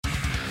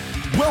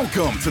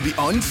Welcome to the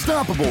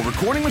Unstoppable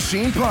Recording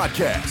Machine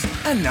Podcast.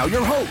 And now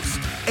your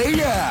host,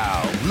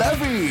 Eyal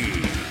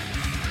Levy.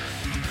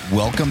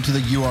 Welcome to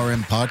the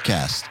URM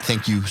Podcast.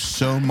 Thank you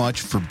so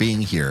much for being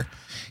here.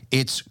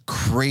 It's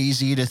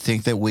crazy to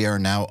think that we are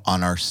now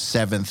on our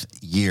 7th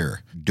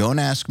year. Don't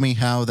ask me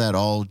how that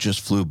all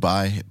just flew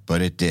by,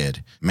 but it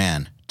did.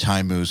 Man,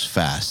 time moves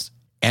fast.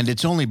 And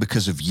it's only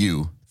because of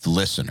you, the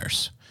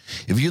listeners.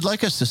 If you'd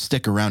like us to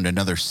stick around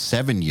another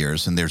 7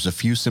 years, and there's a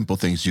few simple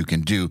things you can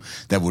do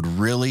that would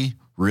really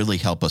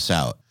help us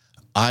out.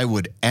 I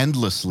would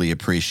endlessly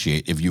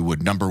appreciate if you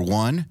would, number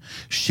 1,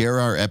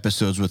 share our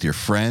episodes with your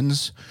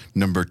friends.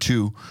 Number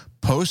 2,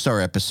 post our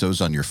episodes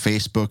on your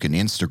Facebook and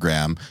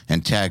Instagram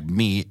and tag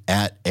me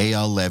at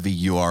Eyal Levy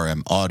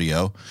URM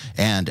Audio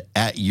and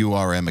at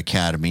URM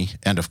Academy,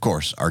 and of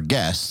course, our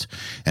guest.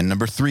 And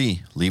number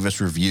 3, leave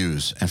us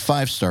reviews and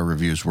 5-star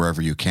reviews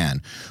wherever you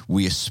can.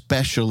 We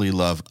especially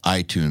love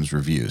iTunes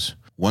reviews.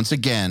 Once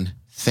again,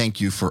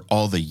 thank you for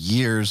all the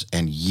years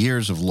and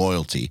years of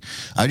loyalty.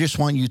 I just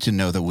want you to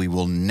know that we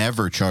will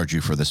never charge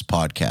you for this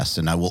podcast,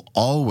 and I will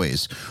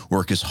always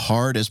work as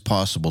hard as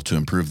possible to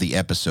improve the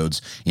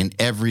episodes in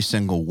every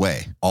single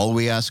way. All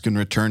we ask in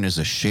return is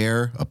a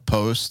share, a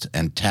post,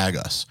 and tag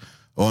us.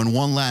 Oh, and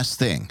one last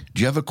thing.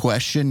 Do you have a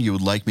question you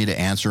would like me to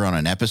answer on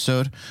an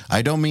episode?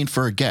 I don't mean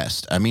for a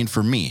guest. I mean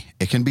for me.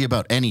 It can be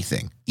about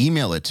anything.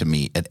 Email it to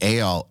me at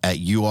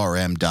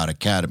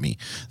eyal@urm.academy.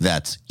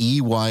 That's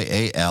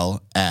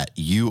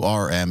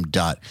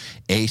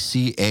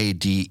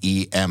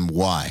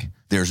EYAL@urm.academy.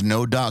 There's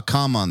no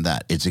 .com on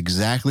that. It's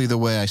exactly the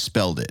way I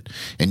spelled it.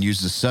 And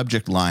use the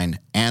subject line,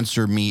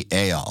 Answer Me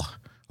Eyal.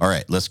 All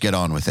right, let's get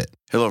on with it.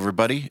 Hello,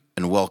 everybody,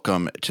 and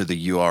welcome to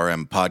the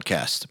URM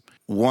podcast.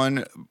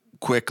 One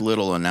quick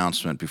little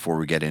announcement before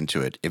we get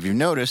into it. If you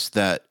notice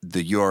that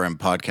the URM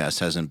podcast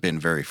hasn't been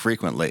very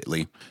frequent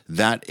lately,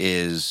 that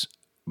is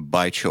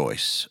by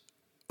choice.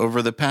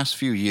 Over the past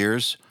few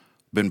years,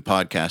 been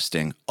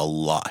podcasting a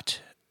lot,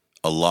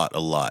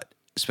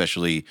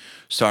 especially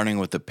starting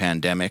with the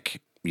pandemic.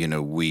 You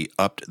know, we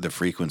upped the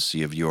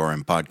frequency of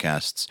URM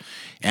podcasts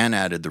and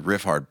added the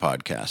Riff Hard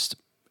podcast.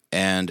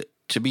 And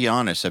to be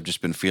honest, I've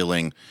just been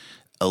feeling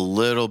a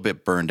little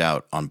bit burned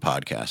out on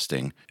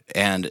podcasting.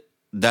 And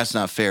that's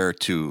not fair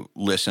to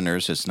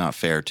listeners. It's not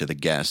fair to the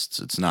guests.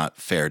 It's not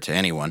fair to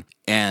anyone.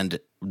 And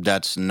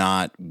that's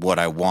not what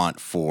I want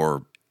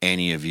for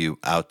any of you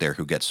out there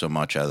who get so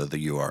much out of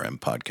the URM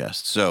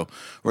podcast. So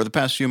over the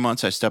past few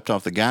months, I stepped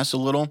off the gas a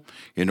little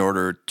in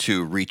order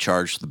to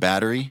recharge the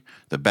battery.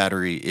 The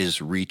battery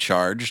is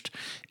recharged,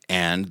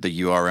 and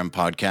the URM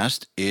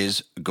podcast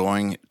is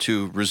going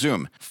to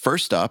resume.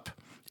 First up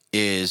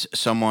is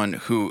someone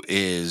who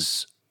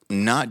is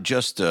not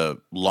just a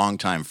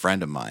longtime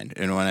friend of mine.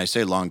 And when I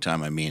say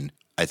longtime, I mean,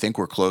 I think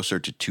we're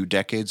closer to 2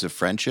 decades of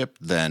friendship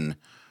than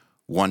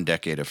 1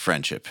 decade of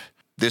friendship.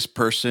 This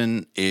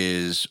person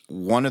is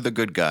one of the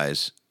good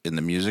guys in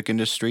the music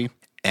industry,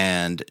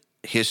 and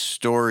his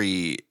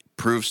story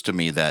proves to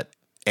me that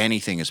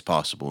anything is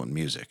possible in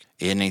music.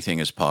 Anything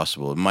is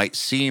possible. It might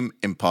seem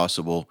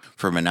impossible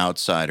from an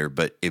outsider,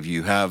 but if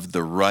you have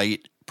the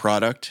right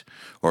product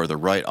or the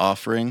right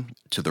offering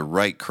to the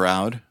right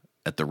crowd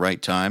at the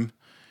right time,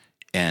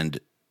 and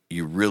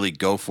you really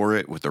go for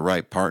it with the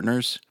right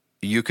partners,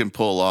 you can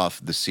pull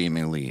off the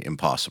seemingly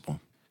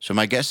impossible. So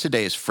my guest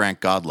today is Frank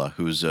Godla,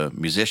 who's a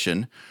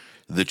musician,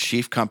 the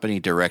chief company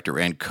director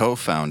and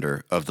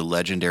co-founder of the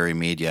legendary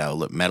media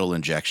outlet Metal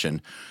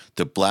Injection,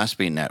 the Blast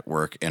Beat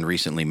Network, and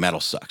recently Metal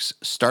Sucks.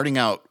 Starting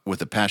out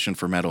with a passion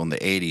for metal in the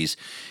 80s,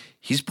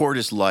 he's poured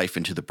his life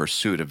into the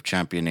pursuit of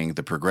championing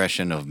the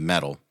progression of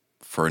metal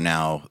for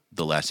now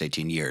the last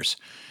 18 years.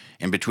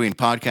 In between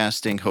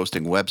podcasting,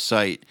 hosting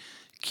website,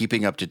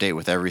 keeping up to date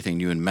with everything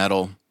new in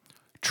metal,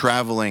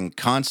 traveling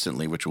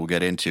constantly, which we'll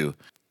get into,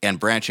 and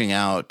branching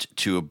out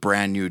to a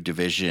brand new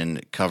division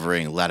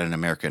covering Latin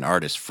American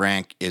artists,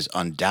 Frank is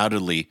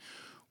undoubtedly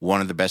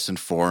one of the best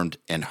informed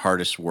and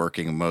hardest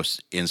working,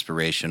 most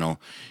inspirational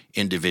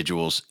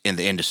individuals in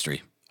the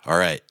industry. All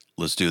right,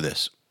 let's do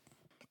this.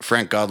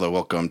 Frank Godla,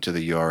 welcome to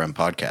the URM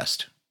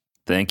podcast.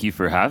 Thank you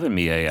for having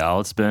me,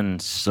 Eyal. It's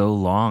been so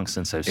long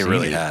since I've seen you. It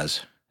really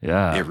has.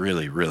 Yeah. It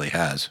really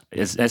has.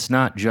 It's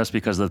not just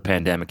because of the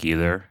pandemic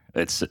either.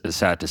 It's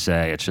sad to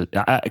say. It's just,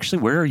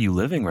 actually, where are you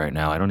living right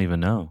now? I don't even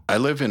know. I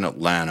live in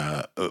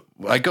Atlanta.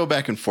 I go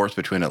back and forth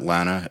between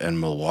Atlanta and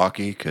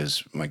Milwaukee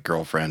because my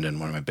girlfriend and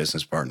one of my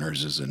business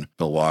partners is in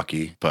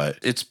Milwaukee, but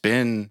it's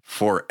been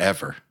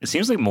forever. It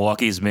seems like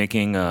Milwaukee's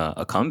making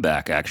a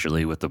comeback,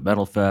 actually, with the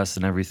Metal Fest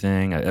and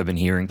everything. I've been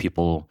hearing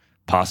people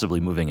possibly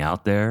moving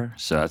out there.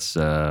 So that's...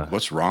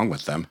 What's wrong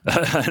with them?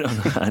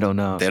 I don't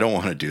know. They don't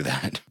want to do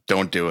that.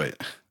 Don't do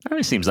it. I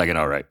mean, it seems like an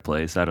all right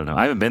place. I don't know.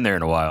 I haven't been there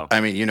in a while.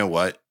 I mean, you know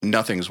what?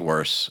 Nothing's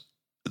worse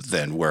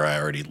than where I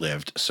already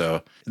lived.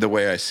 So the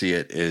way I see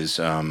it is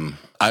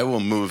I will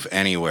move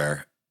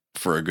anywhere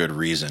for a good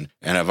reason.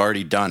 And I've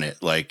already done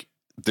it. Like,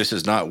 this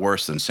is not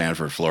worse than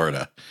Sanford,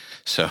 Florida.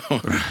 So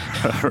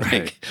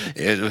right.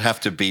 It would have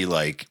to be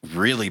like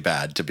really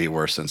bad to be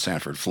worse than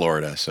Sanford,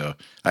 Florida. So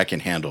I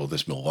can handle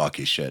this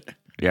Milwaukee shit.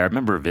 Yeah, I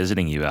remember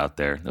visiting you out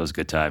there. That was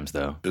good times,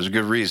 though. There's a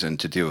good reason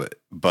to do it,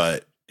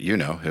 but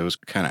it was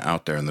kind of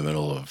out there in the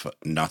middle of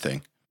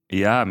nothing.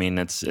 Yeah, I mean,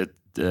 it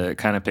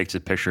kind of paints a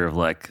picture of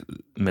like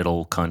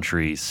middle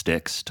country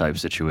sticks type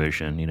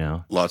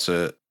situation, Lots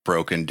of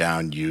broken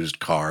down used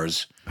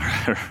cars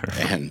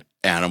and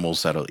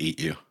animals that'll eat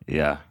you.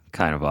 Yeah,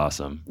 kind of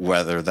awesome.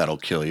 Weather that'll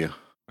kill you.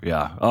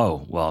 Yeah.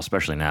 Oh, well,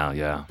 especially now,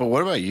 yeah. But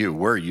what about you?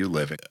 Where are you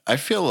living? I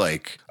feel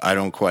like I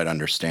don't quite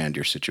understand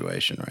your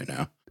situation right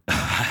now.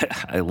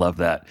 I love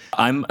that.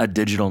 I'm a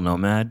digital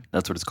nomad.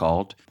 That's what it's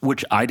called,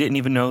 which I didn't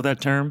even know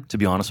that term, to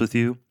be honest with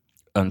you,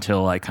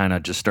 until I kind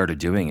of just started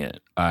doing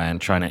it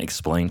and trying to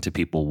explain to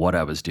people what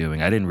I was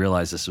doing. I didn't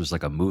realize this was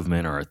like a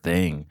movement or a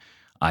thing.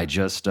 I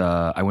just,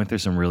 I went through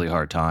some really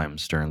hard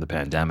times during the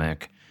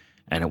pandemic,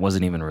 and it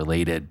wasn't even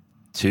related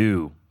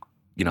to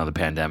the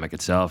pandemic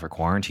itself or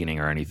quarantining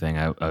or anything.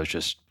 I was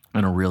just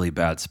in a really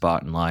bad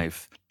spot in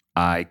life.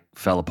 I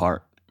fell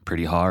apart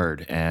pretty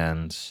hard,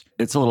 and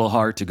it's a little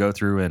hard to go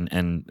through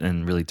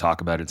and really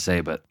talk about and say,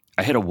 but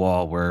I hit a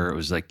wall where it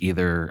was like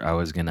either I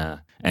was going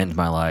to end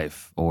my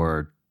life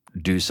or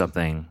do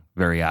something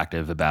very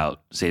active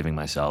about saving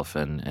myself.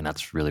 And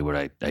that's really what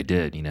I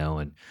did,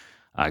 and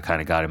I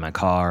kind of got in my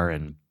car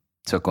and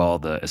took all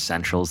the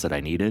essentials that I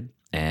needed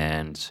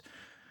and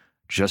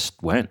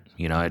just went.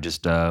 I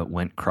just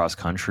went cross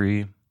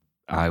country.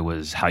 I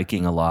was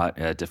hiking a lot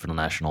at different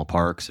national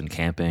parks and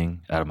camping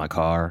out of my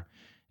car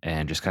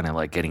and just kind of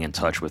like getting in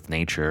touch with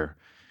nature.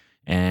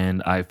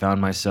 And I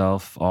found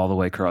myself all the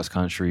way cross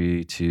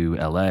country to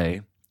LA,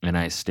 and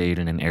I stayed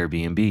in an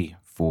Airbnb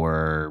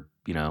for,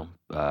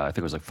 I think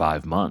it was like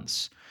 5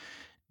 months.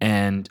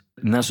 And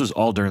this was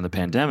all during the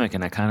pandemic,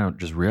 and I kind of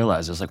just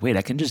realized, I was like, wait,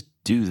 I can just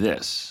do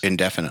this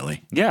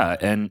indefinitely. Yeah,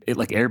 and it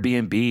like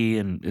Airbnb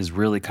and is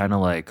really kind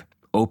of like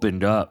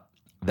opened up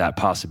that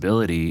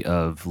possibility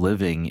of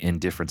living in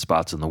different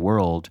spots in the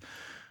world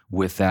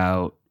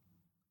without,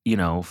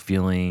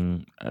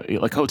 feeling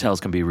like hotels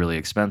can be really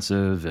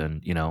expensive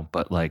and,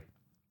 but like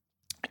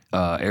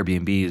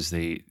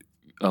Airbnbs,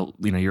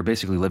 you're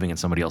basically living in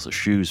somebody else's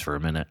shoes for a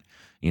minute,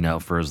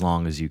 for as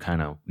long as you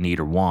kind of need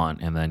or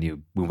want, and then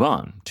you move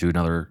on to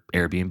another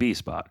Airbnb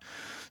spot.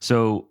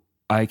 So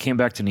I came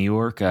back to New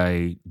York.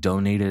 I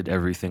donated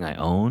everything I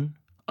own,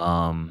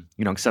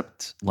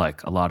 except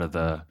like a lot of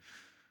the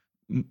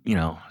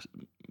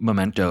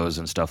mementos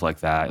and stuff like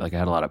that. Like I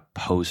had a lot of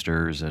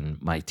posters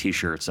and my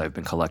T-shirts I've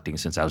been collecting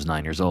since I was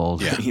 9 years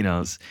old.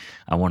 Yeah.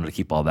 I wanted to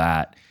keep all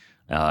that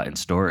in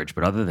storage.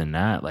 But other than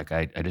that, like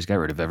I just got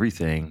rid of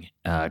everything,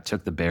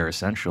 took the bare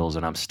essentials,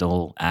 and I'm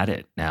still at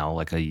it now,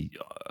 like a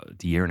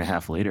year and a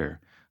half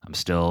later. I'm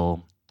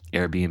still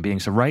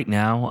Airbnb. So right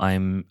now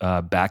I'm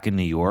back in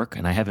New York,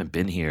 and I haven't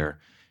been here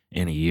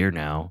in a year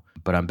now,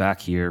 but I'm back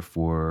here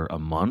for a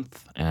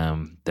month.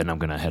 And then I'm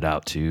going to head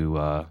out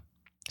to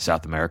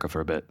South America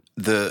for a bit.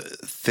 The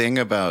thing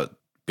about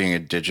being a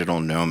digital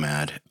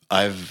nomad,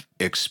 I've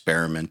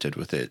experimented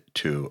with it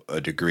to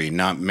a degree,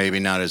 maybe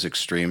not as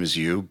extreme as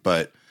you,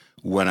 but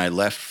when I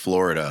left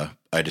Florida,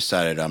 I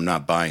decided I'm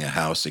not buying a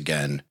house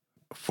again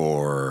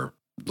for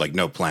like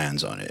no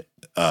plans on it.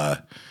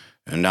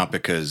 And not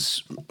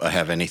because I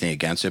have anything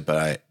against it, but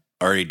I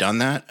already done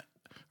that.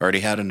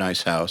 Already had a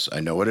nice house. I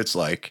know what it's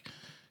like.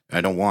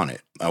 I don't want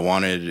it. I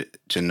wanted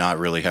to not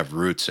really have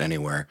roots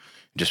anywhere,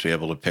 just be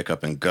able to pick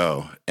up and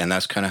go. And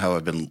that's kind of how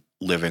I've been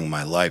living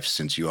my life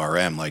since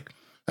URM. Like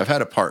I've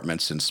had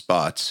apartments in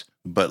spots,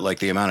 but like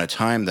the amount of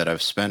time that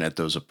I've spent at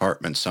those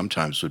apartments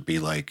sometimes would be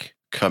like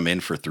come in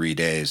for 3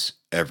 days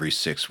every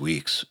 6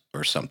 weeks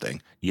or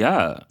something.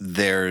 Yeah.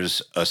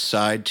 There's a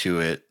side to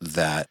it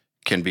that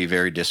can be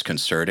very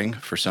disconcerting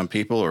for some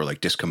people or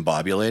like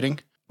discombobulating.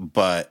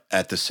 But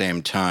at the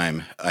same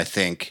time, I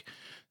think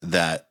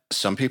that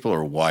some people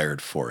are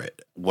wired for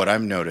it. What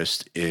I've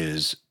noticed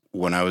is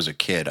when I was a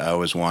kid, I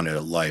always wanted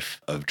a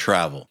life of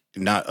travel,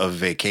 not of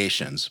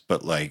vacations,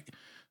 but like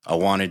I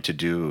wanted to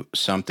do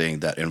something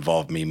that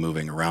involved me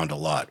moving around a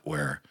lot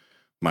where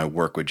my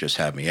work would just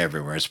have me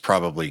everywhere. It's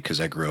probably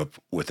because I grew up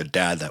with a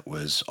dad that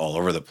was all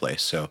over the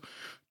place. So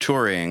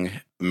touring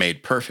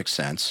made perfect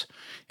sense.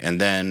 And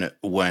then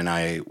when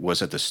I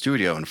was at the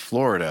studio in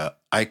Florida,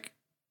 I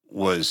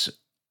was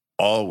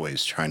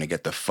always trying to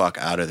get the fuck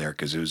out of there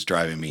because it was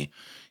driving me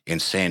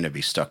insane to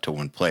be stuck to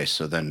one place.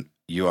 So then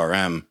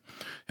URM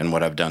and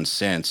what I've done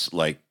since,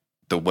 like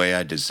the way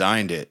I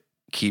designed it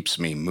keeps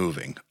me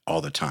moving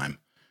all the time.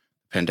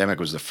 Pandemic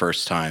was the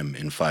first time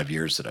in 5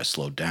 years that I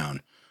slowed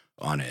down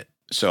on it.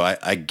 So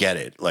I get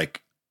it.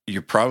 Like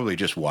you're probably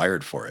just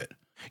wired for it.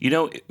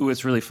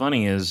 What's really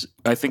funny is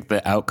I think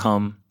the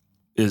outcome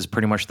is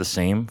pretty much the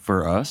same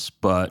for us,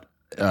 but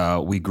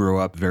we grew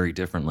up very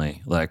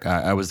differently. Like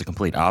I was the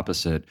complete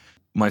opposite.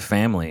 My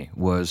family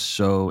was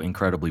so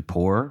incredibly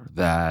poor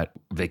that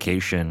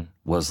vacation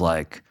was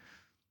like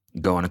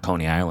going to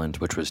Coney Island,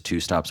 which was 2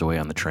 stops away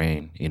on the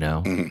train,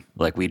 Mm-hmm.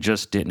 Like we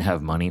just didn't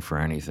have money for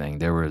anything.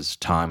 There was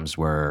times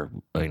where,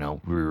 we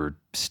were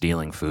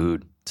stealing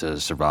food to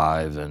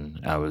survive, and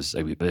I've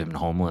been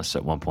homeless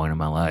at one point in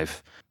my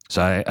life.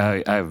 So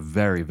I have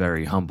very,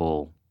 very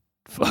humble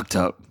fucked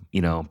up,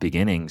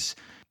 beginnings.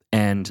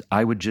 And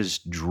I would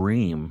just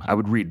dream. I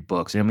would read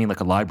books. I mean,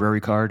 like a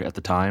library card at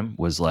the time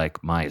was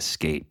like my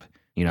escape.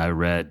 I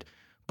read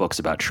books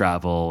about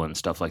travel and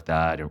stuff like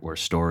that, or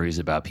stories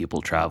about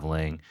people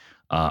traveling.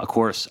 Of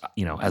course,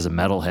 as a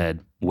metalhead,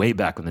 way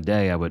back in the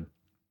day, I would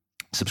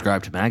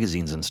subscribe to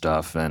magazines and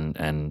stuff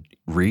and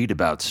read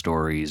about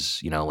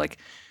stories, like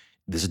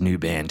this new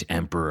band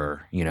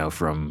Emperor,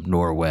 from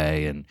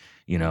Norway, and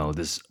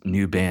this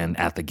new band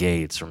At the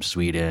Gates from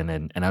Sweden,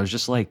 and I was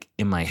just like,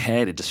 in my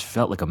head it just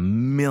felt like a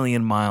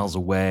million miles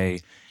away,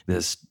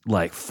 this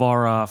like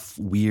far off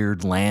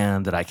weird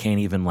land that I can't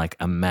even like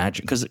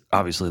imagine, because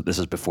obviously this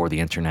is before the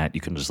internet.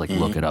 You can just like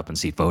look it up and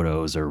see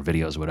photos or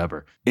videos,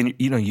 whatever, and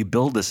you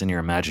build this in your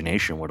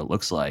imagination what it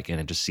looks like, and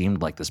it just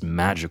seemed like this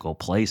magical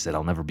place that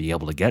I'll never be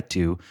able to get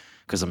to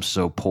because I'm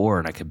so poor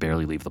and I could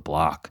barely leave the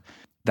block.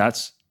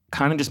 That's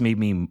kind of just made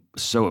me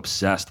so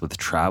obsessed with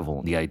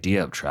travel, the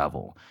idea of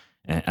travel.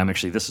 And I'm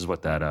actually, this is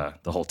what the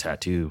whole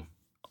tattoo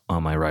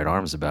on my right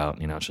arm is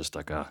about. It's just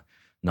like a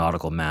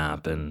nautical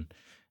map and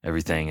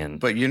everything.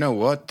 But you know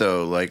what,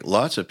 though? Like,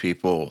 lots of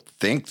people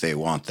think they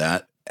want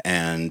that,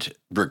 and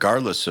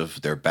regardless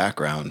of their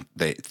background,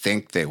 they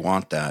think they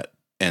want that,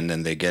 and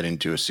then they get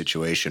into a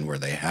situation where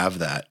they have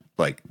that,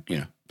 like,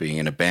 being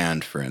in a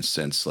band, for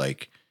instance.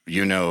 Like,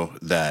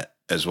 that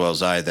as well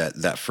as I,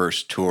 that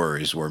first tour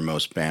is where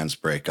most bands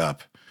break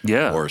up,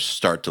 or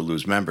start to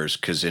lose members,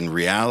 because in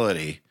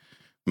reality,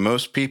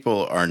 most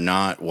people are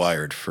not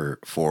wired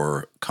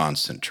for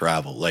constant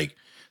travel. Like,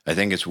 I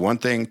think it's one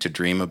thing to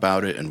dream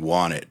about it and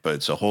want it, but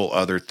it's a whole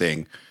other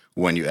thing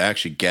when you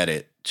actually get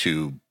it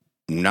to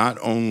not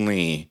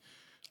only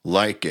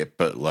like it,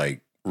 but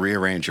like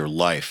rearrange your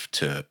life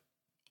to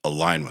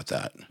align with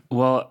that.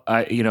 Well,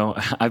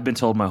 I've been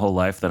told my whole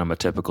life that I'm a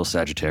typical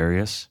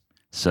Sagittarius.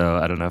 So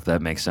I don't know if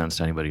that makes sense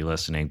to anybody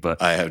listening,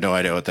 but I have no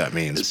idea what that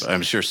means.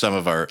 I'm sure some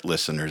of our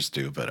listeners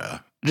do, but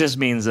it just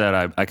means that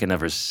I can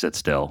never sit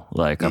still.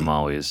 Like I'm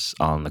always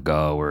on the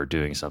go or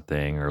doing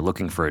something or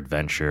looking for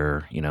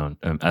adventure.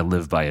 I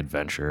live by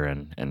adventure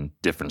and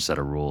different set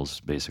of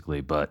rules,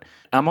 basically. But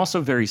I'm also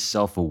very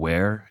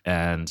self-aware,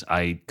 and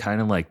I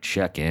kind of like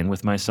check in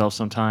with myself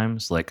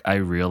sometimes. Like I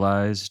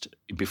realized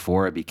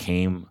before I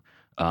became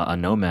a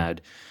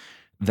nomad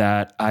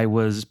that I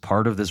was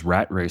part of this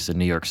rat race in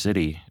New York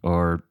City,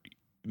 or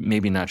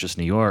maybe not just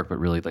New York, but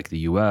really like the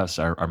US,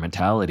 our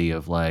mentality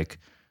of like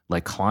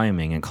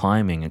climbing and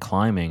climbing and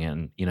climbing.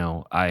 And,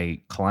 I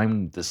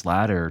climbed this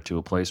ladder to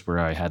a place where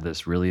I had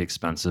this really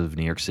expensive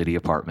New York City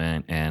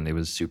apartment, and it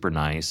was super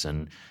nice.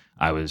 And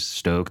I was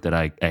stoked that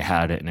I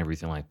had it and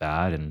everything like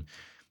that.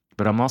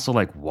 But I'm also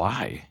like,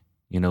 why?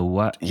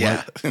 What?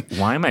 Yeah.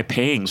 Why am I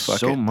paying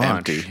so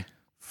much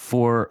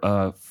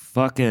for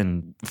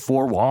fucking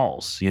four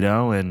walls,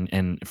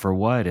 and for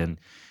what? And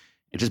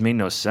it just made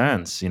no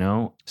sense,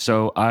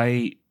 So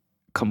I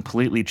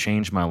completely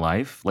changed my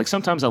life. Like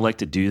sometimes I like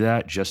to do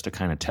that just to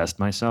kind of test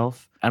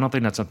myself. I don't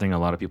think that's something a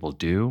lot of people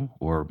do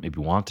or maybe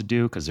want to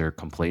do because they're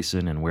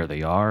complacent in where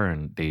they are.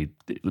 And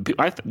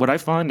what I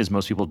find is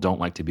most people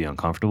don't like to be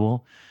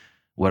uncomfortable.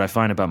 What I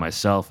find about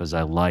myself is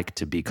I like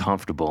to be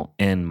comfortable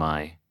in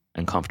my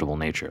uncomfortable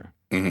nature.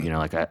 Mm-hmm.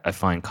 Like I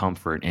find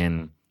comfort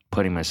in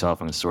putting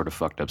myself in a sort of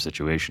fucked up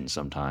situation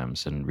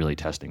sometimes and really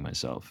testing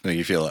myself.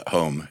 You feel at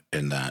home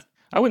in that?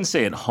 I wouldn't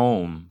say at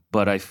home,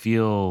 but I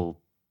feel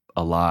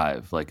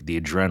alive. Like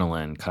the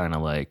adrenaline kind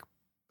of like,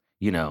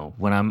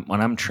 when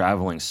I'm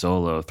traveling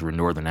solo through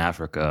Northern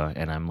Africa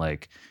and I'm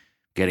like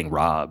getting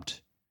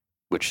robbed,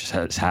 which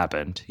has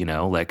happened,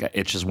 like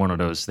it's just one of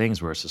those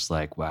things where it's just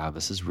like, wow,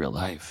 this is real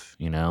life,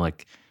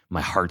 like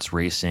my heart's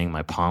racing,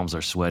 my palms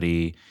are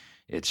sweaty.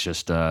 It's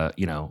just,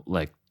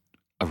 like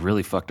a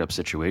really fucked up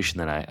situation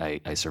that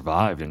I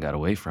survived and got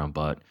away from.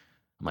 But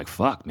I'm like,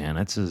 fuck, man,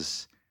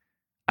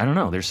 I don't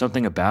know. There's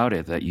something about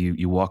it that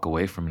you walk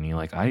away from and you're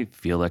like, I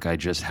feel like I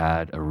just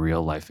had a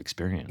real life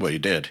experience. Well, you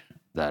did.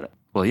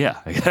 Well, yeah.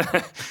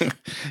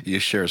 You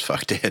sure as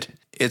fuck did.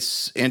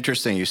 It's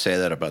interesting you say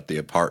that about the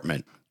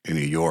apartment in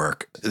New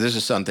York. This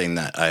is something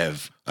that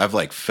I've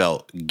like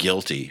felt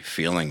guilty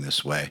feeling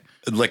this way.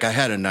 Like I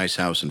had a nice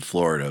house in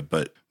Florida,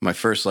 but my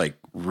first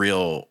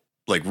real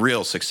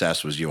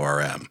success was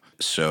URM.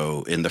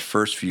 So in the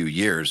first few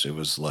years, it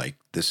was like,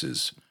 this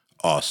is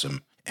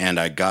awesome. And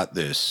I got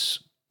this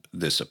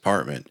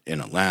apartment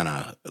in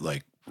Atlanta,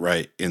 like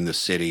right in the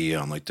city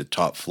on like the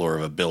top floor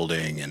of a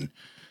building. And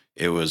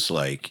it was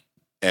like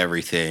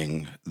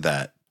everything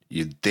that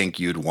you'd think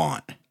you'd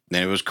want.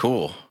 And it was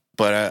cool.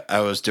 But I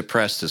was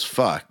depressed as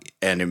fuck,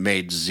 and it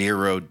made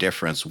zero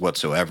difference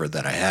whatsoever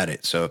that I had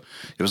it. So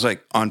it was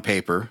like on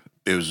paper,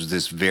 it was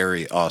this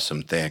very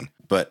awesome thing.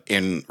 But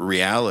in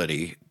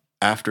reality,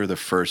 after the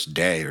first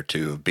day or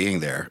two of being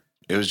there,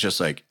 it was just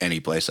like any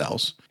place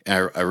else.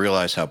 And I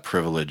realized how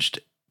privileged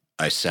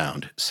I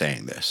sound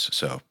saying this.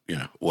 So,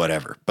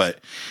 whatever. But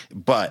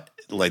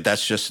like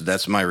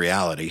that's my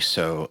reality.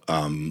 So,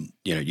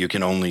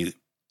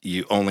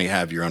 you only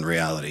have your own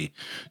reality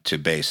to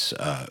base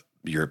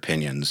your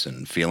opinions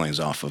and feelings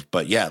off of.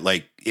 But yeah,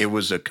 like it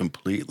was a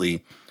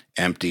completely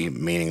empty,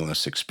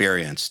 meaningless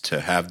experience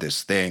to have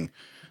this thing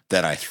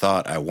that I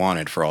thought I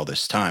wanted for all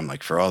this time.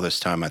 Like for all this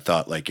time, I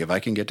thought like, if I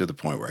can get to the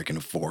point where I can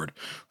afford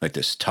like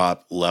this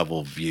top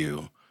level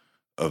view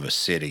of a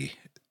city,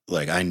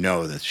 like I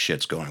know that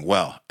shit's going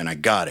well, and I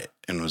got it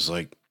and was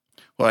like,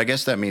 well, I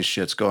guess that means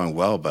shit's going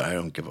well, but I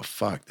don't give a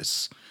fuck.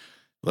 This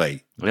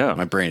like, Yeah.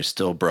 my brain is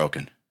still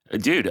broken.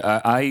 Dude,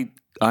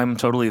 I'm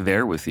totally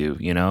there with you.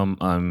 You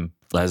know,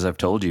 as I've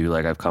told you,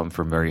 like I've come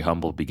from very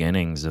humble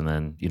beginnings, and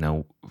then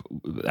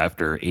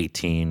after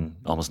 18,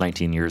 almost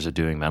 19 years of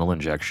doing metal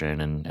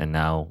injection, and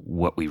now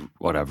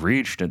what I've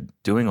reached and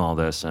doing all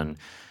this and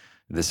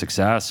the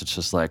success, it's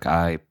just like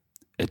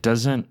it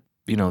doesn't,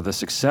 the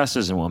success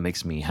isn't what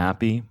makes me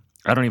happy.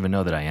 I don't even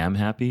know that I am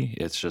happy.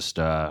 It's just,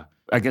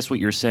 I guess what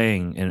you're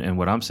saying and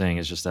what I'm saying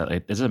is just that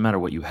it doesn't matter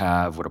what you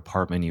have, what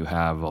apartment you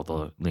have, all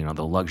the,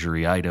 the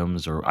luxury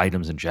items or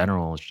items in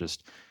general.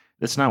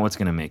 It's not what's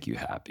going to make you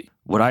happy.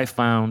 What I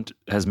found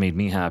has made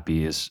me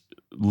happy is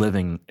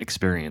living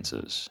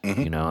experiences,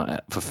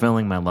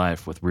 fulfilling my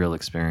life with real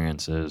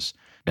experiences.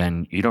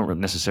 And you don't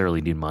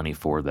necessarily need money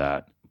for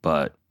that.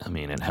 But I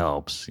mean, it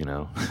helps,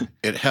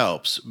 It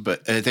helps,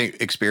 but I think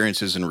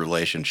experiences and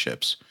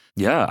relationships.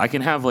 Yeah, I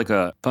can have like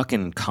a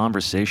fucking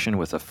conversation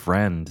with a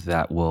friend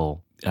that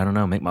will, I don't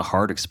know, make my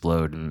heart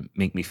explode and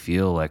make me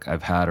feel like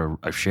I've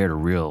shared a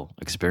real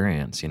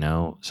experience,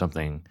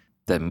 something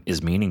that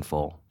is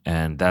meaningful.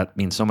 And that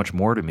means so much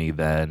more to me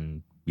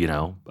than,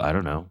 I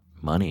don't know,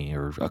 money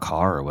or a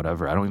car or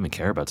whatever. I don't even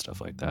care about stuff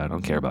like that. I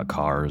don't care about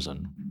cars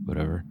and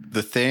whatever.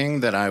 The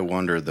thing that I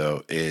wonder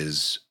though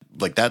is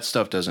like that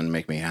stuff doesn't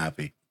make me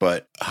happy,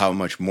 but how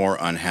much more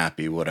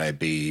unhappy would I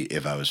be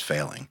if I was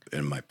failing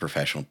in my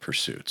professional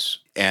pursuits?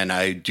 And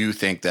I do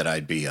think that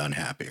I'd be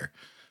unhappier.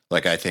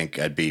 Like I think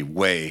I'd be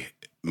way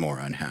more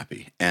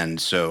unhappy.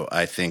 And so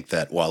I think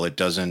that while it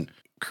doesn't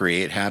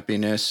create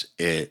happiness,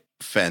 it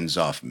fends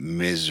off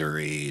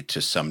misery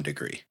to some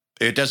degree.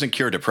 It doesn't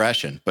cure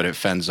depression, but it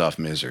fends off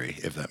misery,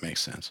 if that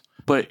makes sense.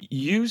 But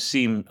you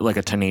seem like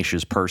a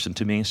tenacious person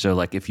to me. So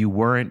like if you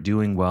weren't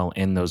doing well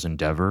in those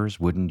endeavors,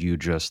 wouldn't you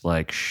just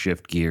like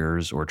shift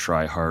gears or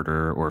try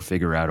harder or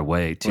figure out a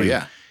way to... Well,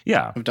 yeah.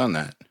 Yeah. I've done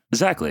that.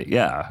 Exactly.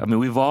 Yeah. I mean,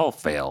 we've all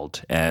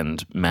failed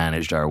and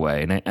managed our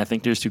way. And I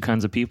think there's two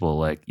kinds of people,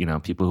 like,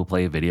 people who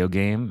play a video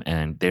game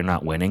and they're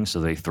not winning,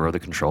 so they throw the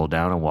control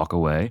down and walk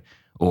away.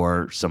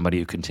 Or somebody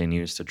who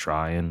continues to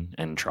try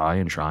and try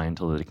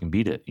until they can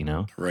beat it,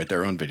 Write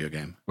their own video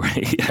game.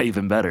 Right. Yeah,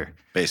 even better.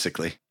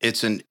 Basically.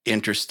 It's an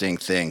interesting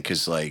thing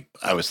because, like,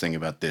 I was thinking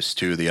about this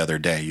too the other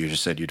day. You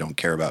just said you don't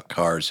care about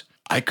cars.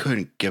 I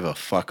couldn't give a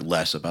fuck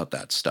less about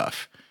that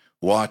stuff.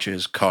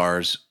 Watches,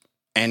 cars,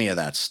 any of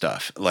that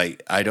stuff.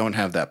 Like, I don't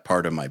have that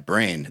part of my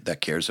brain that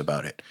cares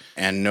about it.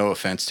 And no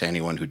offense to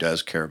anyone who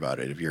does care about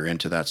it. If you're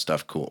into that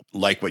stuff, cool.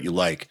 Like what you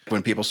like.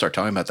 When people start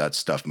talking about that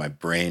stuff, my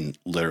brain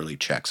literally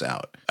checks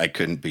out. I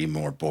couldn't be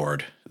more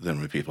bored than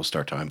when people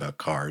start talking about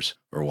cars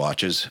or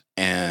watches.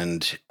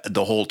 And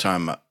the whole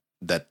time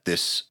that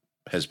this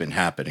has been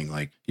happening,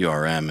 like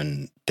URM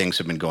and things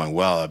have been going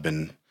well, I've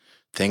been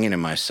thinking to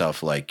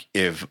myself, like,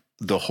 if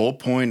the whole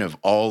point of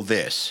all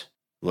this,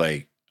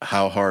 like,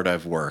 how hard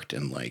I've worked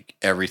and like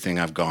everything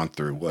I've gone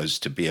through was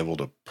to be able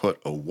to put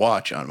a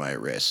watch on my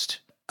wrist.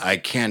 I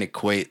can't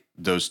equate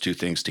those two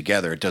things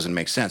together. It doesn't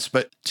make sense,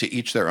 but to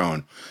each their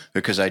own,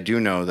 because I do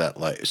know that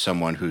like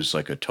someone who's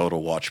like a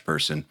total watch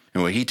person,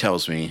 and what he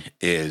tells me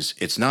is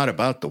it's not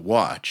about the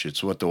watch.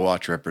 It's what the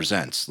watch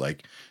represents.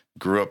 Like,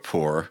 grew up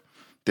poor.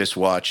 This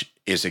watch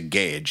is a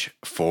gauge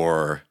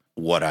for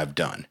what I've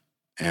done.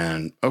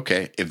 And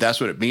okay, if that's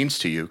what it means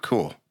to you,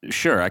 cool.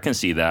 Sure, I can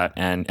see that.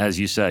 And as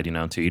you said,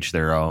 to each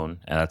their own.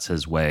 That's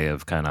his way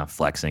of kind of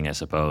flexing, I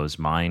suppose.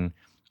 Mine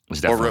was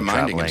definitely or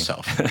reminding traveling.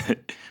 himself.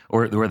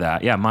 or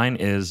that. Yeah, mine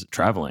is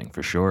traveling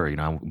for sure.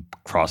 I'm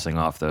crossing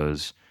off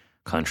those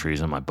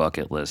countries on my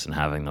bucket list and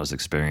having those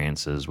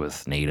experiences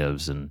with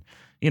natives. And,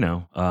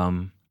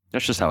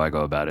 that's just how I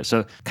go about it.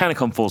 So kind of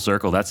come full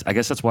circle. I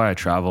guess that's why I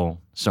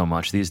travel so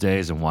much these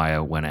days and why I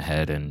went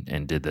ahead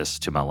and did this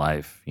to my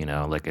life.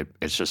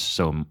 It's just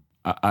so,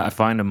 I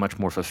find a much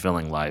more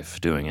fulfilling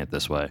life doing it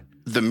this way.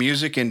 The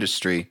music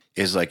industry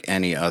is like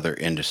any other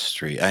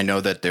industry. I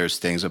know that there's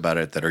things about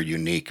it that are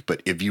unique,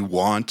 but if you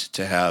want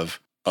to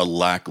have a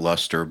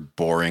lackluster,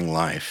 boring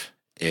life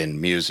in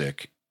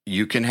music,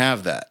 you can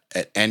have that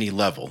at any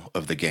level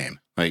of the game.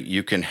 Like,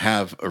 you can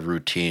have a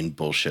routine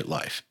bullshit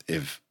life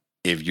if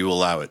you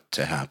allow it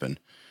to happen.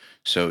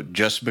 So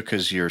just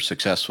because you're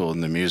successful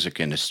in the music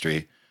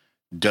industry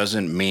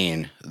doesn't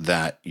mean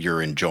that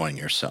you're enjoying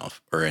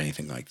yourself or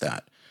anything like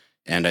that.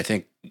 And I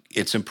think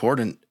it's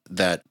important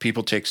that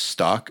people take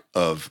stock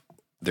of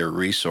their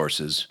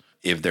resources.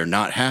 If they're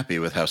not happy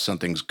with how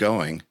something's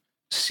going,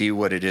 see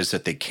what it is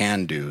that they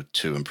can do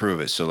to improve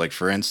it. So like,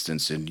 for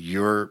instance, in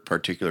your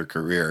particular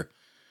career,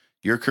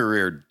 your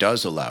career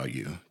does allow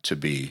you to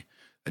be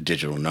a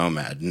digital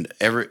nomad. And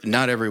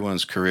not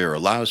everyone's career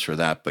allows for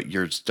that, but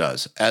yours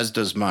does, as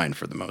does mine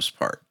for the most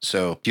part.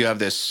 So you have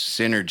this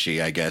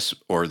synergy, I guess,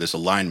 or this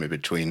alignment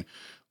between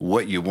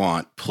what you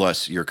want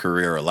plus your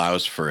career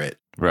allows for it.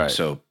 Right.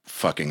 So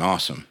fucking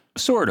awesome.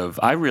 Sort of.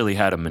 I really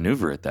had to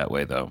maneuver it that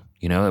way, though.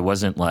 You know, it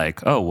wasn't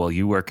like, oh, well,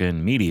 you work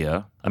in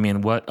media. I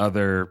mean, what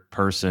other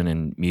person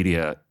in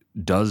media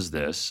does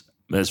this?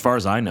 As far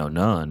as I know,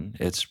 none.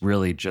 It's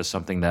really just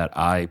something that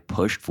I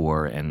pushed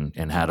for and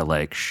had to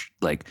like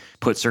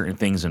put certain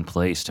things in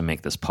place to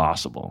make this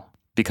possible.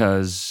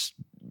 Because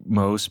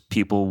most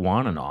people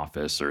want an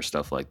office or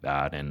stuff like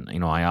that, and you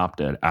know, I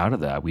opted out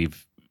of that.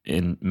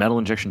 In Metal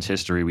Injection's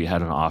history, we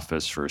had an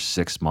office for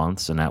 6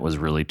 months, and that was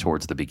really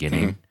towards the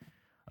beginning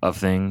of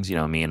things. You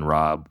know, me and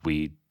Rob,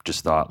 we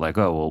just thought like,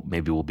 oh, well,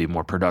 maybe we'll be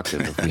more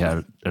productive if we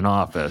had an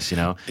office, you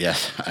know?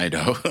 Yes, I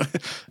know.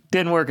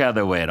 Didn't work out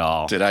that way at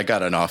all. Did I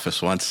got an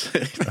office once,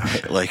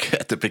 like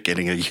at the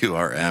beginning of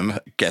URM.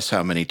 Guess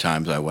how many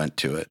times I went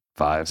to it?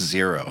 5.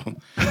 0.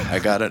 I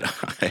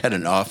had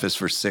an office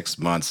for 6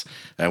 months.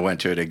 I went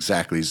to it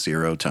exactly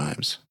 0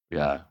 times.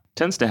 Yeah.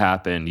 Tends to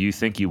happen. You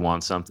think you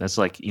want something. It's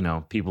like, you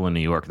know, people in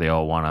New York, they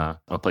all want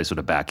a place with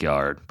a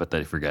backyard, but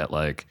they forget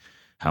like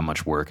how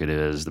much work it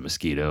is, the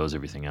mosquitoes,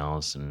 everything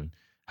else, and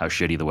how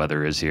shitty the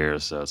weather is here.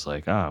 So it's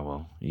like,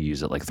 well, you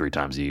use it like 3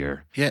 times a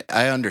year. Yeah,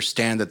 I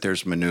understand that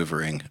there's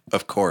maneuvering.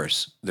 Of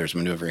course, there's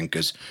maneuvering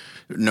because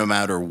no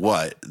matter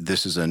what,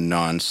 this is a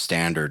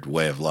non-standard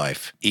way of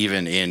life.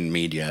 Even in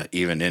media,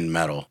 even in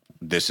metal,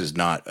 this is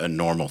not a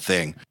normal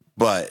thing.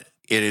 But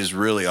it is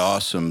really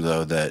awesome,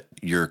 though, that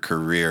your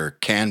career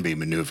can be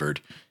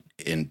maneuvered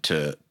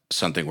into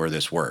something where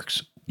this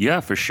works. Yeah,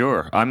 for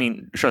sure. I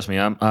mean, trust me,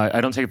 I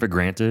don't take it for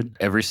granted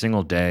every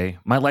single day.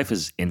 My life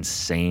is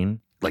insane,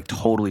 like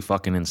totally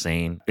fucking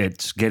insane.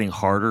 It's getting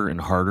harder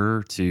and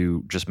harder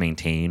to just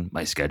maintain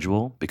my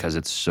schedule because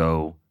it's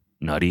so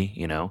nutty,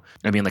 you know?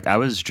 I mean, like I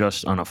was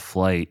just on a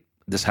flight.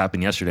 This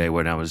happened yesterday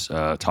when I was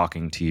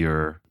talking to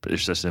your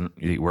assistant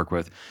you work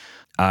with.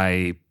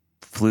 I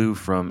flew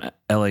from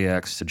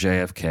LAX to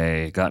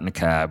JFK, got in a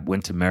cab,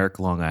 went to Merrick,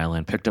 Long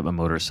Island, picked up a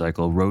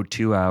motorcycle, rode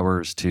 2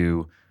 hours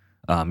to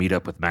meet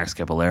up with Max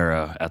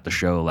Cavalera at the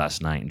show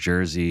last night in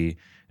Jersey,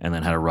 and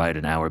then had to ride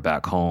an hour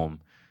back home.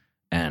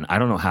 And I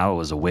don't know how I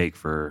was awake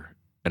for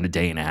a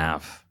day and a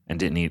half and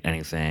didn't eat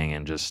anything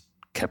and just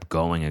kept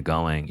going and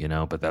going, you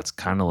know? But that's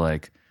kind of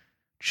like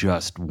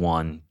just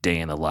one day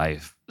in the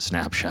life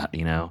snapshot,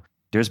 you know?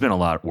 There's been a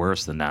lot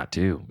worse than that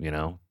too, you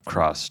know?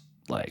 Crossed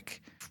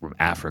like from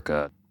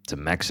Africa to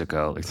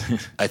Mexico.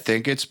 I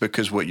think it's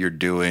because what you're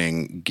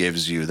doing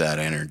gives you that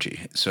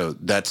energy. So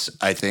that's,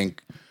 I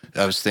think,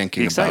 I was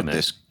thinking about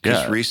this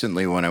because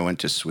recently when I went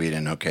to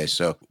Sweden, okay,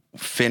 so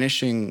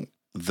finishing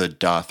the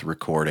Doth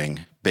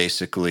recording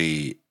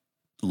basically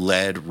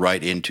led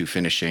right into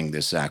finishing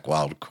this Zach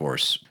Wild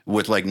course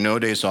with like no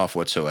days off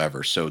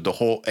whatsoever. So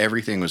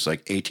everything was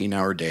like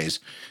 18-hour days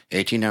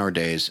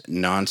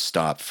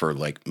nonstop for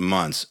like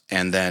months.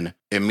 And then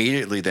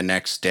immediately the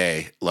next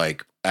day,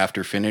 like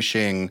after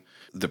finishing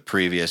the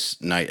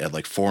previous night at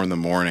like 4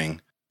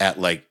 a.m, at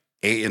like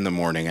 8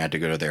 a.m, I had to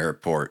go to the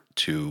airport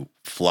to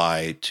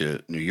fly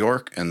to New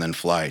York and then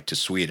fly to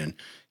Sweden.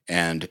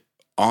 And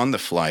on the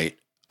flight,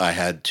 I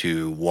had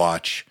to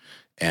watch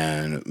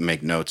and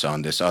make notes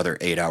on this other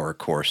 8-hour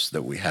course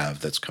that we have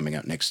that's coming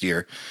out next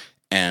year.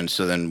 And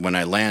so then when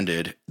I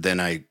landed, then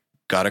I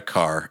got a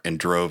car and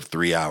drove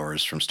 3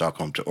 hours from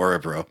Stockholm to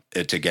Örebro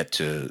to get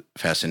to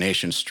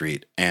Fascination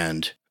Street.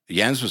 And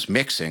Jens was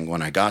mixing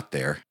when I got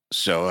there.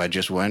 So I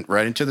just went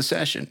right into the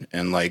session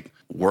and like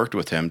worked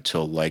with him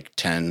till like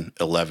 10,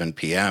 11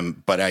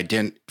 p.m. But I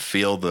didn't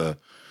feel the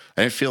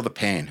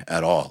pain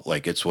at all.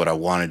 Like it's what I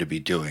wanted to be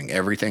doing.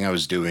 Everything I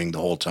was doing the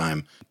whole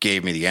time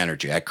gave me the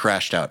energy. I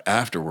crashed out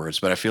afterwards,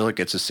 but I feel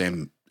like it's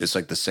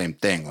like the same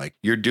thing. Like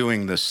you're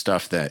doing the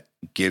stuff that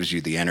gives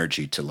you the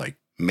energy to like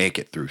make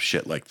it through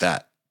shit like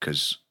that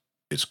because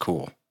it's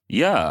cool.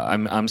 Yeah,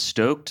 I'm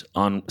stoked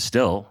on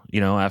still, you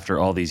know, after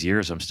all these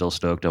years, I'm still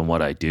stoked on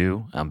what I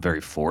do. I'm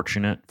very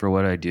fortunate for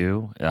what I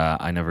do.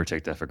 I never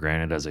take that for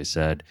granted, as I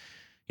said,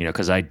 you know,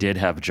 because I did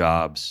have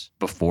jobs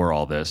before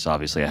all this.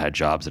 Obviously, I had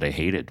jobs that I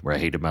hated, where I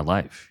hated my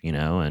life, you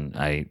know, and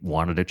I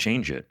wanted to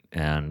change it.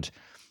 And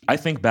I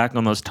think back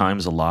on those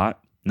times a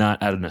lot,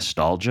 not out of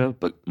nostalgia,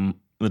 but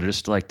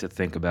just like to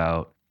think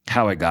about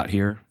how I got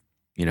here,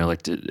 you know,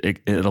 like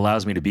it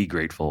allows me to be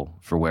grateful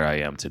for where I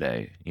am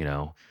today, you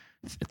know.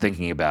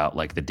 Thinking about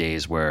like the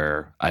days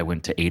where I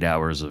went to 8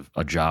 hours of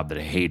a job that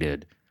I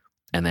hated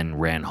and then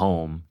ran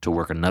home to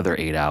work another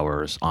 8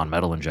 hours on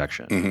Metal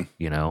Injection,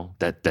 you know,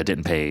 that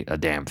didn't pay a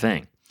damn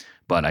thing.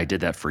 But I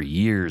did that for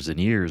years and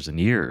years and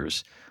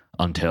years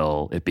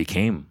until it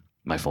became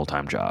my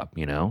full-time job,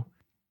 you know?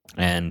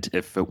 And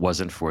if it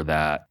wasn't for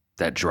that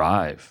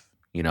drive,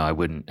 you know, I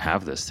wouldn't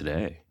have this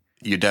today.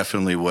 You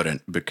definitely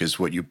wouldn't, because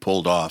what you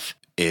pulled off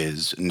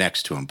is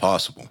next to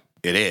impossible.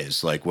 It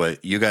is like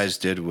what you guys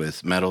did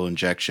with Metal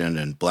Injection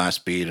and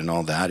Blast Beat and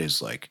all that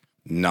is like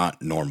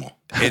not normal.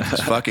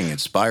 It's fucking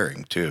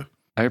inspiring too.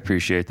 I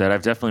appreciate that.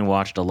 I've definitely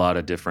watched a lot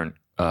of different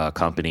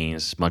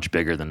companies much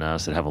bigger than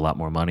us that have a lot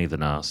more money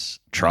than us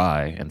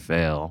try and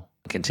fail,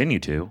 continue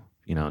to,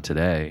 you know,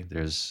 today.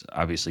 There's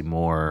obviously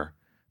more,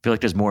 I feel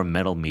like there's more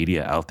metal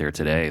media out there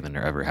today than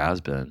there ever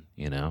has been,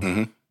 you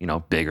know?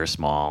 big or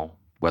small,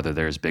 whether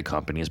there's big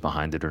companies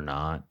behind it or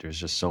not. There's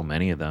just so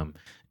many of them.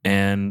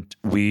 And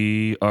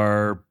we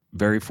are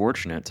very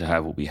fortunate to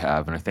have what we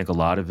have. And I think a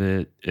lot of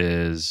it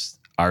is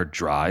our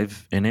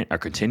drive in it, our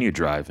continued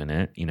drive in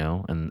it,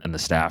 and the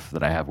staff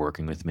that I have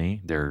working with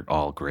me. They're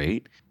all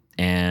great.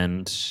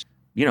 And,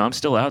 I'm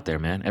still out there,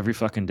 man, every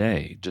fucking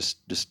day, just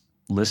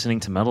listening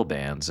to metal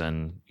bands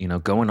and,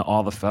 going to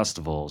all the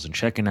festivals and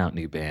checking out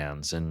new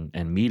bands and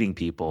meeting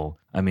people.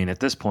 I mean, at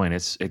this point,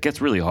 it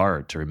gets really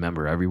hard to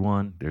remember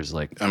everyone. There's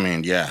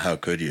yeah, how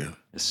could you?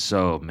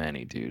 So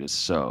many, dude. It's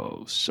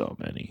so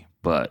many.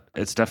 But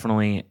it's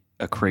definitely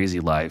a crazy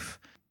life,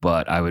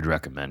 but I would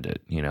recommend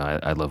it.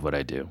 I love what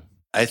I do.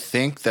 I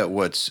think that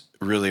what's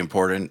really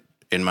important,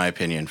 in my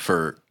opinion,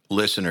 for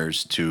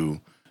listeners to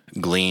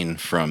glean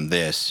from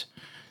this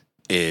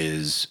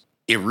is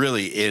it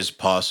really is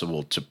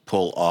possible to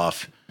pull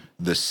off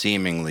the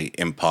seemingly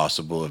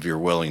impossible if you're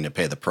willing to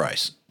pay the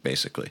price,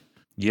 basically.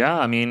 Yeah,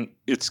 I mean,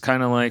 it's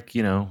kind of like,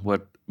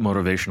 what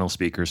motivational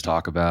speakers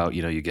talk about.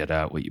 You get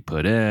out what you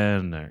put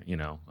in,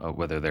 or,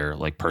 whether they're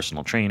like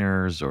personal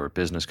trainers or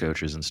business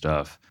coaches and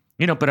stuff.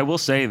 But I will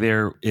say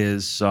there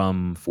is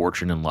some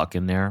fortune and luck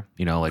in there,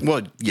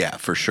 Well, yeah,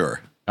 for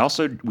sure.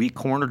 Also, we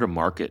cornered a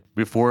market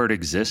before it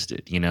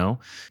existed,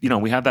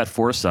 we had that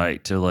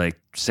foresight to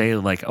say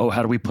oh,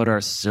 how do we put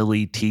our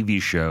silly TV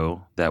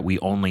show that we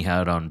only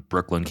had on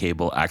Brooklyn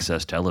cable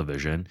access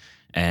television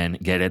and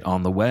get it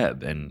on the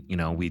web? And,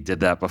 we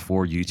did that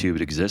before YouTube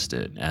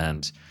existed.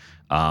 And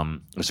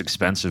it was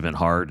expensive and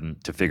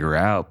hard to figure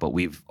out, but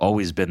we've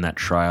always been that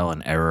trial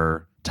and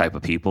error type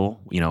of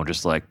people,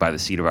 just by the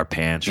seat of our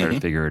pants, try to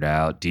figure it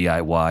out,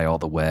 DIY all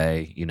the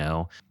way,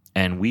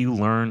 and we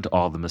learned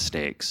all the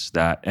mistakes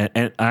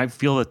and I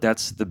feel that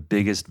that's the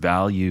biggest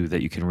value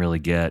that you can really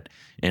get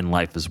in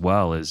life as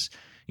well is,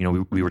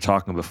 we were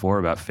talking before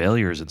about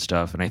failures and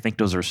stuff. And I think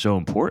those are so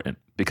important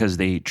because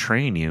they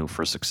train you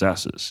for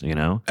successes,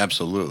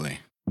 Absolutely.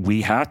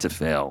 We had to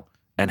fail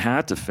and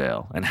had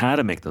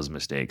to make those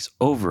mistakes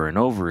over and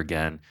over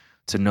again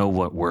to know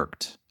what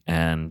worked.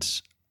 And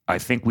I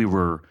think we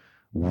were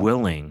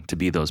willing to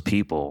be those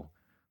people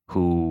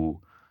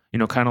who,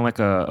 kind of like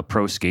a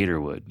pro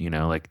skater would,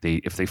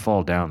 if they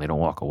fall down, they don't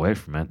walk away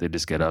from it. They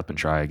just get up and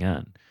try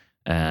again.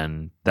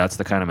 And that's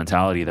the kind of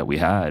mentality that we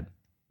had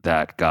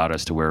that got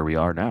us to where we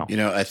are now.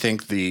 I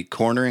think the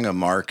cornering a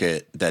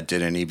market that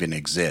didn't even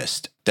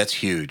exist, that's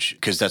huge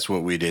because that's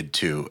what we did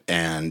too.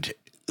 And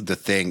the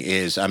thing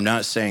is, I'm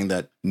not saying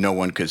that no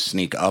one could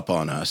sneak up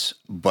on us,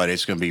 but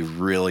it's going to be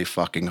really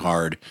fucking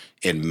hard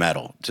in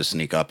metal to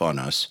sneak up on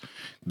us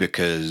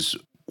because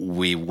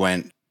we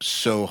went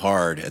so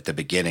hard at the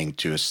beginning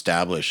to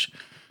establish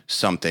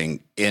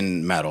something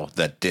in metal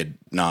that did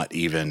not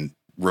even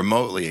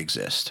remotely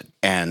exist.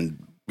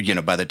 And,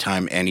 by the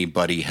time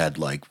anybody had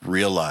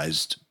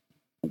realized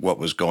what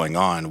was going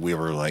on, we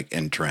were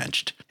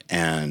entrenched.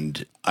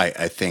 And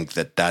I think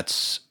that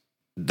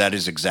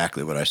is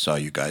exactly what I saw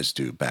you guys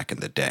do back in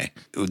the day.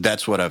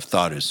 That's what I've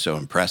thought is so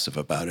impressive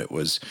about it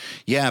was,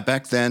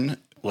 back then,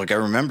 I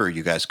remember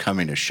you guys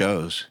coming to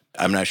shows.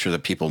 I'm not sure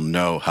that people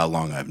know how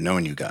long I've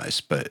known you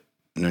guys, but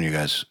I've known you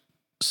guys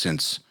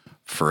since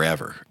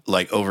forever,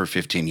 over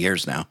 15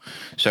 years now.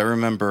 So I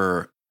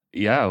remember...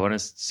 Yeah, I want to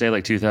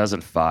say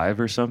 2005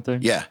 or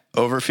something. Yeah,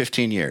 over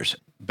 15 years.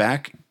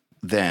 Back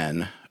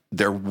then,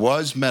 there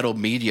was metal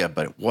media,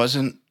 but it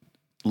wasn't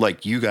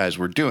like you guys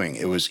were doing.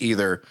 It was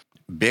either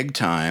big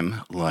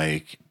time,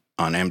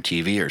 on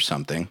MTV or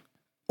something,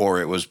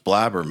 or it was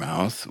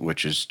blabbermouth,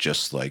 which is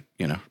just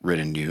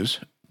written news,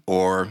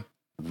 or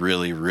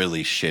really,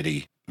 really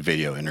shitty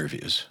video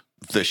interviews.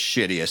 The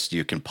shittiest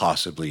you can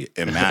possibly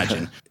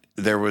imagine.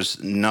 There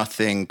was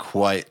nothing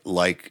quite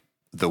like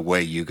the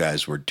way you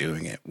guys were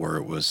doing it, where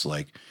it was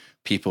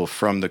people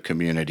from the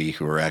community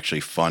who were actually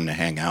fun to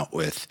hang out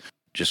with,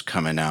 just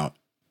coming out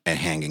and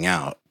hanging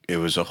out. It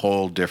was a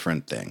whole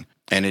different thing.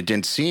 And it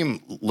didn't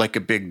seem like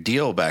a big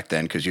deal back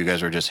then because you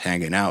guys were just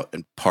hanging out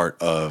and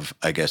part of,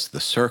 I guess,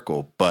 the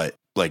circle. But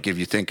if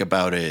you think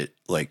about it,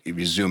 if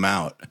you zoom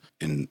out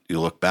and you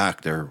look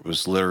back, there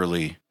was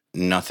literally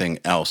nothing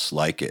else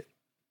like it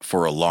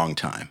for a long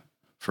time,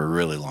 for a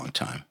really long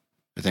time.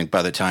 I think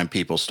by the time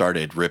people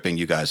started ripping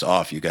you guys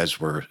off, you guys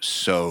were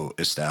so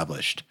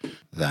established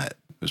that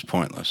it was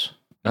pointless.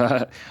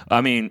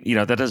 I mean,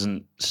 that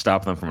doesn't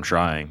stop them from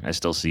trying. I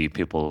still see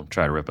people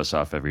try to rip us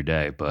off every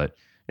day, but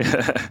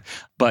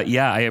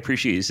yeah, I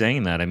appreciate you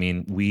saying that. I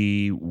mean,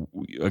 we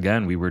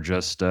were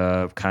just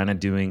kind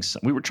of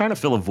we were trying to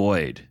fill a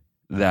void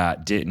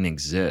that didn't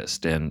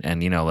exist. And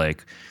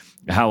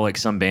how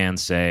some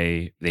bands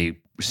say they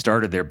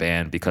started their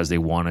band because they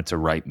wanted to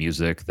write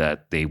music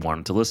that they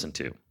wanted to listen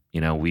to.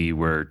 We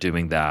were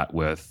doing that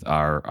with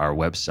our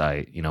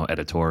website,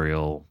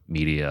 editorial,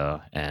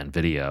 media, and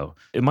video.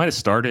 It might have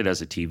started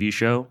as a TV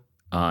show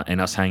and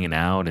us hanging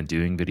out and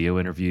doing video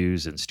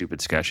interviews and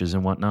stupid sketches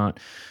and whatnot,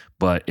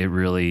 but it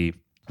really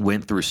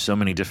went through so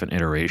many different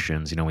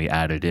iterations. We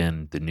added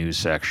in the news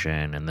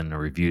section and then the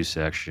review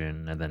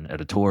section and then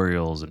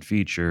editorials and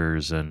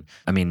features. And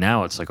I mean,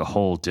 now it's a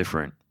whole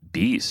different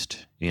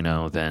beast,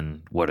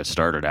 than what it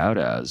started out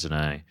as.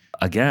 And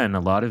again, a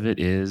lot of it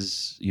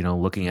is,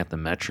 looking at the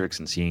metrics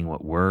and seeing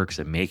what works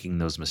and making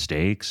those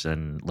mistakes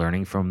and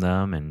learning from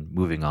them and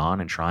moving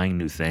on and trying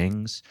new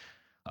things.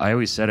 I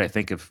always said, I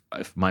think if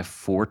my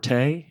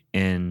forte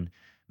in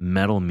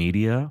metal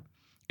media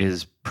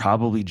is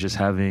probably just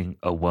having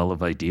a well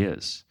of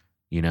ideas,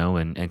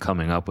 and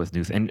coming up with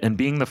new things and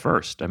being the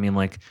first. I mean,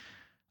 like,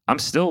 I'm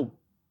still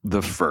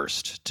the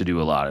first to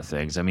do a lot of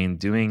things. I mean,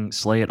 doing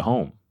Slay at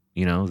Home,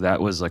 that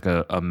was like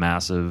a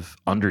massive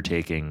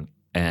undertaking.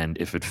 And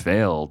if it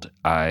failed,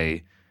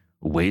 I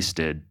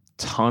wasted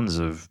tons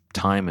of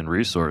time and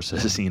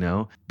resources,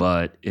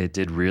 but it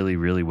did really,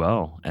 really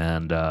well.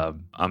 And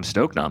I'm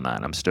stoked on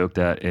that. I'm stoked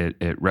that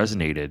it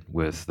resonated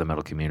with the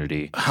metal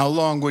community. How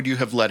long would you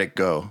have let it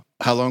go?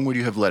 How long would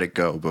you have let it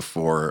go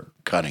before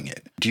cutting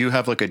it? Do you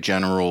have like a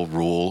general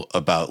rule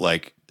about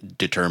like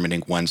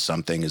determining when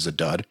something is a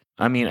dud?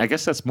 I mean, I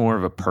guess that's more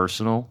of a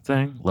personal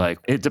thing. Like,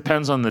 it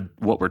depends on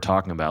what we're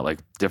talking about. Like,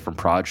 different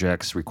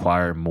projects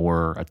require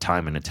more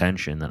time and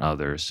attention than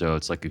others. So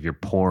it's like if you're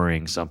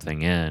pouring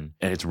something in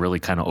and it's really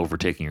kind of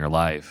overtaking your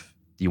life,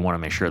 you want to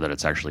make sure that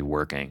it's actually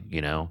working,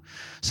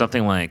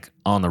 Something like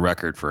On the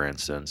Record, for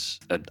instance,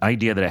 an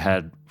idea that I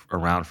had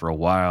around for a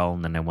while,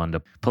 and then I wound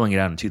up pulling it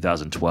out in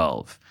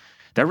 2012.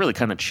 That really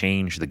kind of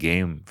changed the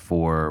game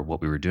for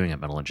what we were doing at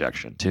Metal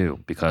Injection, too,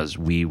 because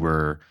we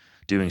were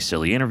doing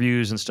silly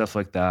interviews and stuff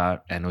like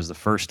that. And it was the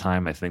first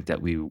time I think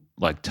that we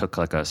like took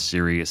like a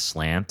serious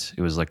slant.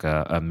 It was like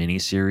a mini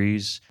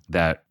series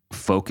that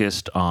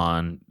focused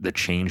on the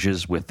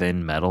changes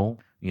within metal,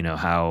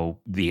 how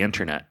the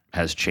internet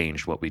has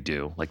changed what we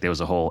do. Like, there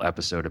was a whole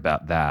episode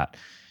about that.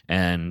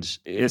 And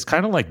it's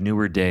kind of like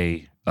newer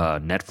day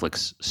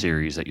Netflix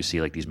series that you see,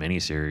 like these mini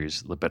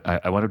series. But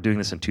I wound up doing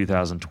this in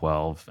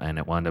 2012, and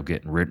it wound up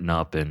getting written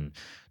up in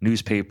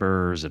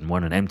newspapers and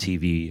won an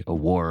MTV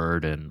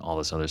award and all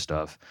this other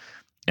stuff.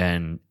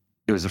 And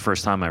it was the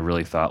first time I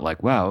really thought,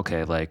 like, wow,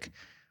 okay, like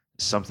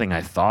something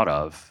I thought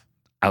of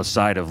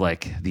outside of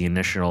like the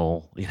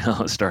initial,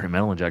 start of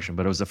Metal Injection.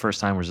 But it was the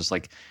first time where it was just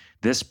like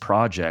this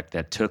project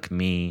that took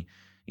me,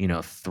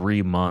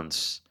 3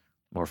 months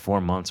or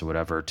 4 months or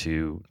whatever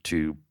to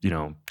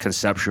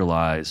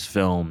conceptualize,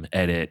 film,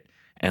 edit,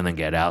 and then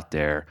get out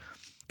there,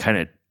 kind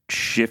of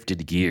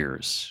shifted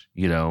gears,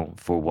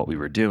 for what we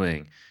were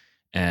doing.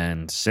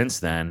 And since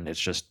then, it's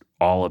just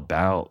all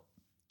about,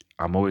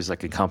 I'm always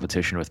like in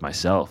competition with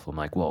myself. I'm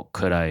like, well,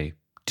 could I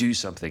do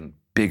something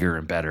bigger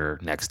and better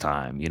next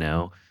time,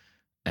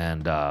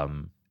 And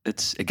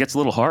it gets a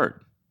little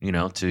hard,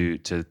 to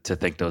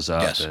think those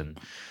up. Yes.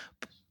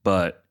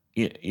 But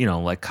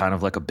like kind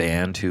of like a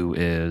band who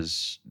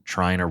is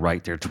trying to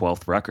write their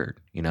 12th record,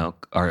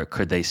 or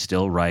could they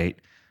still write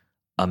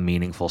a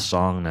meaningful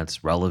song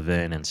that's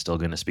relevant and still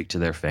going to speak to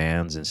their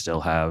fans and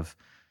still have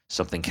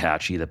something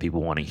catchy that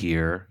people want to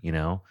hear,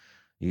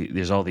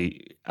 there's all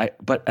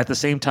but at the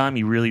same time,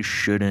 you really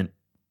shouldn't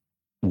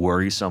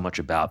worry so much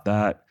about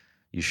that.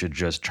 You should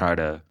just try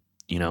to,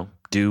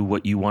 do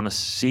what you want to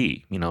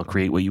see,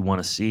 create what you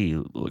want to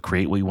see,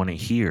 create what you want to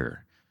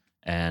hear,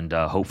 and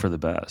hope for the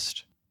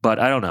best. But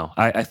I don't know.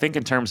 I think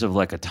in terms of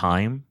like a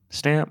time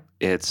stamp,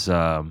 it's,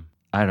 I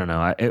don't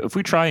know. If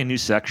we try a new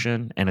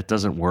section and it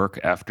doesn't work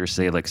after,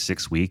 say, like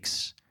 6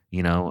 weeks,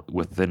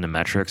 within the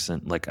metrics,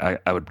 and like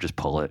I would just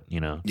pull it,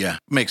 Yeah,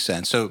 makes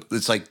sense. So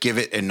it's like give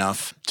it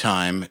enough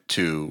time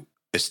to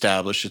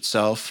establish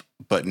itself,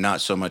 but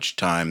not so much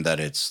time that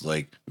it's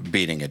like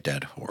beating a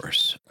dead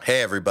horse.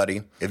 Hey,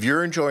 everybody. If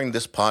you're enjoying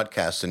this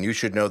podcast, then you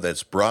should know that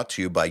it's brought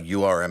to you by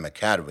URM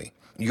Academy.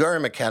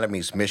 URM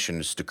Academy's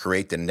mission is to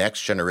create the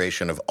next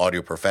generation of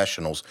audio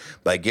professionals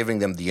by giving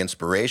them the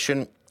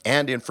inspiration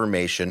and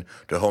information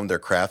to hone their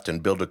craft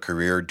and build a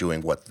career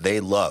doing what they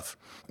love.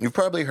 You've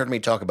probably heard me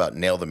talk about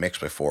Nail the Mix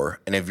before,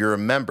 and if you're a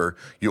member,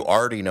 you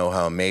already know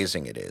how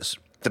amazing it is.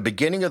 At the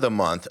beginning of the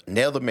month,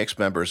 Nail the Mix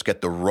members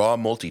get the raw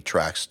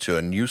multi-tracks to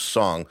a new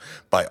song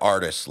by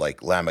artists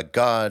like Lamb of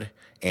God,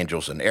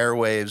 Angels and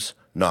Airwaves,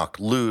 Knock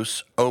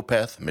Loose,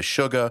 Opeth,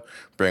 Meshuggah,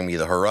 Bring Me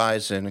the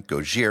Horizon,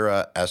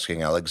 Gojira,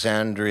 Asking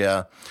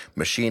Alexandria,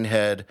 Machine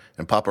Head,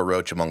 and Papa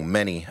Roach, among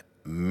many,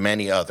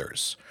 many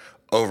others.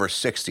 Over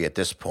 60 at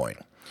this point.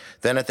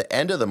 Then at the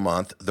end of the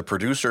month, the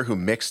producer who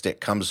mixed it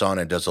comes on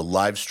and does a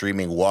live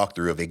streaming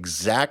walkthrough of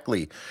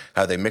exactly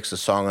how they mix the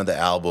song on the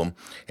album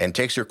and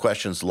takes your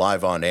questions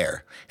live on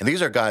air. And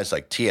these are guys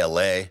like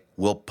TLA,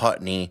 Will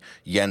Putney,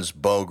 Jens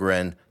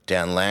Bogren,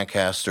 Dan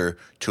Lancaster,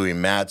 Tui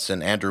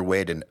Madsen, Andrew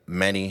Wade, and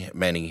many,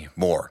 many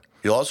more.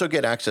 You'll also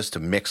get access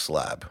to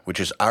MixLab, which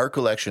is our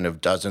collection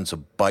of dozens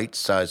of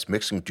bite-sized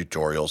mixing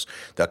tutorials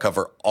that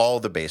cover all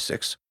the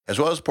basics, as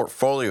well as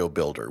Portfolio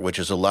Builder, which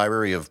is a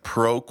library of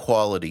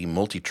pro-quality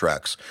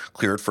multi-tracks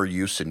cleared for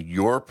use in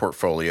your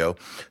portfolio,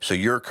 so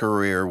your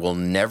career will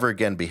never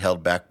again be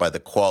held back by the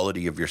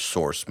quality of your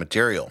source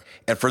material.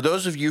 And for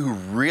those of you who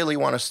really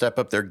want to step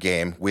up their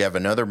game, we have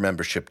another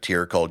membership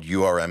tier called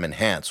URM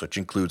Enhance, which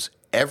includes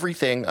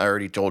everything I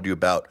already told you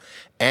about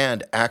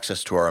and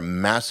access to our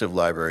massive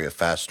library of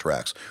fast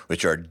tracks,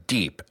 which are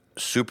deep,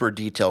 super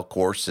detailed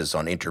courses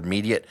on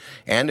intermediate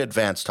and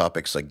advanced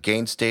topics like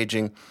gain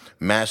staging,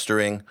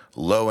 mastering,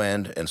 low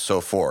end, and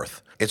so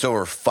forth. It's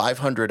over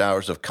 500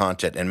 hours of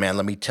content, and man,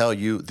 let me tell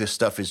you, this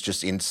stuff is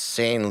just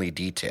insanely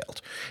detailed.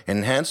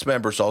 Enhanced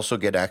members also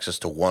get access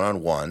to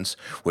one-on-ones,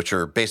 which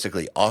are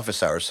basically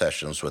office hour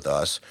sessions with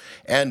us,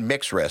 and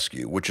Mix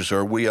Rescue, which is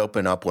where we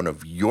open up one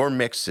of your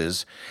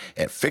mixes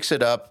and fix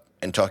it up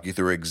and talk you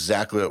through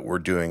exactly what we're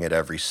doing at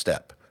every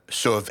step.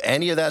 So if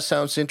any of that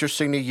sounds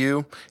interesting to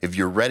you, if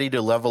you're ready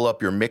to level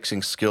up your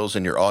mixing skills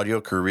in your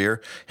audio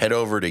career, head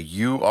over to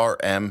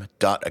urm.academy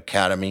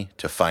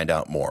to find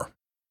out more.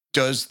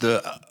 Does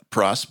the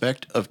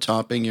prospect of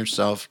topping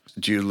yourself,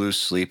 do you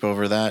lose sleep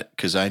over that?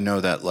 Because I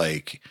know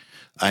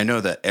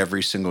that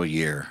every single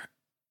year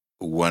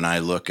when I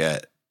look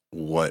at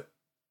what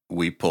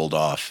we pulled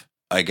off,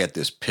 I get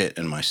this pit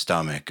in my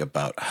stomach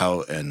about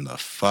how in the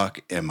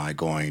fuck am I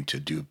going to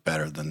do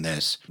better than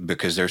this?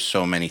 Because there's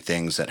so many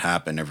things that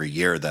happen every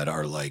year that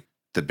are like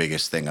the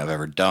biggest thing I've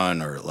ever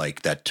done, or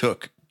like that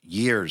took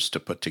years to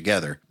put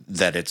together,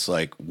 that it's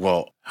like,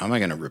 well, how am I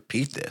going to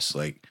repeat this?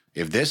 Like,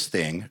 if this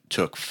thing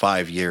took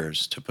 5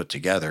 years to put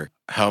together,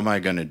 how am I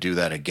going to do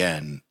that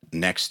again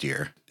next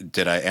year?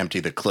 Did I empty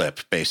the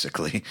clip,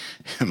 basically?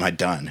 Am I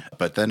done?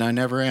 But then I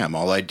never am.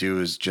 All I do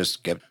is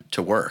just get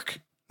to work.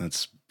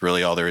 That's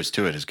really all there is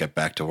to it, is get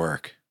back to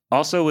work.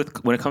 Also,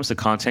 when it comes to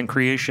content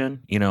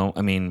creation,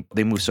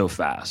 they move so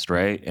fast,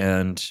 right?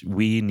 And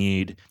we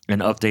need an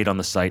update on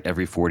the site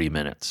every 40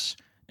 minutes.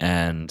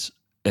 And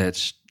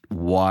it's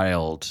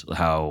wild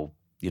how,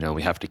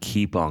 we have to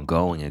keep on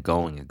going and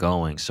going and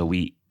going. So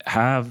we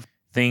have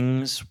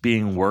things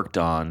being worked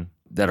on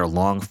that are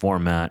long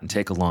format and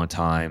take a long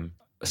time,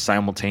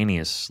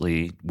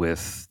 simultaneously with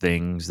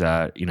things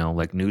that,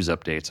 like news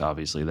updates,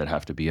 obviously, that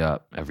have to be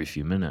up every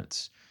few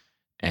minutes.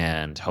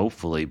 And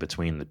hopefully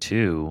between the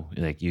two,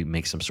 like, you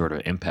make some sort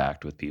of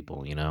impact with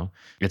people,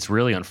 It's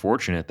really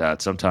unfortunate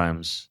that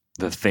sometimes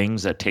the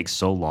things that take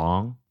so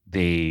long,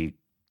 they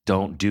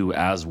don't do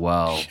as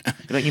well.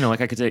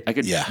 I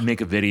could make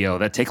a video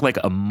that take like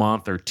a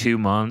month or 2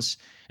 months,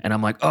 and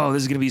I'm like, oh,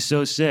 this is going to be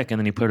so sick. And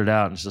then you put it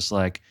out and it's just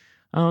like,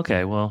 oh,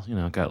 okay, well,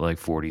 it got like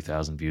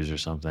 40,000 views or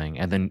something.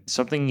 And then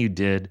something you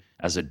did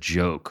as a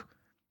joke,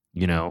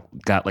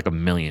 got like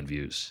 1 million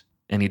views.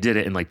 And you did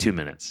it in like 2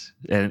 minutes.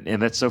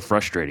 And that's so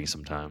frustrating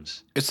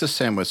sometimes. It's the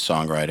same with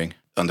songwriting.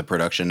 On the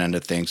production end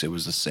of things, it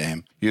was the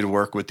same. You'd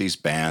work with these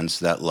bands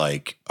that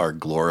like are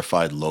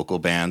glorified local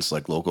bands,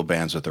 like local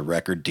bands with a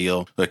record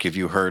deal. Like if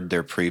you heard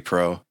their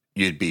pre-pro,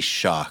 you'd be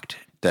shocked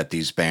that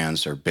these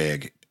bands are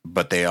big,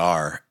 but they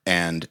are.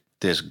 And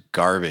this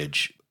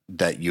garbage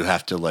that you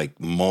have to like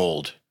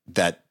mold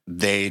that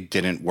they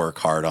didn't work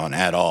hard on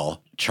at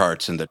all,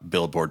 charts in the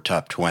Billboard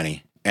Top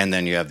 20. And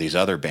then you have these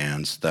other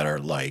bands that are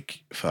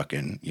like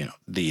fucking,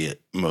 the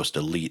most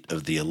elite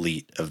of the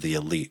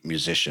elite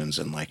musicians,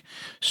 and like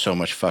so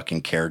much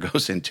fucking care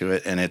goes into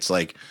it. And it's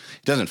like,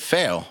 it doesn't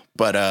fail,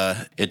 but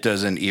it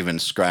doesn't even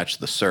scratch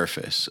the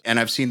surface. And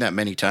I've seen that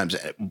many times.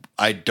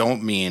 I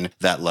don't mean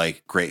that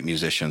like great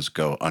musicians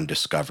go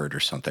undiscovered or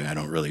something. I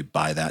don't really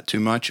buy that too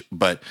much,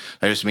 but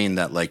I just mean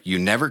that like you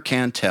never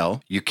can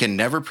tell. You can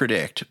never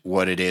predict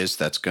what it is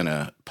that's going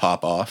to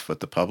pop off with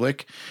the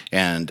public.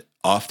 And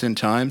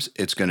oftentimes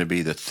it's going to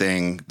be the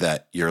thing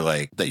that you're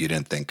like, that you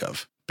didn't think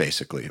of,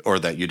 basically, or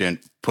that you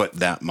didn't put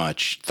that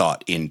much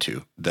thought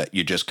into, that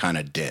you just kind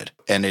of did.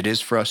 And it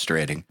is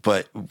frustrating.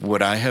 But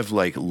what I have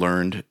like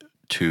learned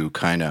to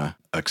kind of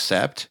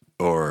accept,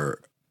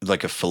 or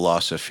like a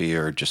philosophy,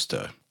 or just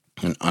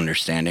an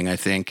understanding, I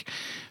think,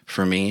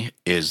 for me,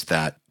 is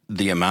that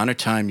the amount of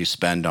time you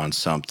spend on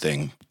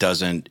something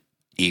doesn't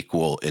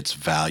equal its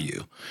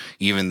value.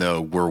 Even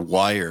though we're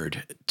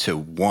wired to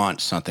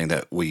want something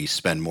that we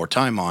spend more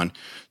time on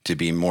to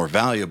be more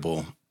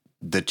valuable,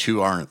 the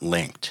two aren't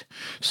linked.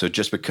 So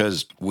just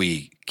because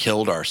we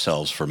killed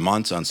ourselves for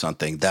months on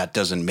something, that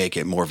doesn't make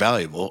it more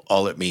valuable.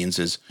 All it means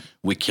is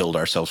we killed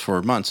ourselves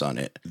for months on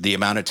it. The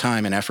amount of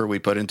time and effort we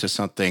put into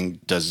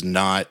something does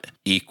not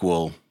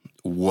equal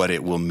what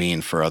it will mean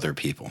for other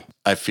people.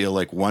 I feel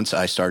like once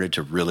I started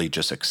to really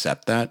just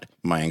accept that,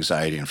 my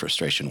anxiety and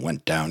frustration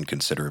went down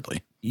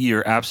considerably.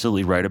 You're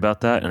absolutely right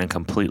about that, and I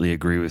completely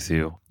agree with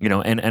you.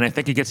 And I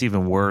think it gets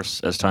even worse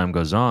as time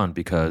goes on,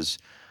 because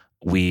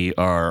we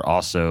are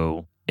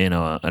also in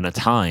a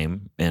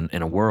time, in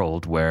a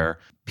world where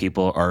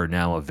people are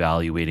now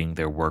evaluating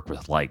their work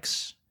with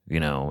likes,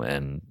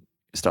 and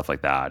stuff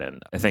like that.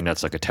 And I think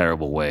that's like a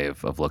terrible way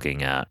of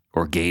looking at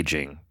or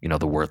gauging,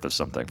 the worth of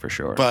something, for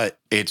sure. But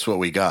it's what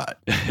we got.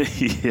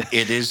 Yeah.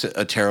 It is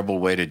a terrible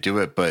way to do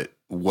it, but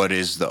what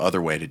is the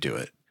other way to do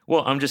it?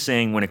 Well, I'm just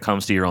saying, when it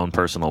comes to your own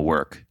personal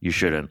work, you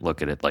shouldn't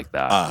look at it like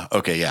that.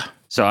 Okay, yeah.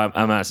 So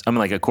I'm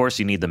like, of course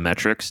you need the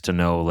metrics to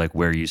know like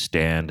where you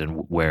stand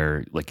and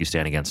where like you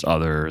stand against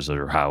others,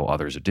 or how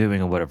others are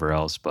doing, or whatever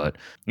else. But,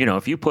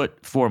 if you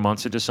put 4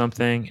 months into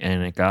something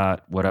and it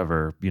got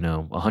whatever,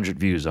 100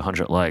 views,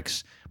 100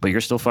 likes, but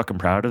you're still fucking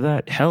proud of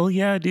that, hell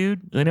yeah,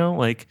 dude.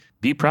 Like,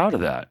 be proud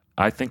of that.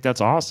 I think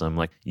that's awesome.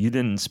 Like, you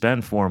didn't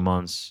spend 4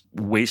 months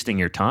wasting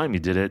your time. You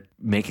did it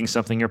making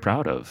something you're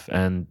proud of.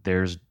 And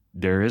there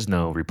is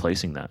no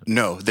replacing that.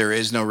 No, there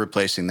is no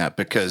replacing that,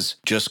 because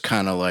just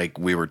kind of like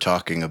we were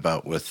talking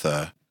about with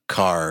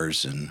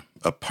cars and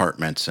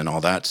apartments and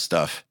all that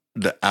stuff,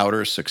 the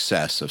outer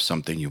success of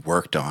something you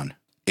worked on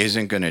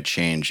isn't going to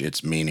change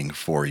its meaning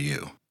for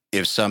you.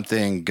 If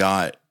something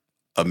got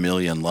 1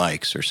 million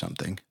likes or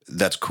something,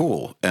 that's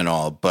cool and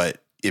all,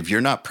 but if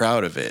you're not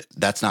proud of it,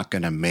 that's not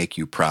going to make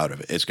you proud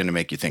of it. It's going to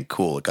make you think,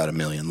 cool, it got 1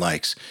 million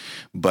likes,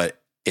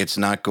 but it's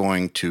not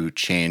going to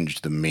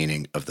change the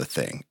meaning of the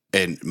thing,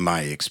 in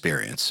my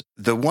experience.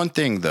 The one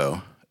thing,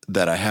 though,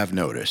 that I have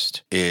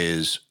noticed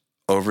is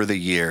over the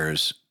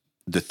years,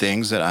 the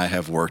things that I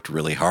have worked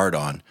really hard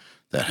on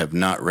that have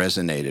not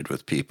resonated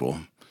with people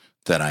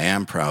that I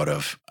am proud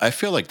of, I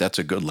feel like that's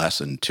a good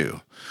lesson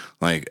too.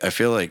 Like, I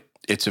feel like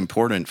it's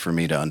important for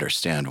me to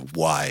understand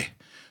why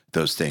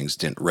those things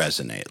didn't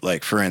resonate.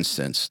 Like, for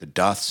instance, the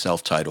Doth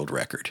self-titled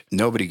record.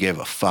 Nobody gave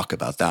a fuck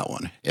about that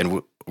one.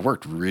 And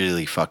worked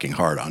really fucking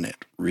hard on it.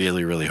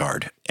 Really, really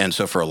hard. And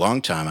so for a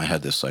long time, I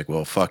had this like,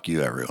 well, fuck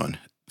you, everyone,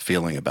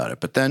 feeling about it.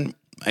 But then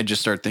I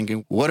just started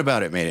thinking, what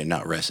about it made it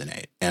not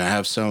resonate? And I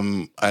have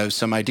some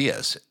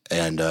ideas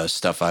and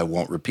stuff I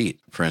won't repeat.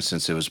 For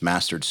instance, it was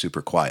mastered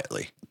super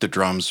quietly. The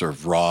drums are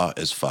raw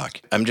as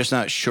fuck. I'm just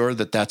not sure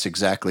that that's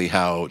exactly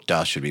how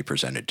DOS should be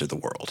presented to the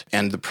world.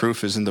 And the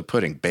proof is in the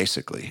pudding,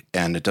 basically.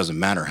 And it doesn't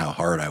matter how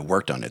hard I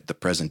worked on it. The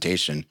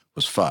presentation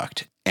was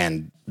fucked.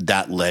 And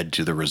that led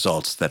to the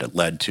results that it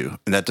led to.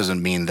 And that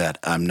doesn't mean that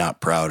I'm not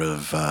proud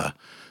of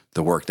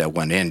the work that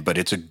went in, but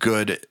it's a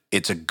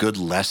good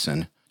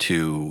lesson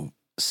to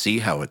see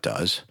how it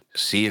does,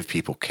 see if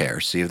people care,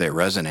 see if they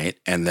resonate,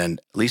 and then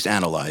at least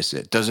analyze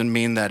it. Doesn't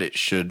mean that it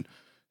should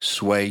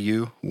sway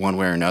you one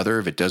way or another.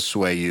 If it does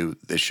sway you,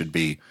 it should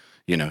be,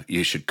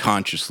 you should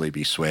consciously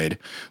be swayed.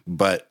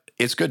 But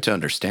it's good to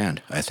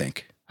understand, I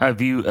think. Have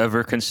you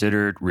ever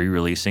considered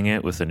re-releasing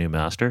it with a new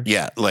master?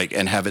 Yeah,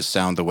 and have it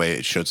sound the way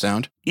it should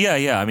sound?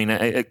 Yeah. I mean,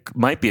 it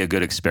might be a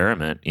good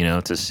experiment,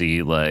 to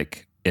see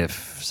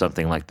if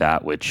something like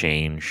that would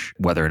change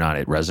whether or not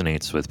it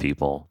resonates with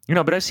people.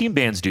 But I've seen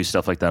bands do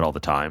stuff like that all the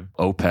time.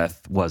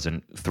 Opeth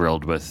wasn't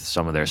thrilled with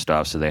some of their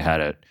stuff, so they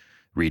had it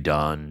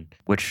redone,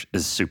 which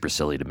is super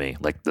silly to me.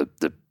 Like,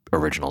 the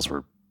originals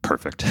were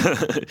perfect.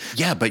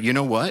 Yeah, but you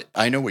know what?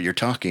 I know what you're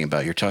talking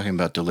about. You're talking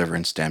about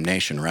Deliverance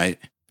Damnation, right?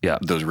 Yeah.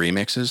 Those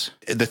remixes.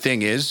 The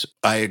thing is,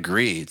 I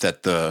agree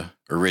that the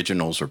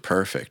originals are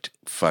perfect,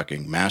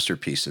 fucking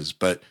masterpieces,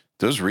 but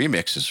those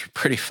remixes are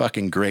pretty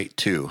fucking great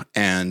too.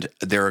 And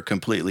they're a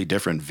completely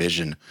different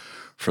vision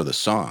for the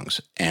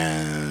songs.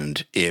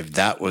 And if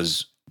that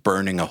was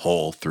burning a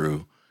hole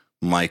through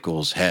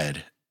Michael's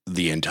head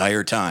the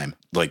entire time,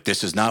 like,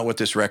 this is not what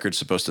this record's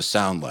supposed to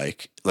sound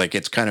like. Like,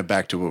 it's kind of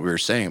back to what we were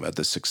saying about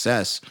the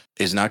success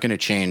is not going to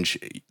change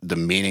the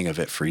meaning of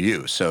it for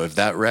you. So if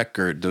that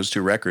record, those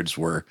two records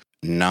were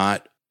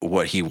not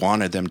what he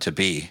wanted them to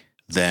be,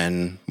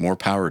 then more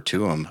power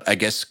to him. I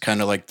guess kind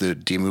of like the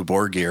Dimmu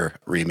Borgir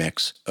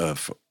remix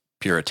of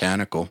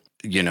Puritanical.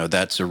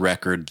 That's a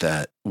record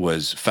that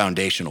was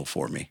foundational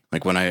for me.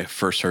 Like, when I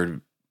first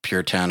heard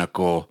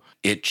Puritanical,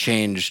 it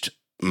changed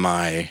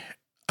my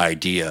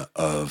idea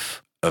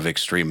of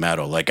extreme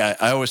metal. Like, I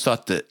always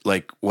thought that,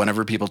 like,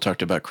 whenever people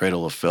talked about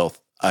Cradle of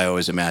Filth, I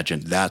always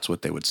imagined that's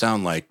what they would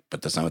sound like,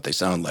 but that's not what they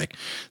sound like.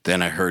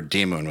 Then I heard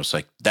Demo and was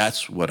like,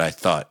 that's what I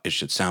thought it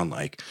should sound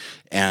like.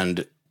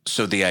 And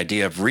so the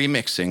idea of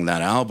remixing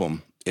that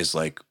album is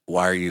like,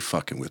 why are you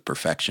fucking with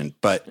perfection?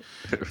 But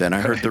then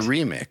I heard the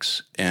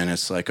remix and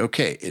it's like,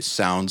 okay, it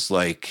sounds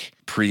like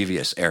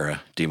previous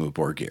era Dimmu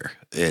Borgir.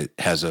 It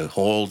has a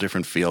whole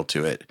different feel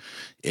to it.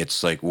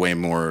 It's like way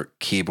more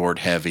keyboard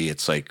heavy.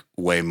 It's like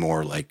way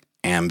more like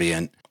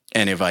ambient.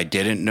 And if I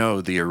didn't know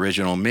the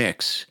original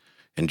mix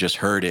and just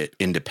heard it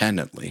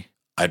independently,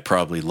 I'd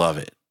probably love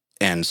it.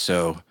 And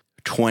so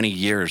 20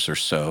 years or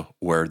so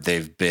where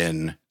they've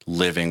been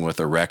living with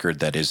a record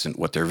that isn't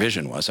what their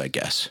vision was, I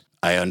guess.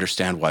 I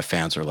understand why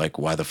fans are like,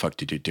 why the fuck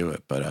did you do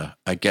it? But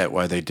I get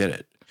why they did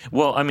it.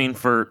 Well, I mean,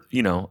 for,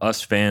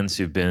 us fans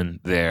who've been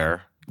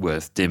there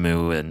with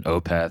Dimmu and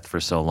Opeth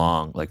for so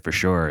long, like, for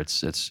sure,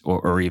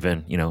 or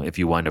even, if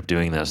you wind up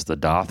doing this, the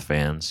Doth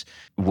fans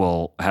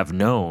will have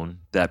known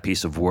that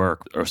piece of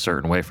work a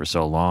certain way for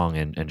so long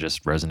and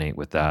just resonate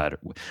with that,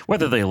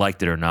 whether they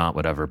liked it or not,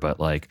 whatever, but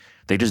like,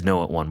 they just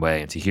know it one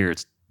way, and to hear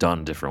it's done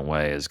a different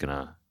way it's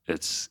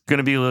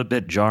gonna be a little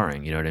bit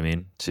jarring, you know what I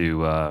mean?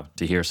 To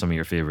hear some of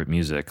your favorite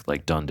music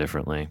like done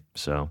differently.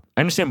 So I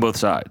understand both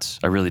sides.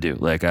 I really do.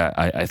 Like,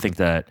 I think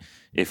that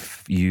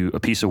if a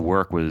piece of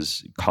work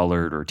was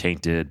colored or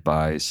tainted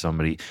by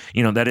somebody,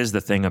 that is the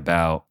thing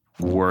about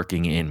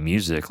working in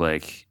music.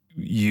 Like,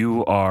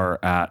 you are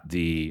at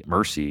the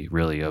mercy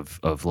really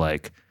of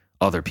like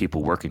other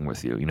people working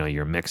with you.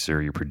 Your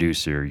mixer, your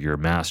producer, your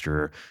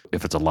master.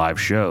 If it's a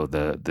live show,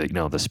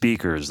 the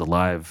speakers, the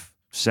live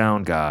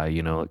sound guy,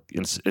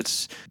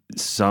 it's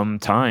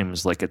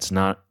sometimes like it's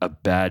not a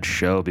bad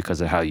show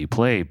because of how you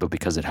played, but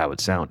because of how it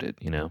sounded,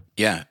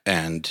 Yeah.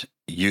 And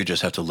You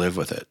just have to live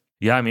with it.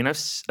 Yeah, I mean, I've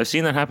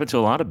seen that happen to a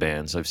lot of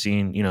bands. I've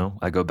seen,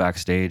 I go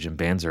backstage and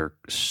bands are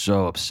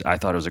so upset. I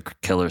thought it was a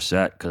killer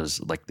set because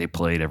like they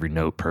played every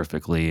note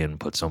perfectly and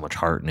put so much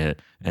heart in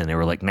it, and they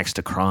were like next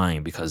to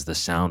crying because the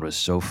sound was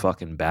so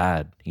fucking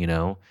bad,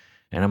 And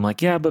I'm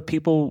like, yeah, but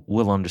people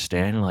will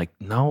understand. And like,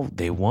 no,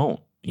 they won't.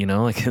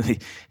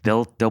 Like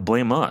they'll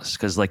blame us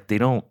because like they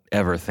don't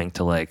ever think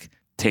to like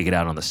take it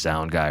out on the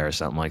sound guy or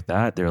something like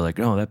that. They're like,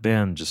 oh, that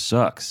band just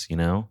sucks,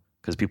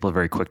 Because people are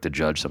very quick to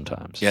judge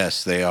sometimes.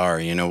 Yes, they are.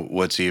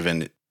 What's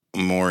even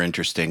more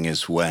interesting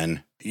is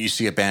when you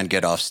see a band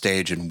get off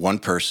stage and one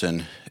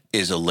person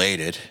is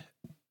elated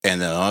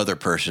and the other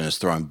person is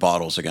throwing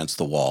bottles against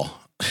the wall.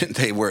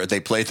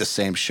 They played the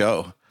same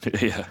show,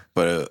 Yeah.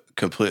 but a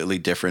completely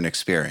different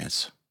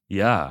experience.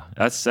 Yeah,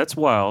 that's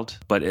wild,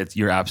 but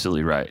you're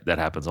absolutely right. That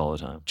happens all the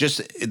time.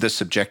 Just the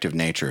subjective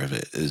nature of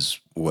it is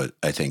what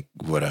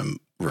I'm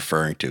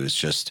referring to is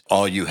just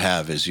all you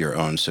have is your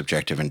own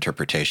subjective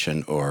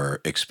interpretation or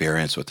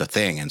experience with the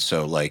thing. And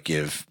so like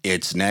if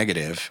it's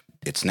negative,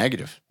 it's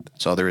negative.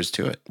 That's all there is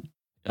to it.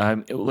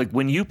 Like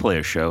when you play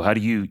a show, how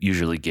do you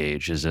usually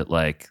gauge? Is it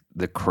like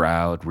the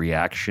crowd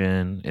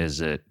reaction?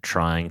 Is it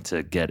trying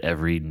to get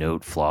every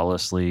note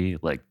flawlessly?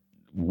 Like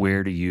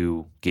where do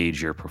you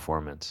gauge your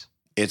performance?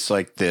 It's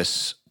like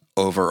this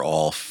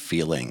overall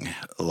feeling,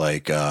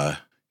 like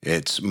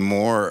it's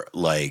more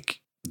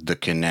like the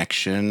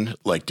connection.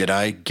 Like, did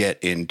I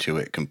get into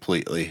it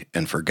completely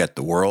and forget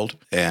the world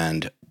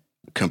and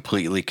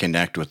completely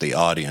connect with the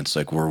audience?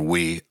 Like, were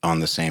we on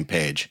the same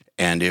page?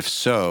 And if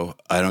so,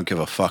 I don't give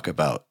a fuck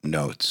about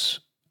notes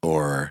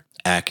or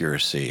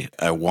accuracy.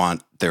 I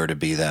want there to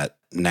be that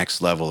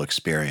next level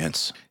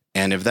experience.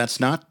 And if that's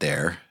not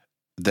there,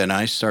 then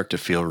I start to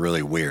feel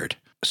really weird.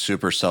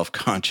 Super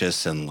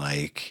self-conscious and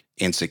like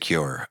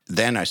insecure.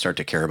 Then I start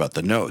to care about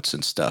the notes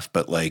and stuff.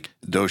 But like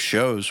those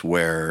shows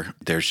where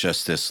there's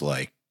just this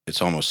like,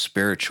 it's almost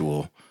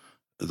spiritual,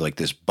 like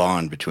this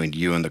bond between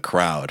you and the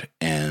crowd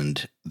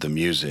and the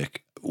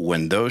music.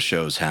 When those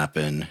shows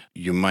happen,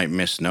 you might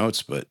miss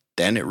notes, but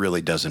then it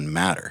really doesn't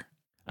matter.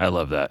 I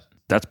love that.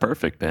 That's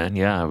perfect, man.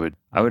 Yeah,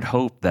 I would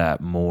hope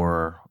that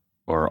more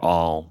or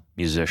all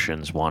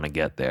musicians want to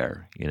get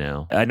there,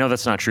 I know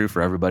that's not true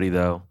for everybody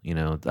though.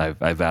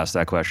 I've asked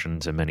that question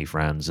to many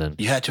friends, and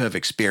you had to have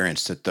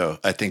experienced it though.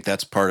 I think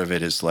that's part of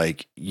it is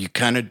like you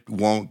kind of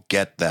won't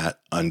get that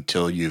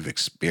until you've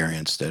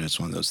experienced it. It's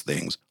one of those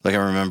things. Like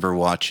I remember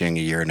watching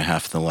A Year and a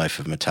Half in the Life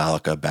of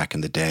Metallica back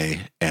in the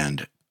day,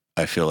 and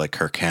I feel like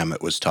Kirk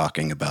Hammett was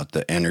talking about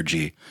the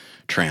energy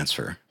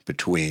transfer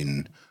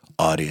between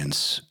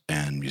audience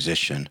and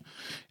musician.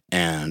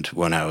 And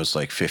when I was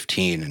like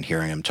 15 and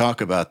hearing him talk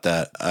about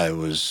that, I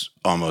was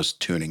almost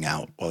tuning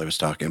out while he was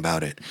talking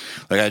about it.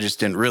 Like I just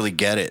didn't really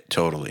get it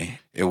totally.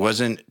 It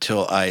wasn't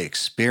till I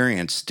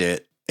experienced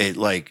it, it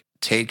like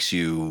takes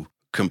you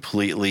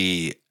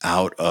completely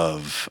out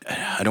of,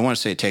 I don't want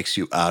to say it takes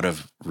you out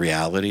of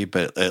reality,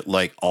 but it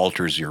like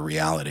alters your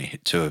reality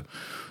to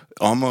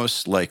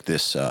almost like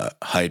this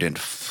heightened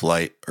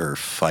flight or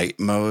fight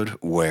mode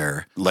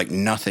where like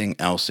nothing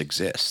else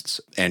exists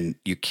and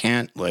you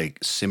can't like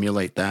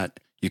simulate that.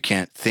 You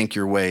can't think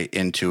your way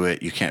into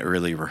it. You can't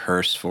really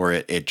rehearse for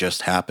it. It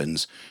just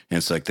happens. And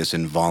it's like this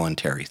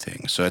involuntary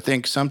thing. So I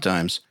think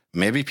sometimes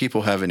maybe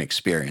people haven't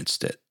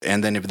experienced it.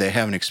 And then if they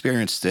haven't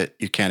experienced it,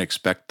 you can't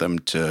expect them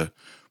to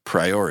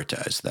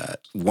prioritize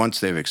that. Once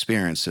they've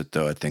experienced it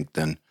though, I think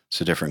then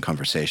it's a different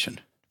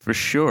conversation. For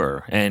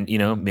sure. And,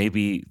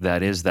 maybe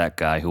that is that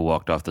guy who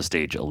walked off the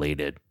stage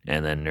elated.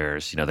 And then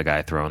there's, the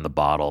guy throwing the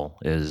bottle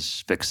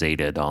is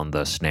fixated on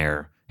the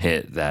snare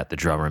hit that the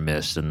drummer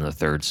missed in the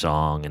third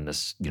song and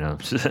this,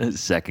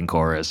 second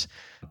chorus.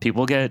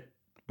 People get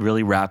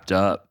really wrapped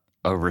up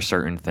over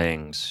certain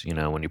things,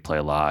 when you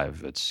play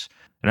live.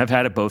 And I've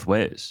had it both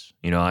ways.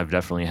 I've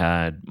definitely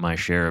had my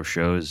share of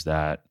shows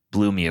that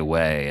blew me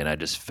away and I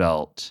just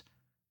felt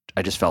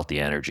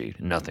the energy,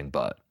 nothing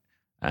but.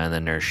 And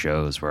then there's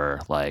shows where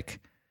like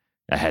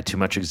I had too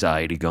much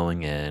anxiety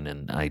going in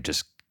and I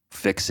just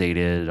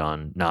fixated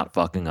on not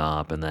fucking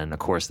up. And then of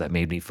course that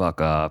made me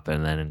fuck up.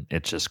 And then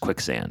it's just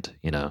quicksand,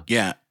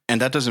 Yeah. And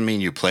that doesn't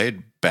mean you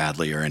played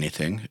badly or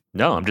anything.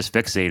 No, I'm just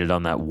fixated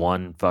on that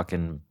one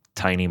fucking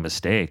tiny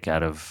mistake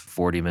out of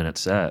 40-minute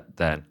set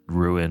that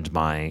ruined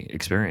my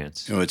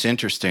experience. What's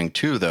interesting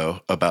too, though,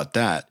 about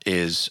that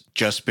is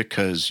just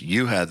because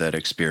you had that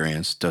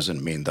experience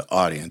doesn't mean the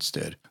audience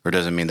did, or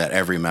doesn't mean that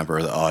every member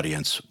of the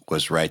audience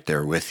was right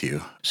there with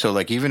you. So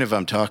like, even if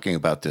I'm talking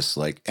about this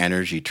like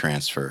energy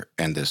transfer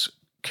and this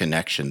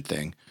connection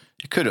thing,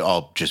 it could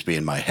all just be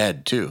in my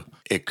head too.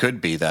 It could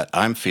be that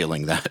I'm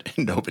feeling that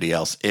and nobody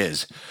else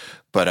is.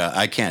 But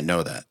I can't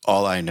know that.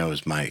 All I know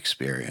is my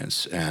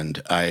experience. And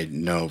I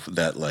know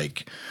that,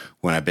 like,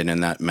 when I've been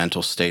in that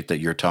mental state that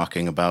you're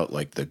talking about,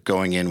 like the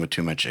going in with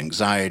too much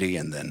anxiety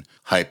and then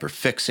hyper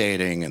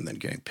fixating and then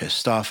getting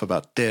pissed off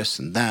about this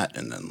and that.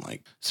 And then,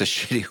 like, it's a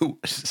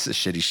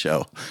shitty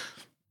show.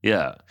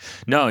 Yeah.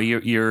 No,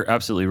 you're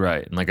absolutely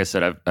right. And like I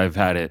said, I've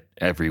had it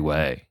every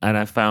way. And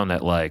I found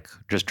that like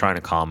just trying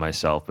to calm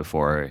myself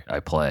before I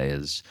play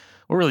is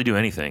or really do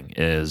anything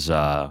is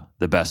the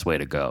best way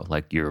to go.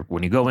 Like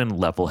when you go in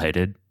level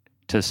headed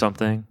to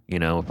something,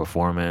 a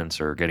performance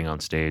or getting on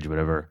stage,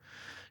 whatever,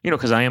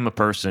 because I am a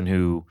person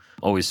who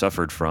always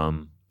suffered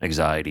from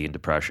anxiety and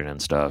depression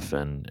and stuff.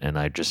 And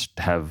I just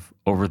have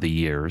over the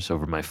years,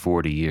 over my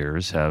 40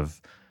 years, have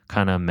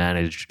kind of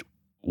managed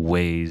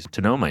ways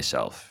to know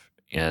myself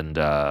and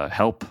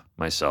help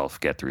myself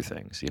get through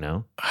things.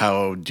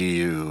 How do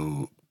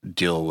you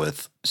deal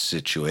with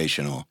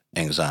situational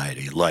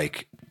anxiety?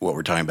 Like what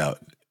we're talking about,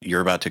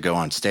 you're about to go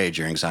on stage,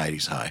 your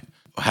anxiety's high.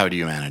 How do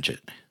you manage it?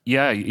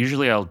 Yeah,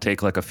 usually I'll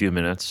take like a few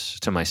minutes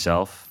to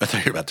myself. I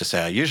thought you were about to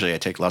say, usually I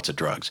take lots of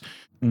drugs.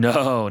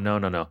 No.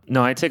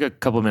 No, I take a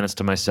couple minutes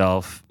to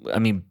myself. I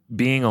mean,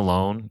 being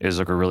alone is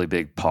like a really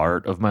big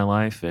part of my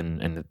life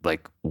and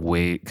like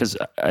because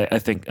I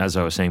think, as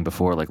I was saying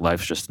before, like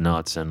life's just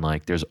nuts and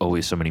like there's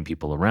always so many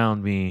people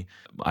around me.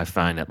 I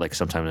find that like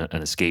sometimes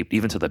an escape,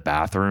 even to the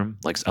bathroom,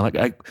 like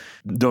I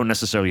don't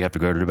necessarily have to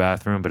go to the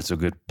bathroom, but it's a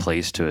good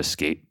place to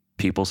escape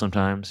people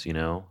sometimes,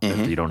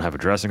 if you don't have a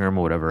dressing room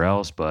or whatever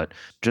else, but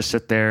just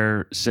sit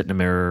there, sit in a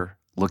mirror,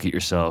 look at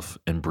yourself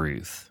and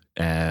breathe.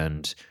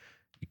 And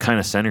kind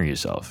of center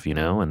yourself,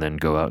 and then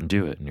go out and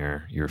do it, and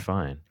you're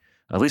fine.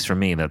 At least for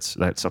me, that's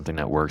something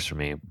that works for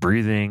me.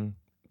 Breathing,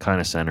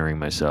 kind of centering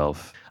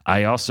myself.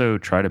 I also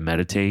try to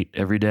meditate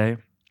every day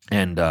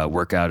and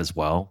work out as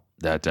well.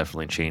 That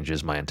definitely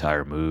changes my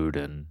entire mood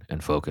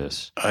and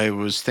focus. I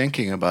was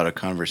thinking about a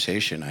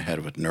conversation I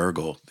had with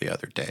Nurgle the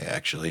other day,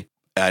 actually.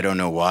 I don't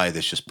know why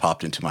this just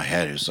popped into my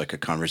head. It was like a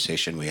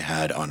conversation we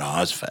had on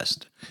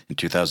Ozfest in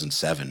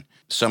 2007.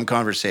 Some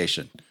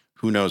conversation.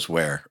 Who knows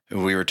where.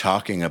 We were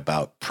talking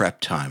about prep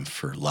time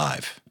for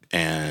live.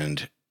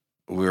 And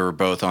we were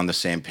both on the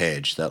same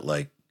page that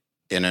like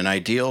in an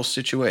ideal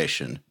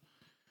situation,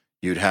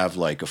 you'd have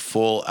like a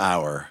full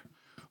hour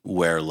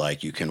where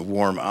like you can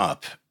warm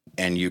up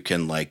and you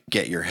can like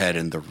get your head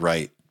in the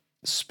right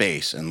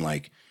space and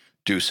like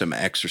do some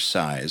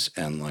exercise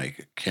and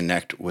like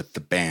connect with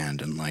the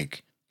band. And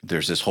like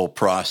there's this whole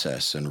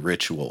process and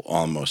ritual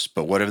almost.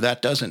 But what if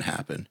that doesn't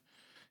happen?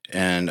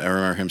 And I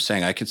remember him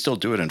saying, I can still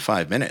do it in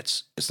 5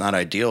 minutes. It's not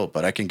ideal,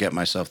 but I can get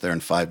myself there in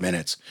 5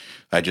 minutes.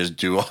 I just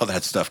do all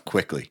that stuff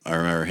quickly. I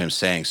remember him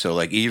saying, so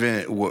like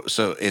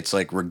so it's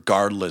like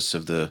regardless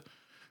of the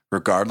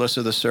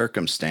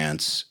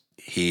circumstance,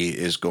 he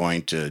is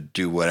going to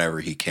do whatever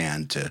he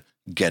can to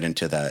get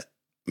into that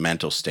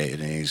mental state.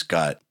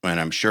 And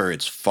I'm sure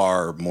it's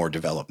far more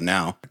developed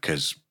now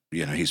because,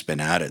 he's been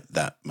at it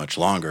that much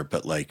longer,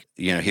 but like,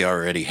 he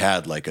already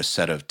had like a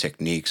set of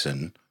techniques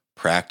and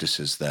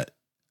practices that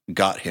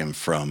got him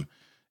from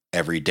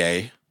every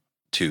day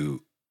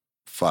to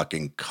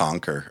fucking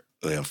conquer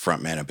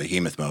frontman of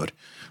behemoth mode,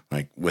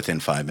 like within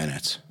 5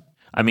 minutes.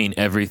 I mean,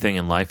 everything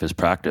in life is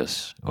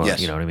practice, or,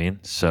 yes. You know what I mean?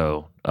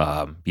 So,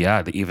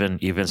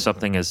 even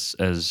something as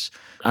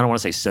I don't want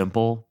to say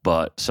simple,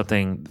 but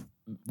something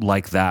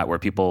like that, where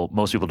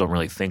most people don't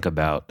really think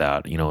about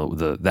that,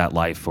 that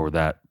life or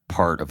that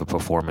part of a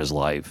performer's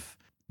life,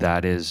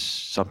 that is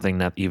something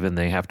that even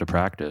they have to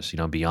practice,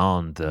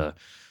 beyond the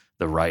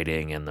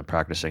writing and the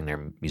practicing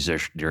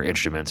their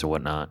instruments and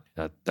whatnot.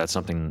 That's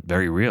something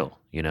very real,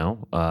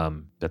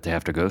 that they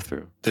have to go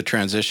through. The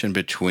transition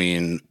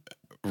between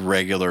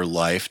regular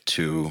life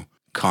to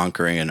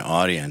conquering an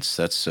audience,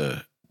 that's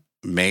a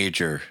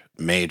major,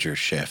 major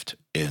shift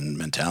in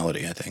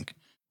mentality, I think.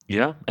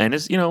 Yeah. And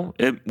it's,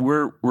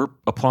 we're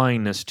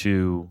applying this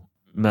to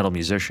metal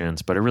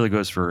musicians, but it really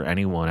goes for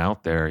anyone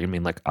out there. I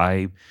mean, like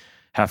I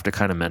have to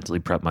kind of mentally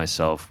prep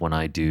myself when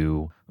I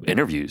do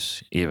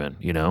interviews even,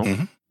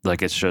 Mm-hmm.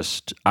 Like it's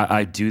just,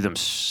 I do them,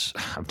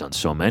 I've done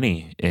so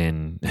many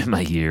in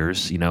my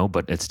years,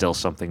 but it's still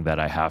something that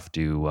I have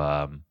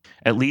to,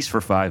 at least for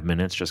 5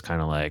 minutes, just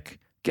kind of like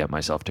get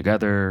myself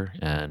together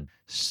and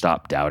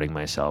stop doubting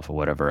myself or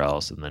whatever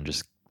else, and then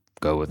just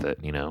go with it,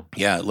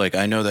 Yeah, like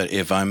I know that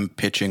if I'm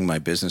pitching my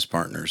business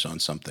partners on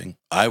something,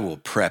 I will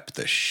prep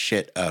the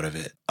shit out of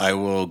it. I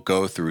will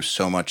go through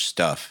so much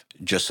stuff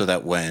just so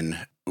that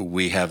when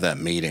we have that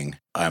meeting,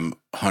 I'm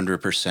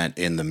 100%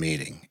 in the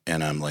meeting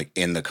and I'm like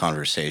in the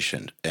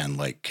conversation and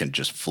like can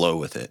just flow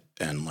with it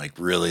and like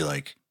really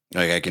like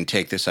I can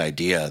take this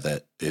idea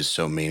that is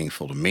so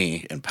meaningful to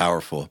me and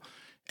powerful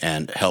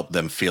and help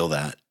them feel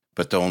that.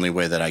 But the only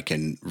way that I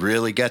can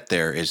really get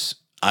there is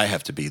I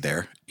have to be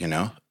there,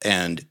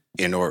 and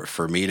in order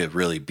for me to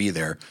really be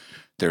there,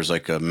 there's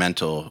like a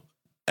mental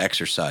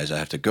exercise I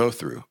have to go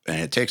through, and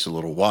it takes a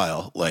little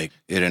while. Like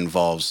it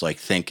involves like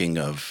thinking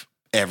of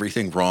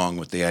everything wrong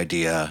with the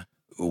idea,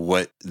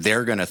 what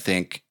they're going to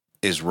think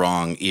is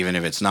wrong, even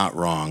if it's not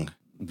wrong,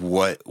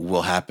 what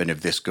will happen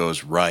if this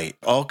goes right,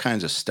 all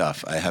kinds of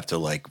stuff. I have to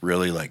like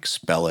really like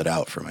spell it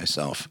out for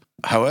myself.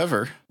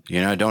 However,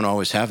 I don't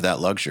always have that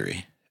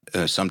luxury.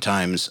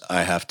 Sometimes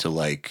I have to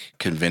like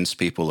convince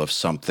people of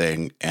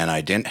something and I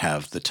didn't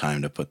have the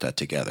time to put that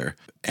together.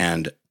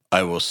 And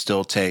I will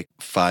still take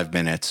 5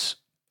 minutes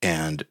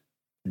and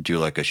do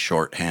like a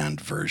shorthand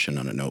version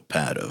on a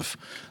notepad of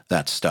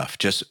that stuff,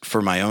 just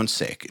for my own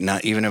sake.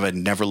 Not even if I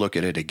never look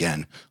at it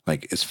again,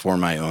 like it's for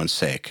my own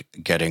sake,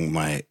 getting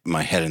my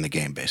head in the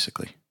game,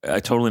 basically. I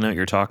totally know what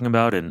you're talking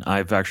about, and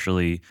I've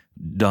actually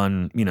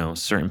done,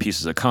 certain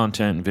pieces of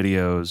content and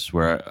videos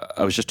where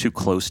I was just too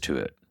close to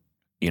it,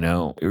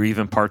 or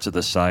even parts of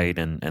the site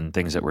and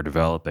things that we're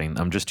developing.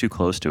 I'm just too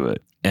close to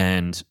it,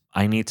 and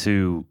I need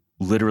to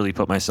literally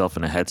put myself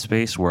in a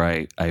headspace where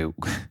I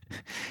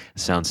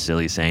sounds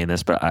silly saying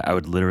this, but I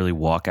would literally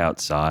walk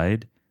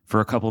outside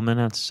for a couple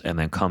minutes and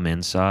then come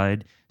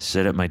inside,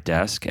 sit at my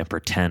desk, and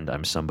pretend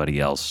I'm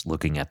somebody else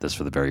looking at this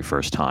for the very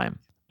first time.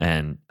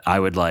 And I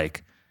would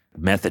like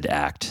method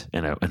act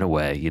in a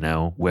way,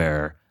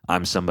 where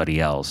I'm somebody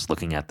else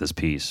looking at this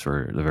piece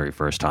for the very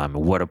first time.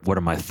 What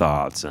are my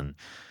thoughts? And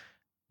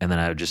then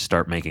I would just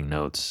start making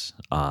notes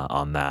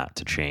on that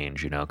to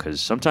change, because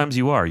sometimes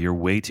you're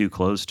way too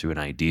close to an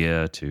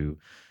idea, to,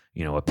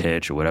 a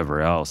pitch or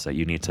whatever else, that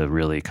you need to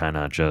really kind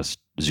of just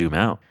zoom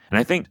out. And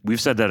I think we've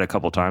said that a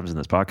couple times in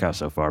this podcast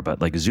so far, but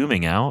like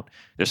zooming out,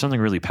 there's something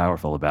really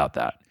powerful about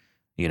that.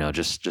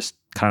 Just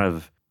kind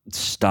of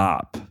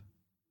stop,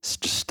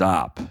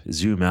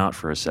 zoom out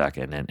for a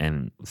second,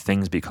 and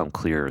things become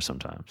clearer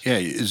sometimes. Yeah,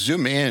 you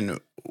zoom in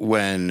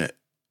when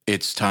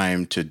it's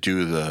time to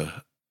do the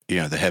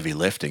heavy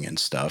lifting and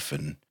stuff.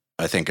 And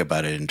I think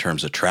about it in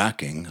terms of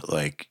tracking,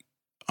 like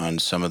on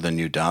some of the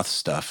new Doth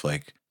stuff,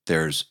 like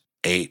there's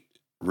 8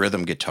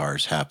 rhythm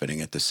guitars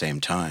happening at the same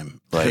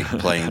time, like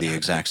playing the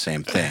exact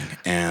same thing.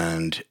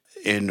 And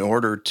in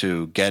order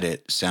to get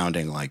it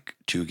sounding like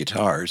 2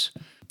 guitars,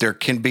 there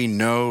can be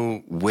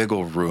no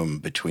wiggle room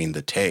between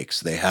the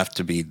takes. They have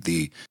to be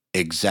the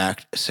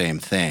exact same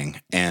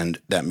thing. And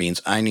that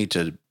means I need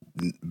to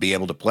be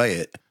able to play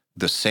it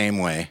the same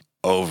way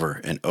over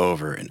and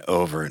over and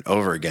over and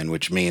over again,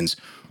 which means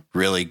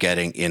really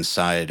getting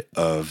inside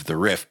of the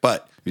riff.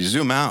 But you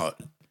zoom out,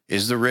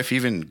 is the riff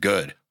even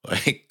good?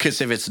 Like,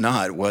 because if it's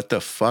not, what the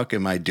fuck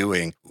am I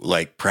doing?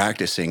 Like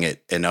practicing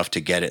it enough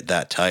to get it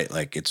that tight?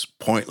 Like it's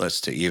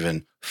pointless to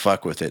even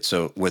fuck with it.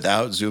 So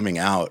without zooming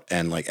out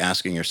and like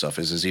asking yourself,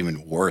 is this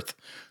even worth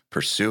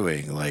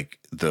pursuing? Like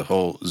the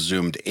whole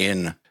zoomed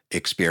in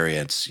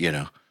experience,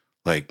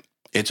 like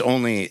there's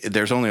only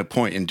a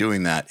point in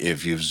doing that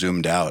if you've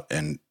zoomed out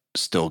and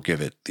still give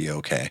it the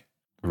okay.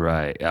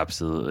 Right.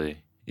 Absolutely.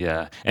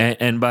 Yeah.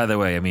 And by the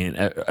way, I mean,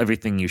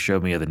 everything you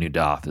showed me of the new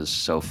Doth is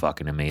so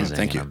fucking amazing.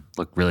 Thank you.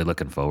 I'm really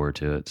looking forward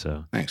to it.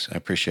 So thanks. I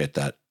appreciate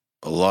that.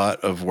 A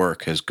lot of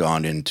work has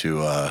gone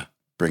into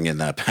bringing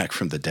that back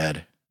from the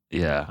dead.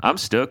 Yeah. I'm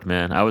stoked,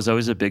 man. I was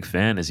always a big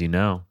fan, as you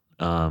know.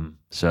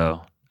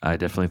 So I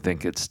definitely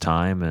think it's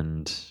time,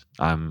 and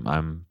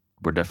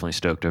we're definitely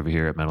stoked over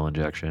here at Metal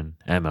Injection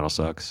and Metal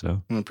Sucks.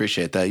 So I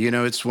appreciate that.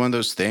 It's one of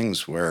those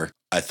things where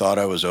I thought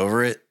I was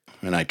over it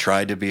and I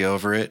tried to be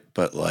over it,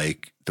 but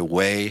like the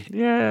way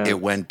it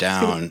went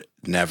down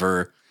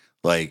never,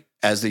 like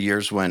as the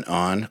years went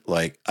on,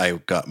 like I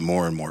got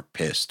more and more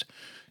pissed.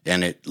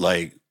 And it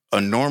like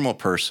a normal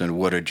person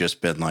would have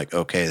just been like,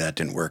 okay, that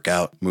didn't work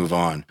out, move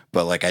on.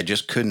 But like I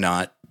just could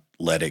not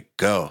let it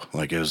go.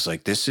 Like it was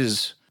like,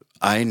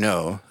 I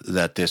know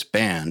that this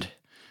band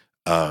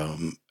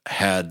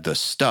had the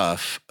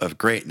stuff of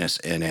greatness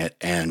in it,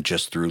 and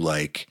just through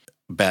like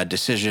bad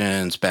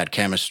decisions, bad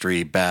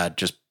chemistry, bad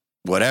just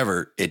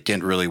whatever, it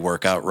didn't really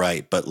work out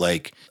right. But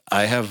like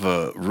I have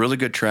a really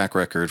good track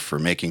record for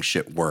making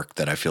shit work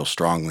that I feel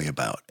strongly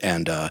about,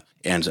 and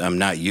I'm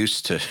not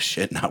used to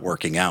shit not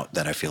working out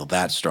that I feel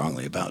that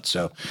strongly about.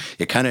 So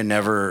it kind of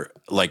never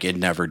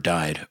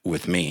died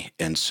with me.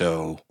 And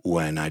so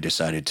when I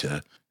decided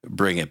to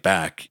bring it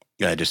back,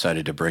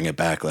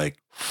 like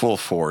full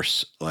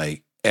force,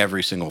 like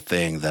every single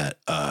thing that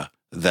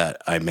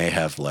I may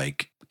have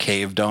like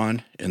caved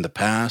on in the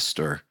past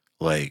or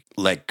like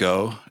let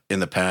go in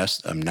the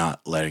past, I'm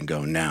not letting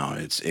go now.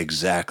 It's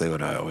exactly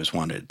what I always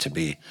wanted it to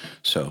be.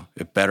 So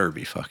it better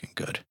be fucking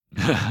good.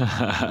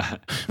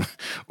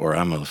 Or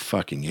I'm a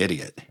fucking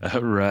idiot.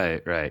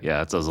 Right.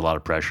 Yeah, there's a lot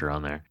of pressure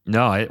on there.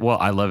 No,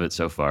 I love it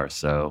so far.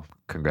 So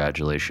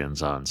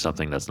congratulations on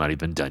something that's not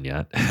even done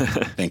yet.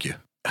 Thank you.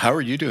 How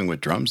are you doing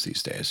with drums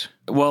these days?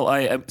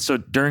 Well, so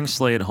during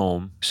Slay at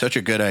Home. Such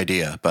a good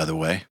idea, by the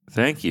way.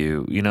 Thank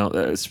you.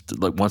 It's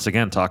like once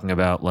again talking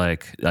about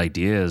like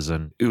ideas,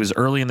 and it was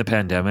early in the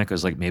pandemic. It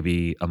was like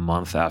maybe a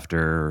month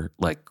after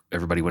like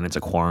everybody went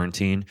into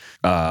quarantine.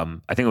 I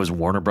think it was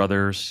Warner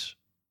Brothers,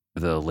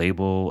 the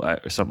label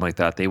or something like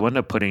that. They wound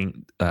up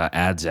putting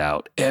ads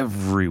out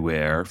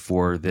everywhere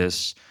for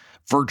this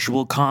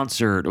virtual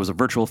concert. It was a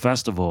virtual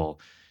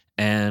festival.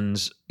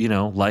 And,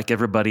 like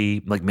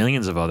everybody, like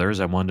millions of others,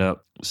 I wound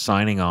up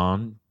signing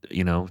on,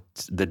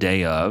 the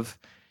day of.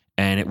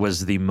 And it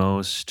was the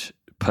most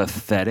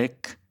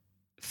pathetic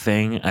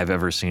thing I've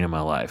ever seen in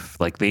my life.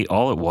 Like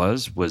all it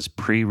was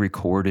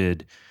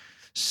pre-recorded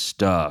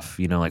stuff,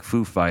 like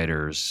Foo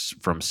Fighters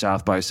from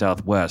South by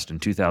Southwest in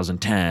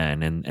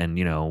 2010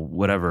 and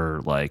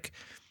whatever. Like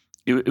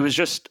it was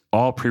just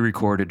all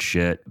pre-recorded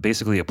shit,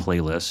 basically a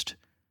playlist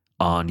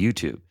on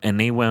YouTube. And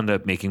they wound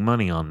up making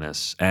money on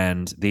this.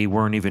 And they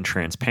weren't even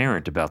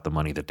transparent about the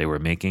money that they were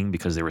making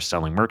because they were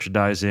selling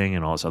merchandising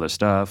and all this other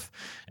stuff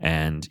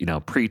and,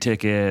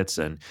 pre-tickets.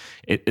 And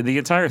the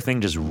entire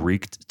thing just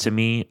reeked to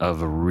me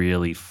of a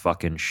really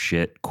fucking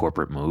shit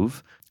corporate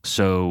move.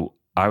 So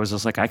I was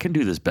just like, I can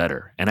do this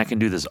better and I can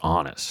do this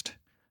honest.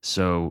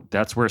 So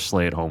that's where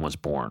Slay at Home was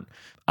born.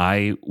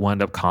 I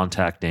wound up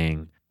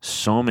contacting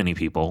so many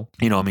people.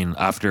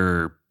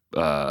 After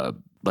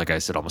like I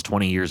said, almost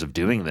 20 years of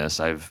doing this,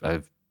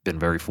 I've been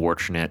very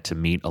fortunate to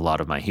meet a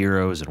lot of my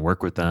heroes and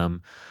work with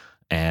them.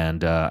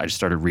 And I just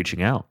started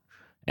reaching out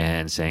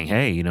and saying,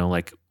 hey,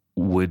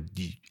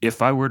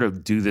 if I were to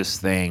do this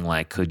thing,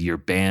 like, could your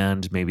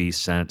band maybe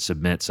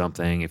submit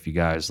something if you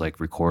guys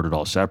like record it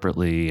all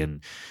separately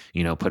and,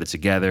 put it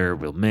together,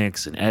 we'll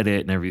mix and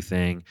edit and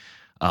everything.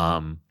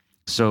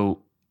 So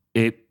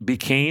it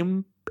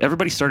became,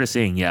 everybody started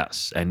saying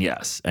yes and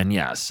yes and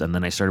yes. And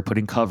then I started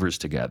putting covers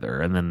together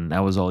and then that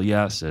was all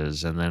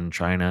yeses. And then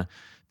trying to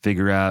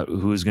figure out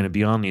who's going to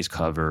be on these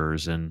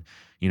covers and,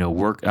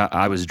 work.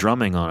 I was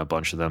drumming on a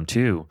bunch of them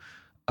too.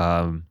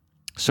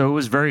 So it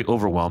was very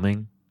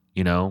overwhelming,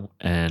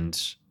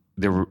 and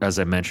there were, as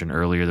I mentioned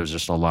earlier, there was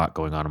just a lot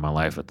going on in my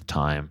life at the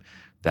time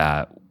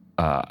that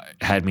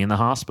had me in the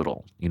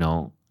hospital,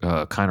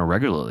 kind of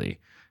regularly.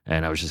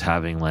 And I was just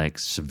having like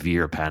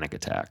severe panic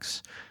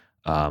attacks.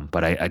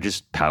 But I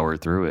just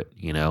powered through it,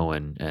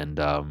 and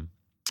no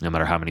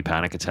matter how many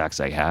panic attacks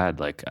I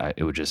had, like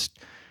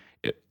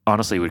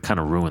honestly, it would kind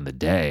of ruin the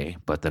day,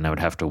 but then I would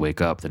have to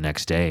wake up the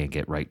next day and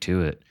get right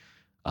to it.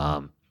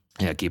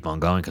 Keep on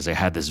going because I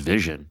had this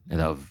vision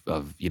of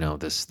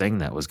this thing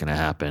that was going to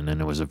happen, and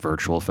it was a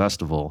virtual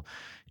festival,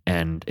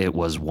 and it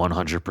was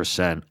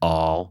 100%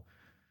 all,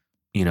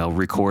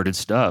 recorded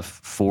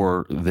stuff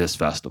for this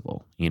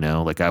festival.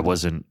 Like I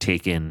wasn't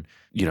taking,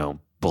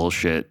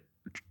 bullshit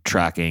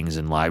trackings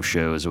and live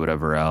shows or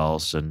whatever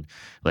else, and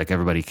like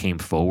everybody came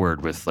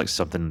forward with like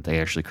something that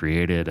they actually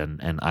created,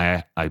 and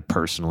I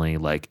personally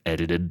like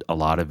edited a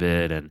lot of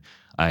it, and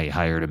I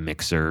hired a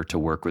mixer to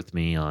work with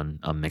me on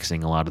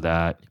mixing a lot of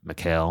that,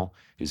 Mikhail,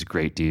 who's a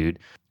great dude.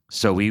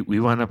 So we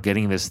wound up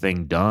getting this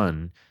thing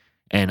done,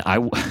 and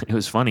it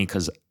was funny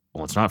because,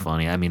 well, it's not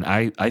funny,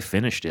 I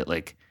finished it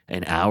like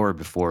an hour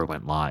before it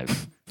went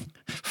live.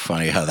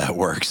 Funny how that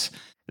works.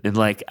 And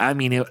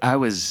I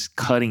was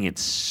cutting it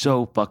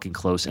so fucking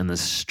close, and the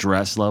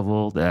stress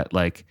level that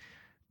like,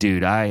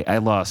 dude, I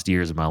lost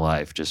years of my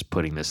life just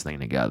putting this thing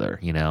together,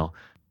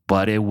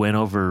 but it went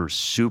over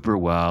super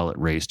well. It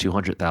raised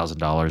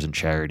 $200,000 in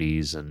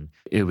charities. And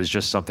it was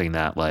just something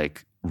that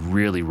like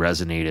really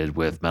resonated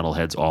with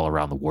metalheads all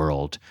around the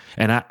world.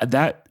 And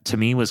that to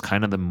me was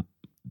kind of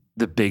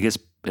the biggest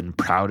and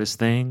proudest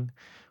thing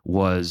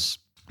was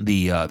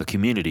the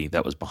community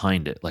that was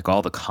behind it, like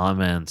all the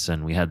comments,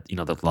 and we had,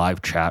 the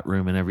live chat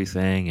room and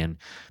everything, and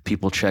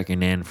people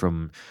checking in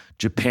from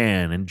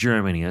Japan and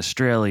Germany,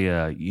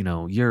 Australia,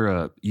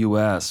 Europe,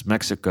 US,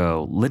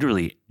 Mexico,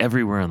 literally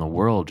everywhere in the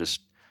world,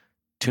 just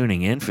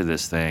tuning in for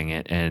this thing.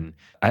 And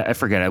I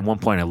forget, at one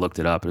point I looked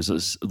it up, it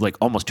was like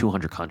almost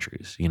 200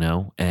 countries,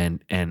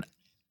 and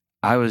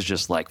I was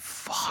just like,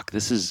 fuck,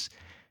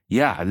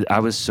 I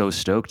was so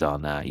stoked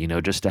on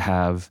that, just to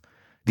have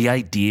the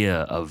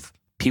idea of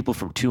people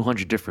from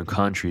 200 different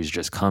countries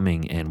just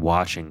coming and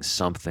watching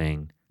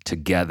something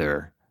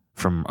together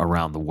from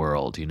around the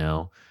world,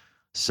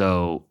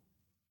 So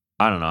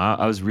I don't know.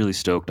 I was really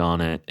stoked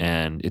on it,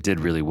 and it did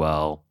really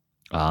well.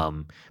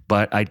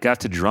 But I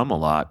got to drum a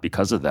lot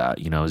because of that.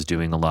 I was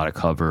doing a lot of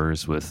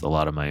covers with a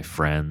lot of my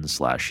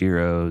friends /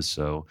 heroes.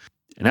 So,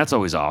 and that's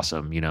always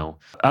awesome.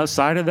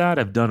 Outside of that,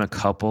 I've done a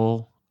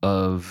couple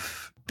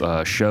of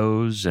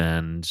shows,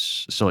 and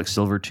so like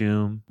Silver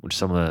Tomb, which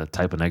some of the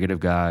Type of Negative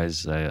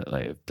guys,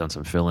 I've done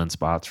some fill-in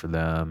spots for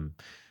them,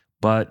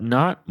 but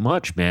not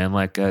much, man.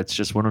 Like it's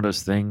just one of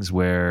those things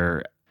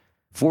where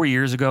 4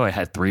 years ago I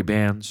had 3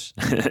 bands,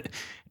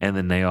 and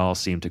then they all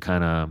seemed to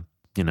kind of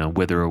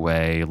wither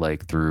away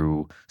like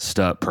through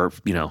stuff.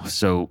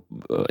 So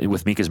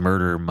with Mika's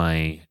Murder,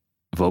 my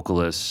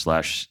vocalist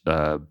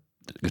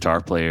 /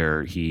 guitar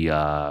player, he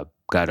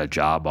got a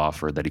job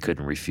offer that he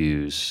couldn't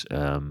refuse.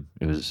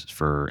 It was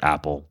for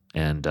Apple,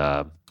 and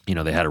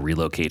they had to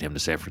relocate him to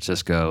San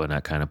Francisco, and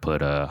that kind of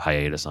put a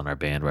hiatus on our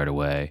band right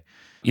away.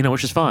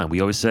 Which is fine. We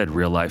always said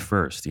real life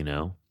first,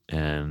 and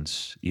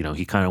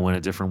he kind of went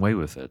a different way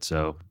with it.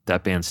 So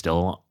that band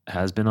still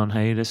has been on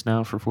hiatus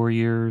now for 4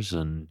 years,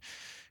 and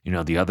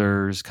the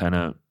others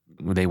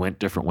they went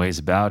different ways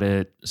about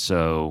it.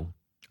 So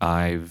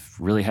I've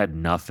really had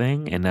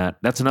nothing, and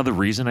that's another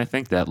reason I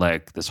think that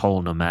like this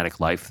whole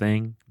nomadic life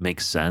thing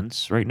makes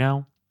sense right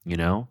now.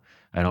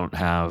 I don't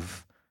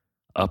have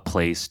a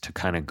place to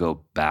kind of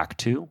go back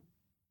to,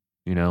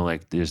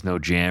 like there's no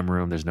jam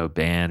room, there's no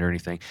band or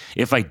anything.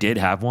 If I did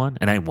have one,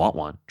 and I want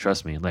one,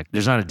 trust me, like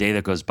there's not a day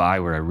that goes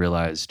by where I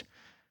realized,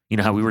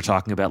 how we were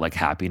talking about like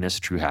happiness,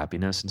 true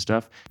happiness and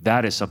stuff.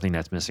 That is something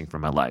that's missing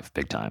from my life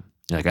big time.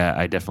 Like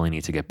I definitely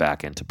need to get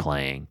back into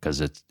playing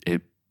because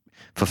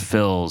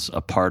fulfills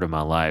a part of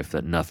my life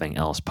that nothing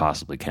else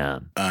possibly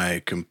can.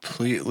 I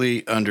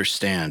completely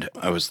understand.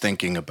 I was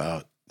thinking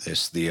about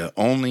this. The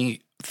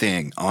only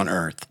thing on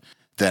earth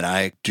that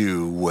I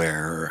do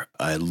where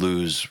I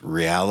lose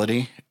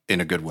reality in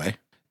a good way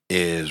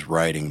is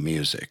writing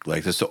music.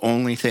 Like, that's the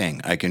only thing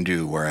I can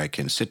do where I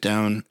can sit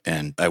down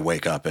and I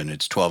wake up and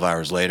it's 12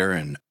 hours later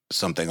and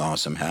something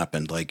awesome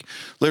happened. Like,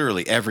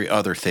 literally every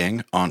other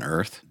thing on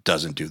earth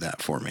doesn't do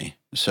that for me.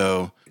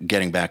 So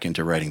getting back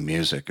into writing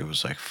music, it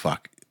was like,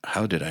 fuck,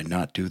 how did I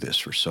not do this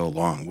for so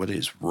long? What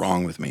is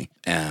wrong with me?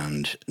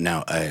 And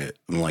now I'm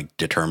like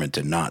determined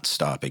to not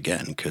stop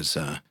again, because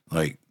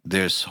like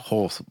this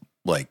whole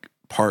like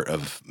part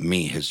of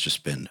me has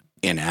just been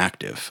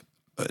inactive.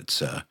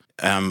 It's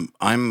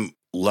I'm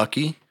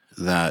lucky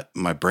that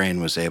my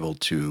brain was able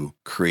to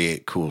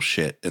create cool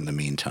shit in the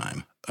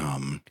meantime,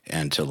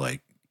 and to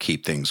like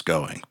keep things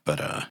going.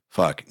 But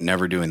fuck,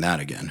 never doing that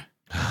again.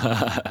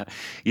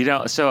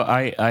 So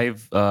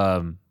I've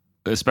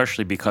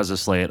especially because of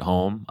Slay at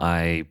Home,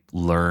 I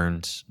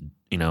learned,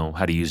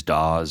 how to use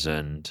DAWs,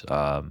 and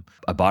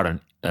I bought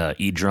an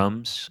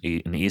E-drums,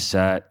 an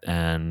E-set,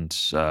 and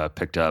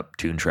picked up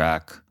Tune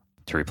Track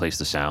to replace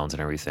the sounds and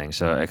everything.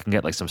 So I can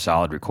get like some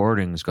solid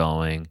recordings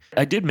going.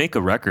 I did make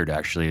a record,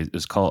 actually. It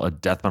was called a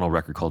death metal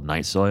record called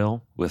Night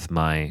Soil with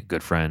my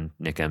good friend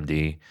Nick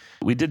MD.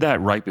 We did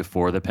that right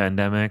before the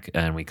pandemic,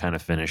 and we kind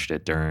of finished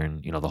it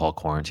during, the whole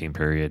quarantine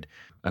period.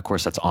 Of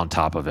course, that's on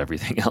top of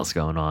everything else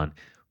going on.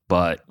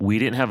 But we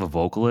didn't have a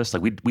vocalist.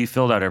 Like we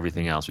filled out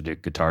everything else. We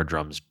did guitar,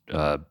 drums,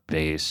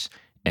 bass,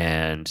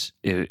 and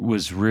it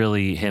was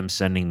really him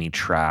sending me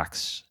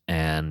tracks,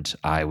 and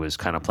I was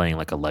kind of playing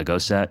like a Lego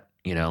set.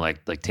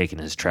 Like taking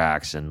his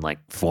tracks and like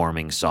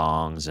forming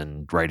songs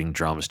and writing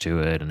drums to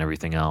it and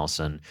everything else.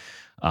 And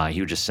he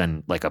would just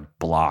send like a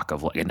block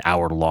of like an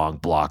hour-long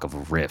block of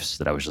riffs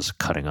that I was just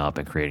cutting up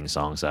and creating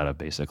songs out of,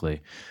 basically.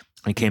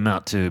 I came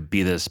out to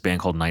be this band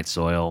called Night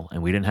Soil,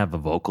 and we didn't have a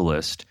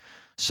vocalist.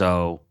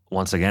 So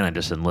once again, I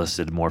just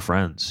enlisted more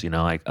friends.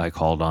 I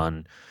called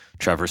on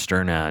Trevor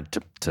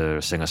Sternad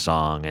to sing a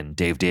song, and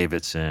Dave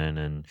Davidson,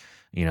 and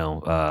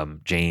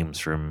James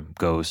from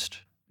Ghost.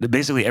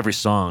 Basically, every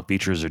song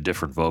features a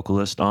different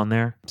vocalist on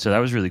there. So that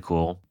was really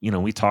cool.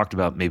 We talked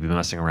about maybe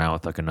messing around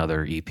with like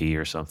another EP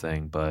or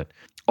something, but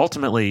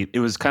ultimately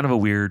it was kind of a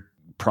weird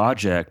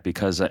project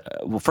because,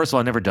 first of all,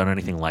 I'd never done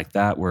anything like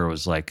that where it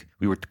was like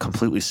we were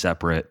completely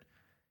separate.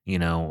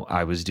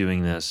 I was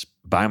doing this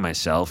by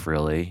myself,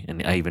 really,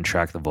 and I even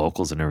tracked the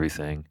vocals and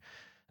everything.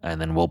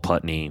 And then Will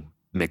Putney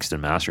mixed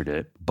and mastered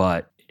it.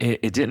 But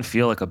it didn't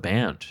feel like a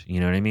band. You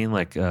know what I mean?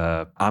 Like,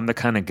 I'm the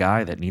kind of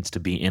guy that needs to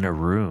be in a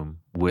room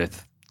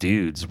with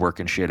dudes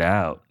working shit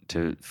out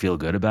to feel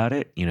good about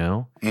it,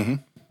 Mm-hmm.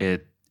 And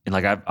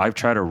like I've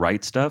tried to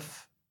write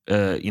stuff,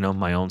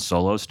 my own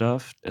solo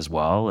stuff as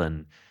well,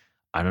 and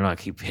I don't know, I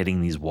keep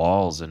hitting these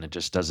walls, and it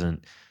just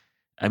doesn't.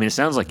 I mean, it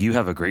sounds like you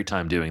have a great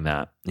time doing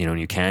that, and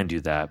you can do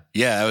that.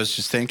 Yeah, I was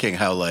just thinking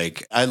how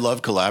like I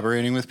love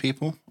collaborating with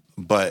people,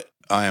 but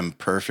I am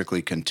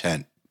perfectly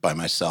content by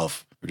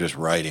myself just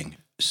writing.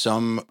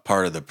 Some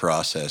part of the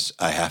process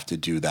I have to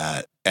do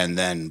that and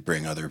then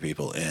bring other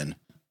people in,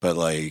 but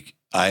like.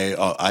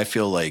 I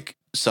feel like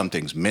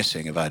something's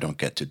missing if I don't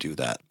get to do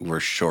that. We're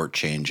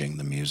shortchanging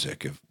the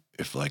music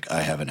if like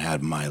I haven't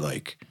had my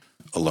like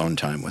alone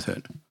time with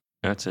it.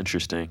 That's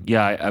interesting.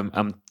 Yeah,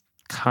 I'm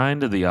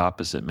kind of the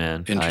opposite,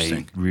 man.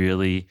 Interesting. I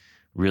really,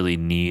 really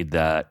need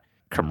that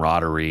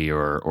camaraderie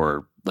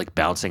or like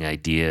bouncing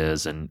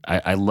ideas, and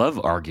I love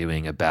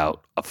arguing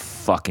about a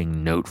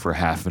fucking note for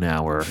half an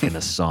hour in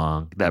a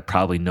song that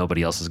probably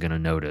nobody else is going to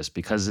notice,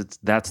 because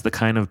that's the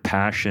kind of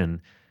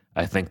passion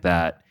I think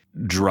that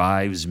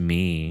drives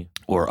me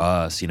or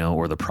us,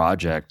 or the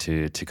project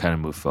to kind of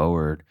move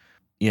forward.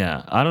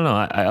 Yeah, I don't know.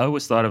 I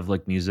always thought of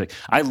like music.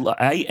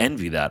 I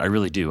envy that. I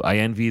really do. I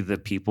envy the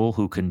people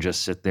who can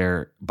just sit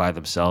there by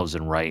themselves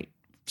and write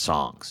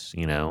songs.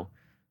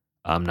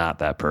 I'm not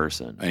that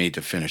person. I need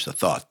to finish the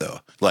thought though.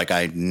 Like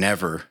I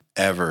never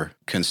ever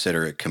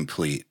consider it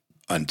complete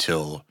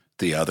until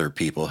the other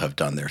people have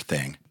done their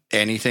thing.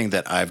 Anything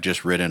that I've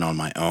just written on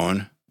my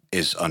own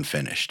is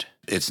unfinished.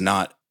 It's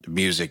not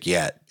music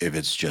yet if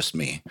it's just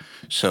me.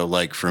 So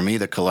like for me,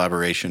 the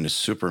collaboration is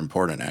super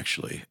important,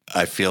 actually.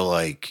 I feel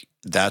like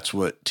that's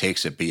what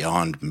takes it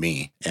beyond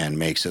me and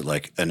makes it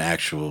like an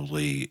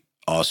actually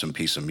awesome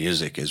piece of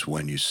music, is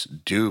when you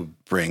do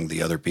bring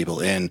the other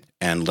people in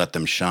and let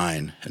them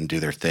shine and do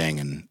their thing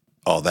and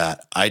all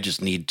that. I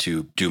just need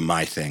to do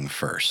my thing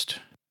first.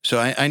 So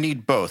I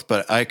need both,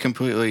 but I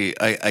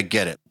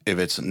get it. If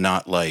it's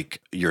not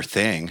like your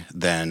thing,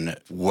 then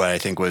what I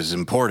think was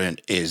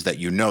important is that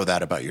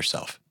that about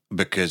yourself,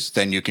 because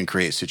then you can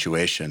create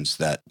situations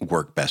that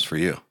work best for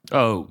you.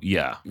 Oh,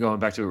 yeah. Going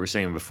back to what we were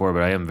saying before,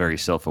 but I am very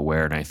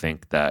self-aware, and I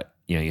think that,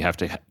 you have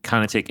to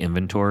kind of take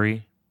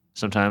inventory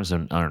sometimes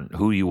on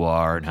who you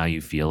are and how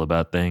you feel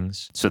about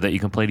things so that you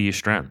can play to your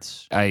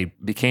strengths. I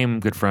became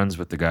good friends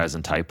with the guys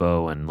in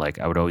Typo, and like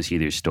I would always hear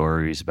their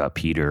stories about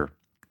Peter.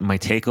 My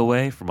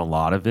takeaway from a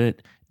lot of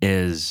it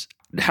is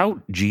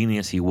how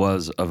genius he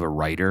was of a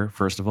writer,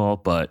 first of all,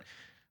 but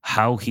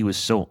how he was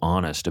so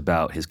honest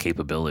about his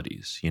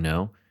capabilities, you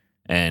know?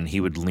 And he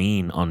would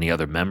lean on the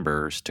other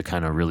members to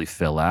kind of really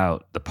fill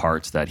out the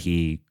parts that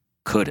he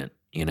couldn't,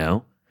 you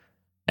know?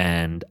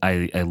 And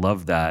I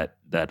love that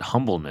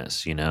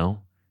humbleness, you know,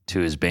 to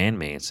his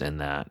bandmates in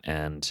that.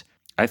 And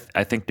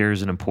I think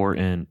there's an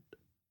important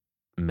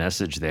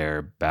message there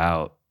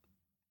about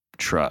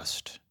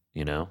trust,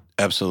 you know?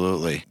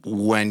 Absolutely.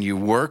 When you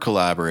were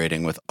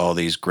collaborating with all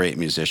these great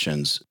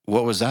musicians,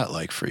 what was that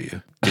like for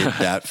you? Did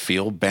that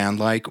feel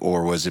band-like,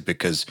 or was it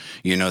because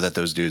you know that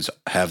those dudes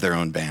have their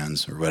own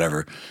bands or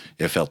whatever,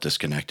 it felt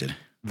disconnected?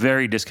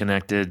 Very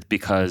disconnected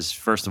because,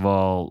 first of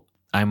all,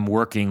 I'm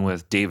working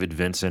with David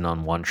Vincent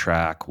on one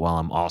track while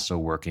I'm also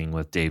working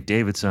with Dave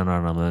Davidson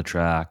on another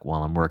track,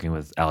 while I'm working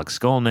with Alex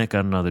Skolnick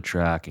on another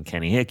track and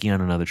Kenny Hickey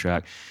on another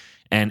track.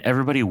 And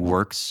everybody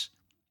works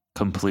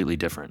completely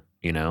different,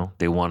 you know?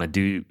 They want to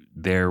do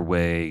their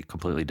way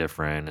completely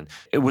different. And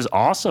it was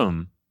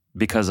awesome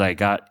because I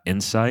got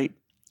insight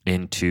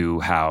into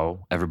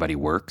how everybody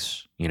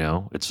works, you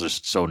know? It's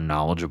just so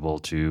knowledgeable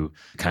to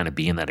kind of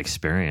be in that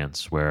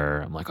experience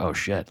where I'm like, oh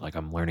shit, like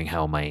I'm learning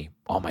how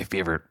all my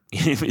favorite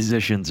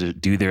musicians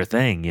do their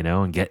thing, you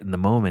know, and get in the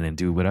moment and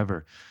do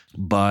whatever.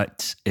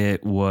 But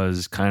it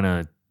was kind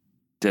of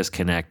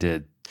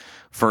disconnected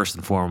first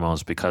and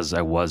foremost because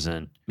I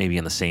wasn't maybe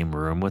in the same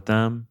room with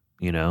them,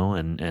 you know,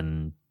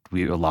 and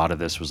a lot of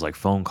this was like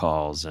phone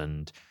calls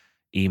and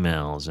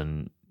emails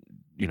and,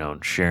 you know,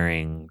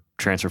 sharing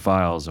transfer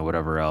files and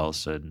whatever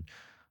else. And,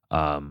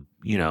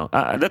 you know,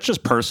 that's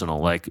just personal.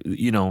 Like,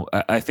 you know,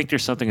 I think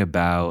there's something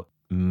about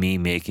me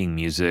making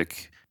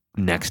music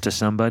next to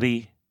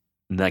somebody,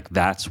 like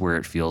that's where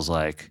it feels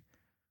like,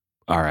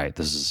 all right,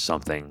 this is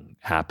something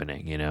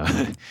happening, you know.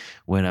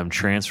 When I'm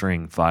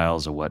transferring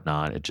files or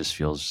whatnot, it just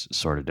feels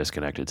sort of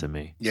disconnected to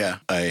me. Yeah,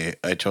 I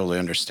totally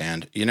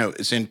understand. You know,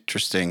 it's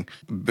interesting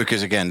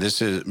because, again,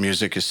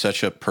 music is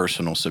such a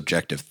personal,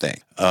 subjective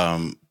thing.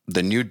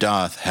 The new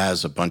Doth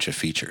has a bunch of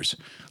features.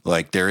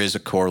 Like, there is a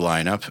core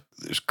lineup.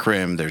 There's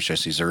Krim, there's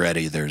Jesse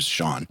Zaretti, there's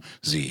Sean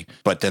Z.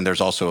 But then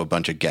there's also a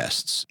bunch of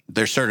guests.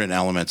 There's certain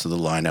elements of the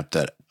lineup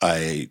that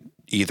I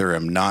either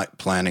am not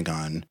planning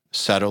on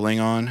settling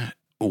on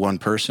one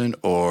person,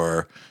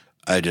 or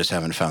I just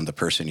haven't found the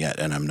person yet,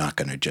 and I'm not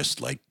going to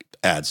just like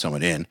add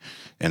someone in.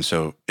 And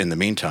so in the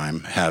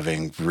meantime,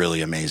 having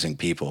really amazing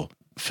people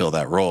fill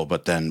that role.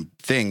 But then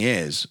thing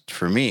is,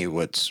 for me,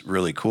 what's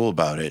really cool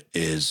about it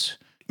is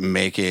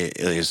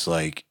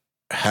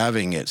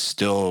having it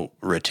still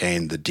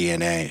retain the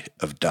DNA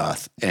of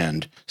Doth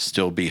and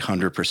still be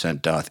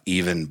 100% Doth,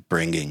 even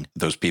bringing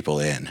those people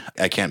in.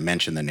 I can't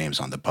mention the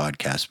names on the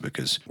podcast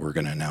because we're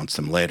going to announce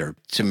them later.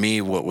 To me,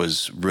 what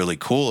was really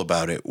cool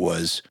about it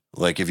was,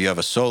 like, if you have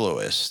a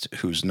soloist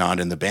who's not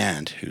in the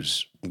band,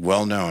 who's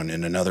well-known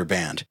in another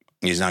band,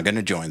 he's not going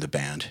to join the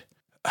band.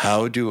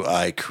 How do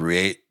I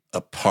create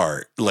a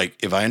part? Like,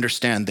 if I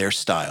understand their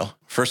style,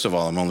 first of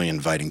all, I'm only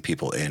inviting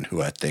people in who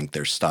I think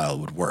their style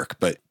would work.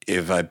 But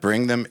if I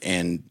bring them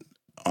in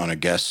on a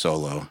guest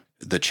solo,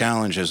 the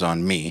challenge is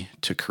on me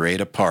to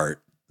create a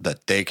part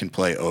that they can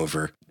play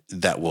over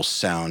that will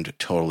sound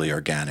totally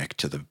organic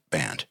to the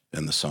band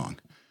and the song,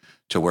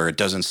 to where it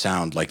doesn't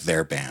sound like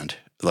their band.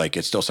 Like,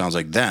 it still sounds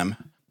like them,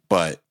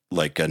 but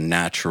like a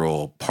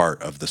natural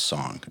part of the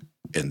song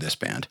in this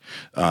band.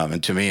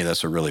 And to me,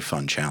 that's a really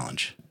fun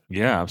challenge.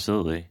 Yeah,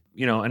 absolutely.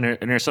 You know, and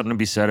there's something to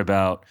be said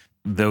about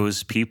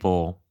those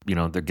people, you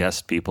know, the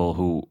guest people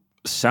who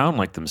sound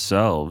like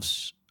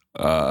themselves,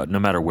 no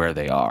matter where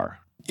they are.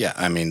 Yeah,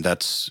 I mean,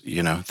 there's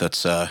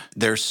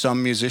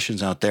some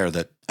musicians out there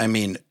that, I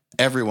mean,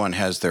 everyone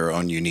has their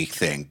own unique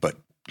thing, but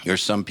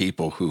there's some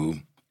people who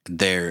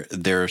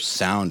their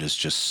sound is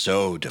just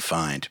so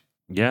defined.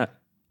 Yeah.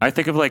 I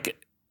think of like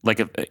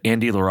if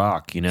Andy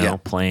LaRocque, you know, Yeah.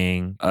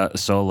 playing a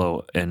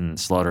solo in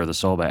Slaughter of the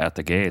Soul by At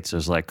the Gates.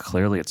 There's like,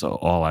 clearly it's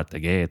all At the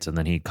Gates. And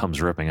then he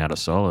comes ripping out a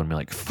solo and be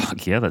like,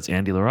 fuck yeah, that's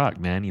Andy LaRocque,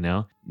 man, you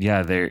know?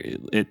 Yeah,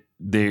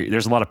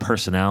 there's a lot of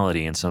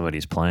personality in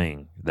somebody's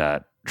playing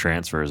that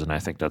transfers. And I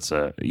think that's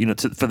for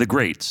the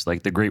greats,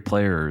 like the great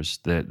players,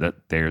 that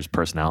there's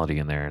personality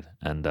in there.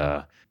 And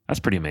that's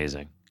pretty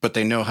amazing. But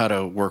they know how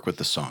to work with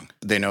the song.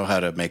 They know how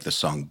to make the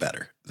song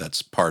better.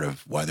 That's part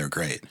of why they're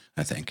great,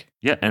 I think.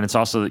 Yeah, and it's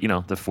also, you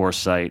know, the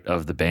foresight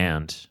of the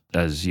band,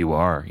 as you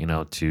are, you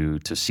know, to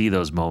see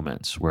those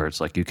moments where it's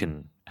like you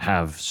can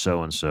have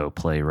so-and-so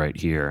play right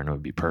here and it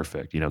would be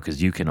perfect, you know,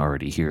 because you can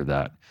already hear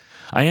that.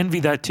 I envy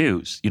that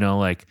too, you know,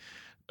 like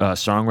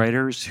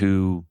songwriters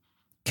who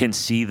can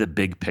see the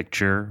big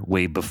picture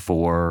way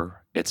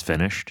before it's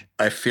finished.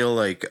 I feel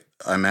like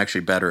I'm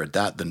actually better at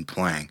that than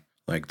playing.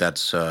 Like,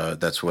 that's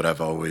what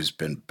I've always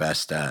been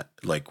best at,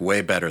 like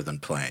way better than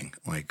playing.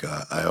 Like,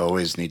 I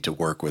always need to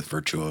work with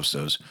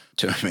virtuosos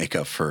to make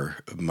up for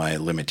my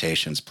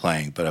limitations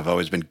playing, but I've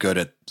always been good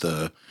at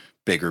the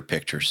bigger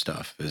picture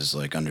stuff, is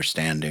like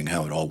understanding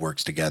how it all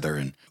works together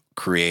and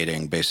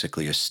creating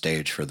basically a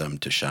stage for them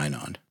to shine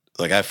on.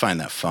 Like, I find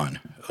that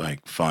fun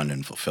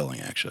and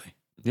fulfilling, actually.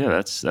 Yeah,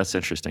 that's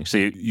interesting. So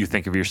you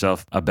think of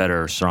yourself a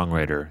better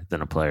songwriter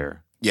than a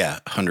player? Yeah,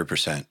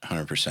 100%,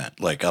 100%.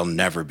 Like I'll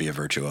never be a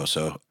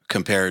virtuoso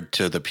compared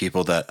to the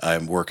people that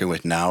I'm working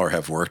with now or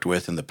have worked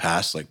with in the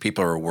past. Like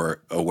people are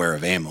aware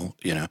of Emil,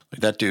 you know,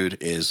 like that dude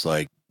is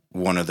like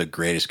one of the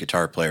greatest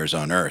guitar players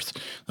on earth.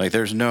 Like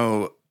there's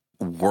no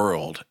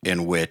world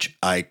in which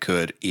I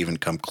could even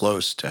come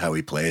close to how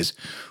he plays,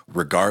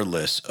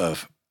 regardless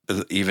of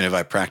even if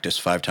I practice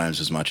 5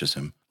 times as much as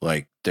him.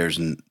 Like there's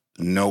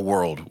no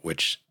world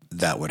which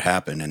that would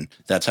happen. And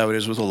that's how it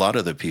is with a lot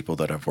of the people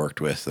that I've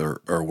worked with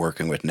or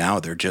working with now.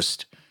 They're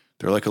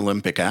like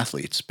Olympic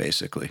athletes,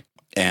 basically.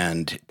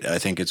 And I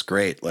think it's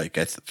great. Like,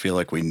 I feel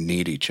like we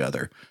need each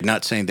other.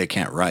 Not saying they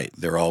can't write.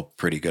 They're all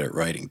pretty good at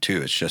writing,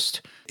 too.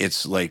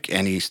 It's like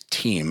any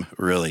team,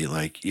 really.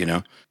 Like, you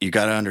know, you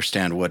got to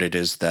understand what it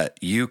is that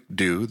you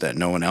do that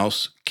no one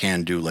else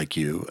can do like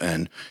you.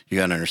 And you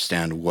got to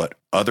understand what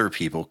other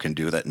people can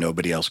do that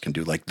nobody else can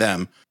do like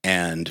them.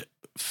 And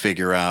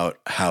figure out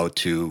how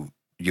to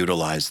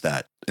utilize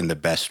that in the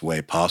best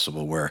way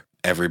possible where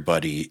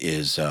everybody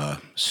is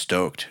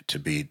stoked to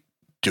be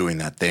doing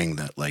that thing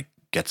that, like,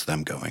 gets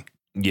them going.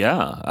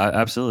 Yeah,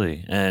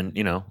 absolutely. And,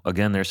 you know,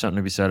 again, there's something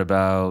to be said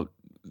about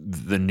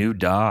the new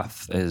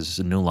Doth is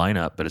a new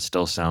lineup, but it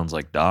still sounds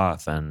like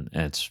Doth. And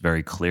it's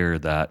very clear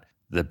that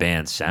the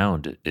band's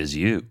sound is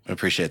you. I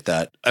appreciate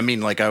that. I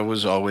mean, like, I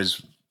was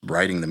always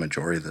writing the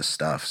majority of this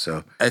stuff.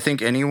 So I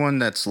think anyone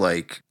that's,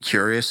 like,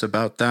 curious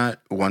about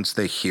that, once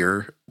they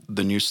hear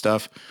the new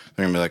stuff,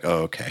 they're going to be like,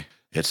 oh, okay,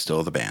 it's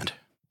still the band.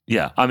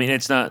 Yeah, I mean,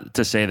 it's not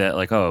to say that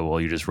like, oh, well,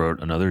 you just wrote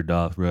another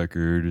Doth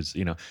record. It's,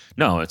 you know,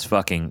 no, it's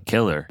fucking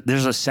killer.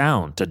 There's a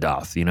sound to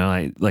Doth, you know.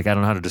 I don't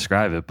know how to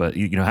describe it, but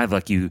you know, have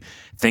like you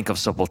think of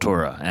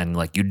Sepultura and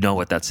like you know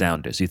what that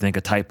sound is. You think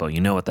of Typo,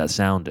 you know what that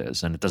sound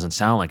is, and it doesn't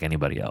sound like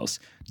anybody else.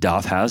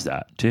 Doth has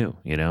that too,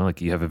 you know. Like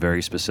you have a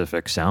very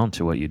specific sound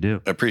to what you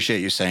do. I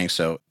appreciate you saying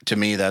so. To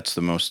me, that's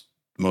the most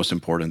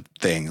important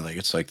thing. Like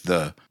it's like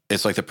the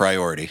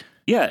priority.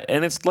 Yeah,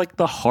 and it's like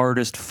the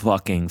hardest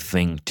fucking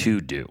thing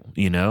to do,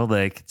 you know,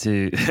 like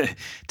to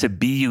to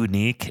be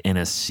unique in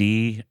a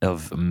sea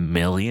of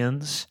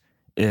millions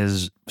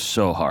is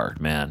so hard,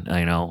 man.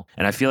 I know.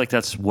 And I feel like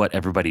that's what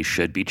everybody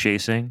should be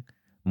chasing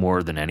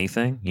more than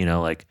anything, you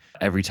know, like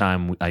every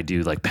time I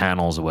do like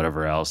panels or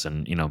whatever else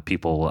and, you know,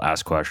 people will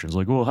ask questions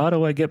like, well, how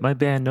do I get my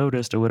band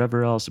noticed or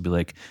whatever else? It'd be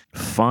like,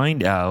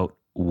 find out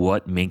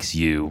what makes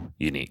you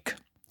unique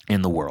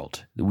in the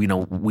world. We know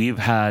we've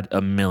had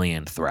a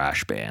million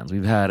thrash bands.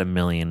 We've had a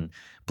million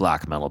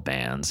black metal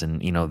bands.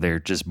 And, you know, they're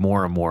just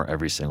more and more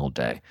every single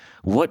day.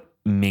 What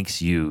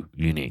makes you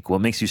unique?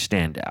 What makes you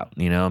stand out?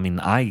 You know, I mean,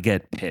 I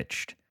get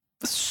pitched.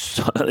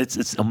 So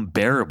it's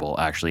unbearable,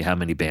 actually, how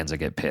many bands I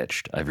get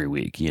pitched every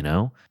week, you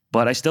know?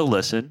 But I still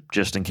listen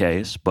just in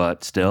case.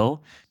 But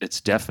still,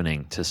 it's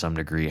deafening to some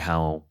degree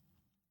how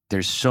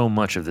there's so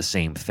much of the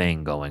same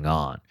thing going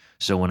on.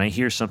 So when I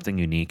hear something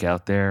unique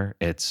out there,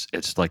 it's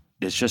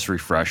just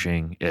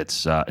refreshing.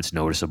 It's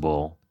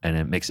noticeable and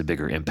it makes a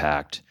bigger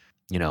impact,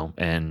 you know.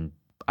 And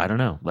I don't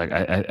know, like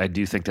I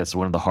do think that's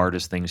one of the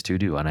hardest things to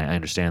do, and I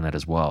understand that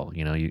as well.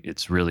 You know,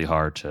 it's really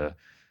hard to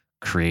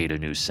create a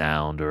new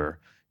sound, or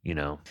you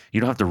know,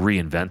 you don't have to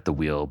reinvent the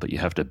wheel, but you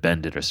have to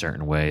bend it a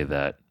certain way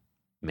that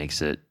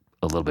makes it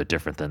a little bit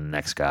different than the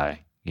next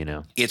guy. You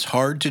know, it's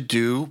hard to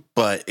do,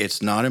 but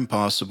it's not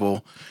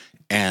impossible,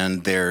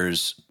 and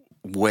there's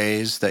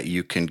ways that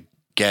you can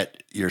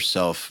get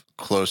yourself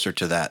closer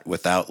to that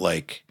without,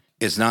 like,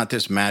 it's not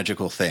this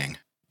magical thing.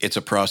 It's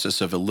a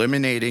process of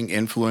eliminating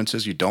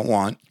influences you don't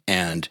want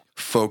and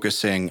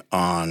focusing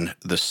on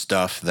the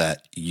stuff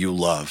that you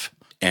love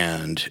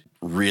and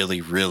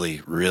really,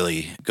 really,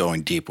 really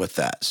going deep with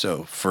that.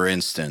 So, for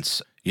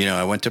instance, you know,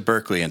 I went to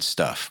Berkeley and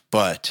stuff,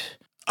 but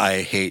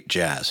I hate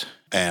jazz.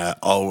 And I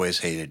always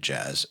hated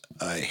jazz.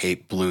 I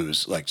hate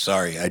blues. Like,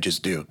 sorry, I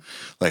just do.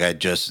 Like,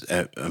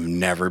 I've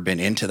never been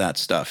into that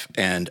stuff.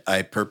 And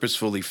I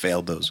purposefully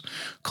failed those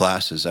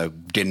classes. I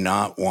did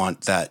not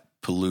want that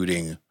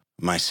polluting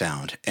my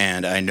sound.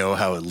 And I know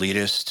how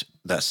elitist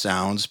that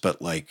sounds,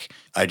 but like,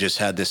 I just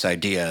had this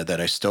idea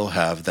that I still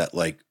have that,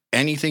 like,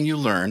 anything you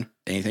learn,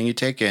 anything you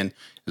take in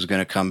is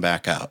going to come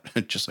back out,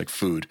 just like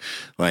food.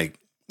 Like,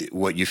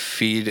 what you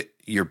feed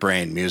your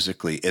brain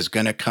musically is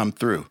going to come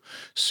through.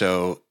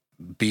 So,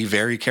 be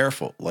very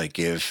careful. Like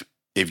if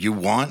you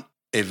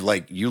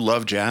like you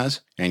love jazz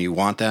and you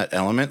want that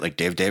element, like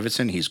Dave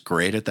Davidson, he's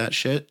great at that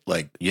shit.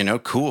 Like, you know,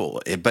 cool.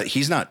 But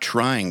he's not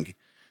trying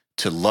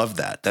to love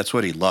that. That's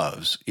what he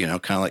loves, you know,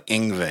 kind of like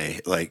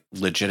Yngwie, like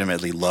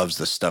legitimately loves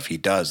the stuff he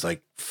does.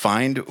 Like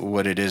find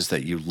what it is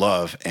that you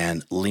love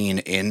and lean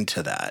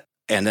into that.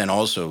 And then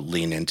also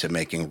lean into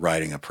making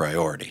writing a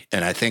priority.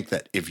 And I think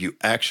that if you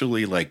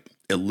actually like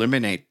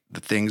eliminate the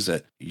things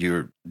that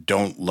you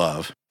don't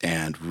love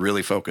and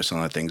really focus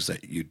on the things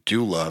that you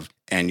do love,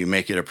 and you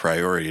make it a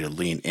priority to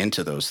lean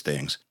into those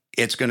things,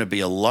 it's going to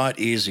be a lot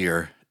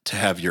easier to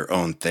have your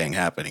own thing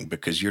happening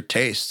because your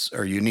tastes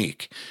are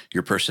unique.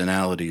 Your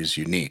personality is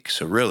unique.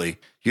 So really,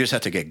 you just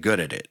have to get good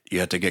at it.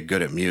 You have to get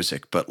good at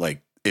music. But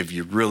like if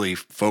you really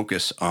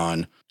focus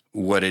on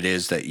what it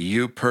is that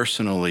you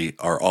personally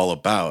are all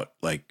about,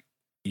 like,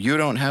 you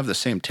don't have the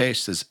same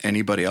taste as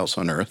anybody else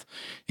on earth.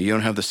 You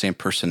don't have the same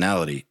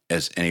personality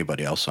as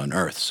anybody else on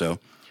earth. So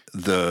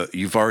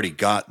you've already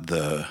got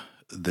the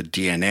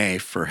DNA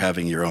for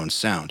having your own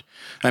sound.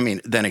 I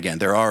mean, then again,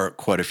 there are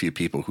quite a few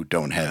people who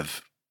don't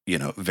have,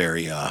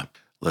 very,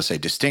 let's say,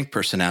 distinct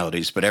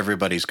personalities, but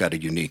everybody's got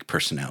a unique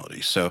personality.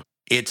 So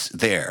it's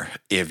there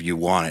if you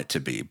want it to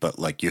be, but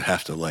like you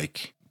have to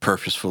like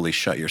purposefully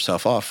shut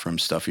yourself off from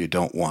stuff you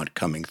don't want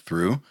coming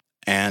through.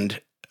 And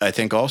I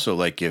think also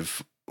like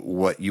if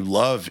what you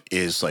love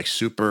is like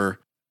super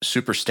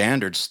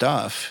standard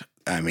stuff,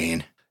 I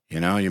mean,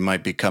 you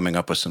might be coming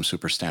up with some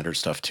super standard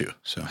stuff too.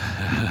 So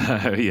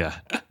yeah.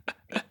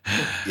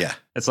 Yeah.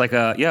 It's like,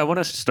 I want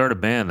to start a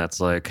band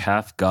that's like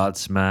half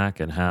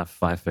Godsmack and half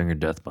Five Finger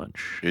Death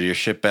Punch. Your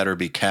shit better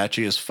be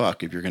catchy as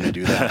fuck if you're going to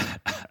do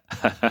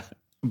that.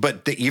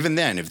 But even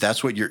then, if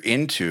that's what you're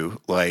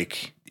into,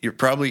 like you're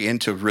probably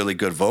into really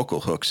good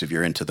vocal hooks if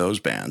you're into those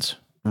bands.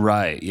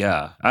 Right,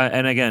 yeah.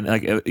 And again,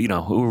 like,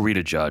 who are we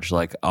to judge?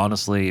 Like,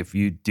 honestly, if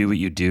you do what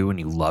you do and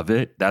you love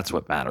it, that's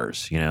what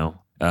matters,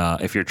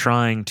 If you're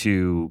trying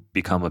to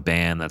become a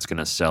band that's going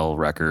to sell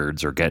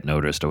records or get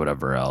noticed or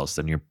whatever else,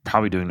 then you're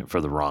probably doing it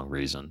for the wrong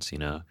reasons,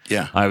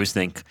 Yeah. I always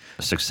think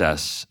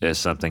success is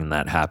something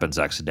that happens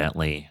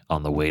accidentally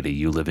on the way to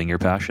you living your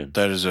passion.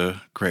 That is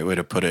a great way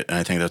to put it, and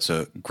I think that's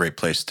a great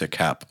place to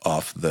cap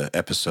off the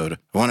episode.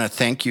 I want to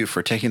thank you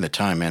for taking the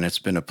time, man. It's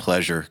been a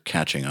pleasure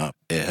catching up.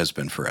 It has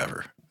been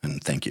forever,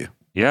 and thank you.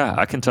 Yeah,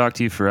 I can talk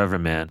to you forever,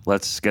 man.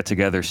 Let's get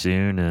together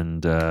soon,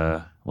 and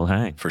we'll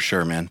hang. For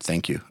sure, man.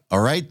 Thank you.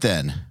 All right,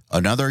 then.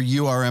 Another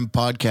URM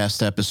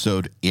podcast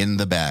episode in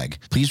the bag.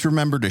 Please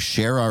remember to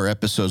share our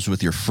episodes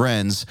with your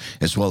friends,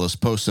 as well as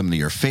post them to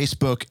your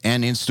Facebook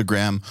and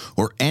Instagram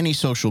or any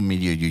social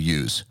media you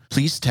use.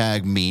 Please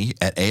tag me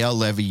at AL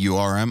Levy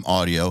URM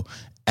Audio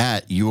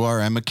at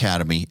URM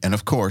Academy, and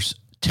of course,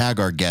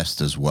 tag our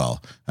guests as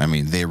well. I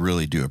mean, they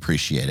really do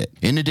appreciate it.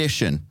 In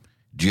addition,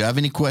 do you have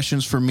any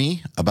questions for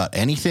me about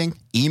anything?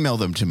 Email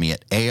them to me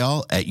at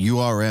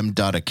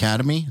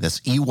al@urm.academy.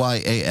 That's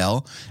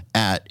EYAL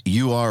at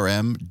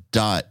urm.academy,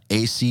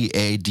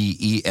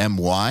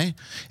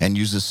 and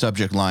use the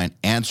subject line,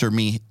 Answer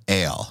Me,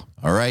 AL.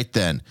 All right,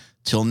 then.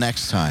 Till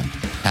next time,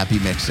 happy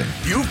mixing.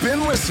 You've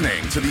been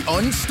listening to the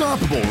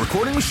Unstoppable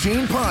Recording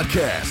Machine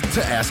podcast.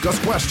 To ask us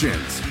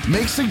questions,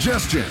 make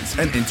suggestions,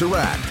 and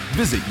interact,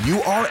 visit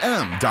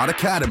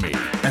urm.academy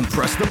and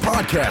press the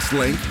podcast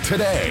link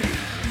today.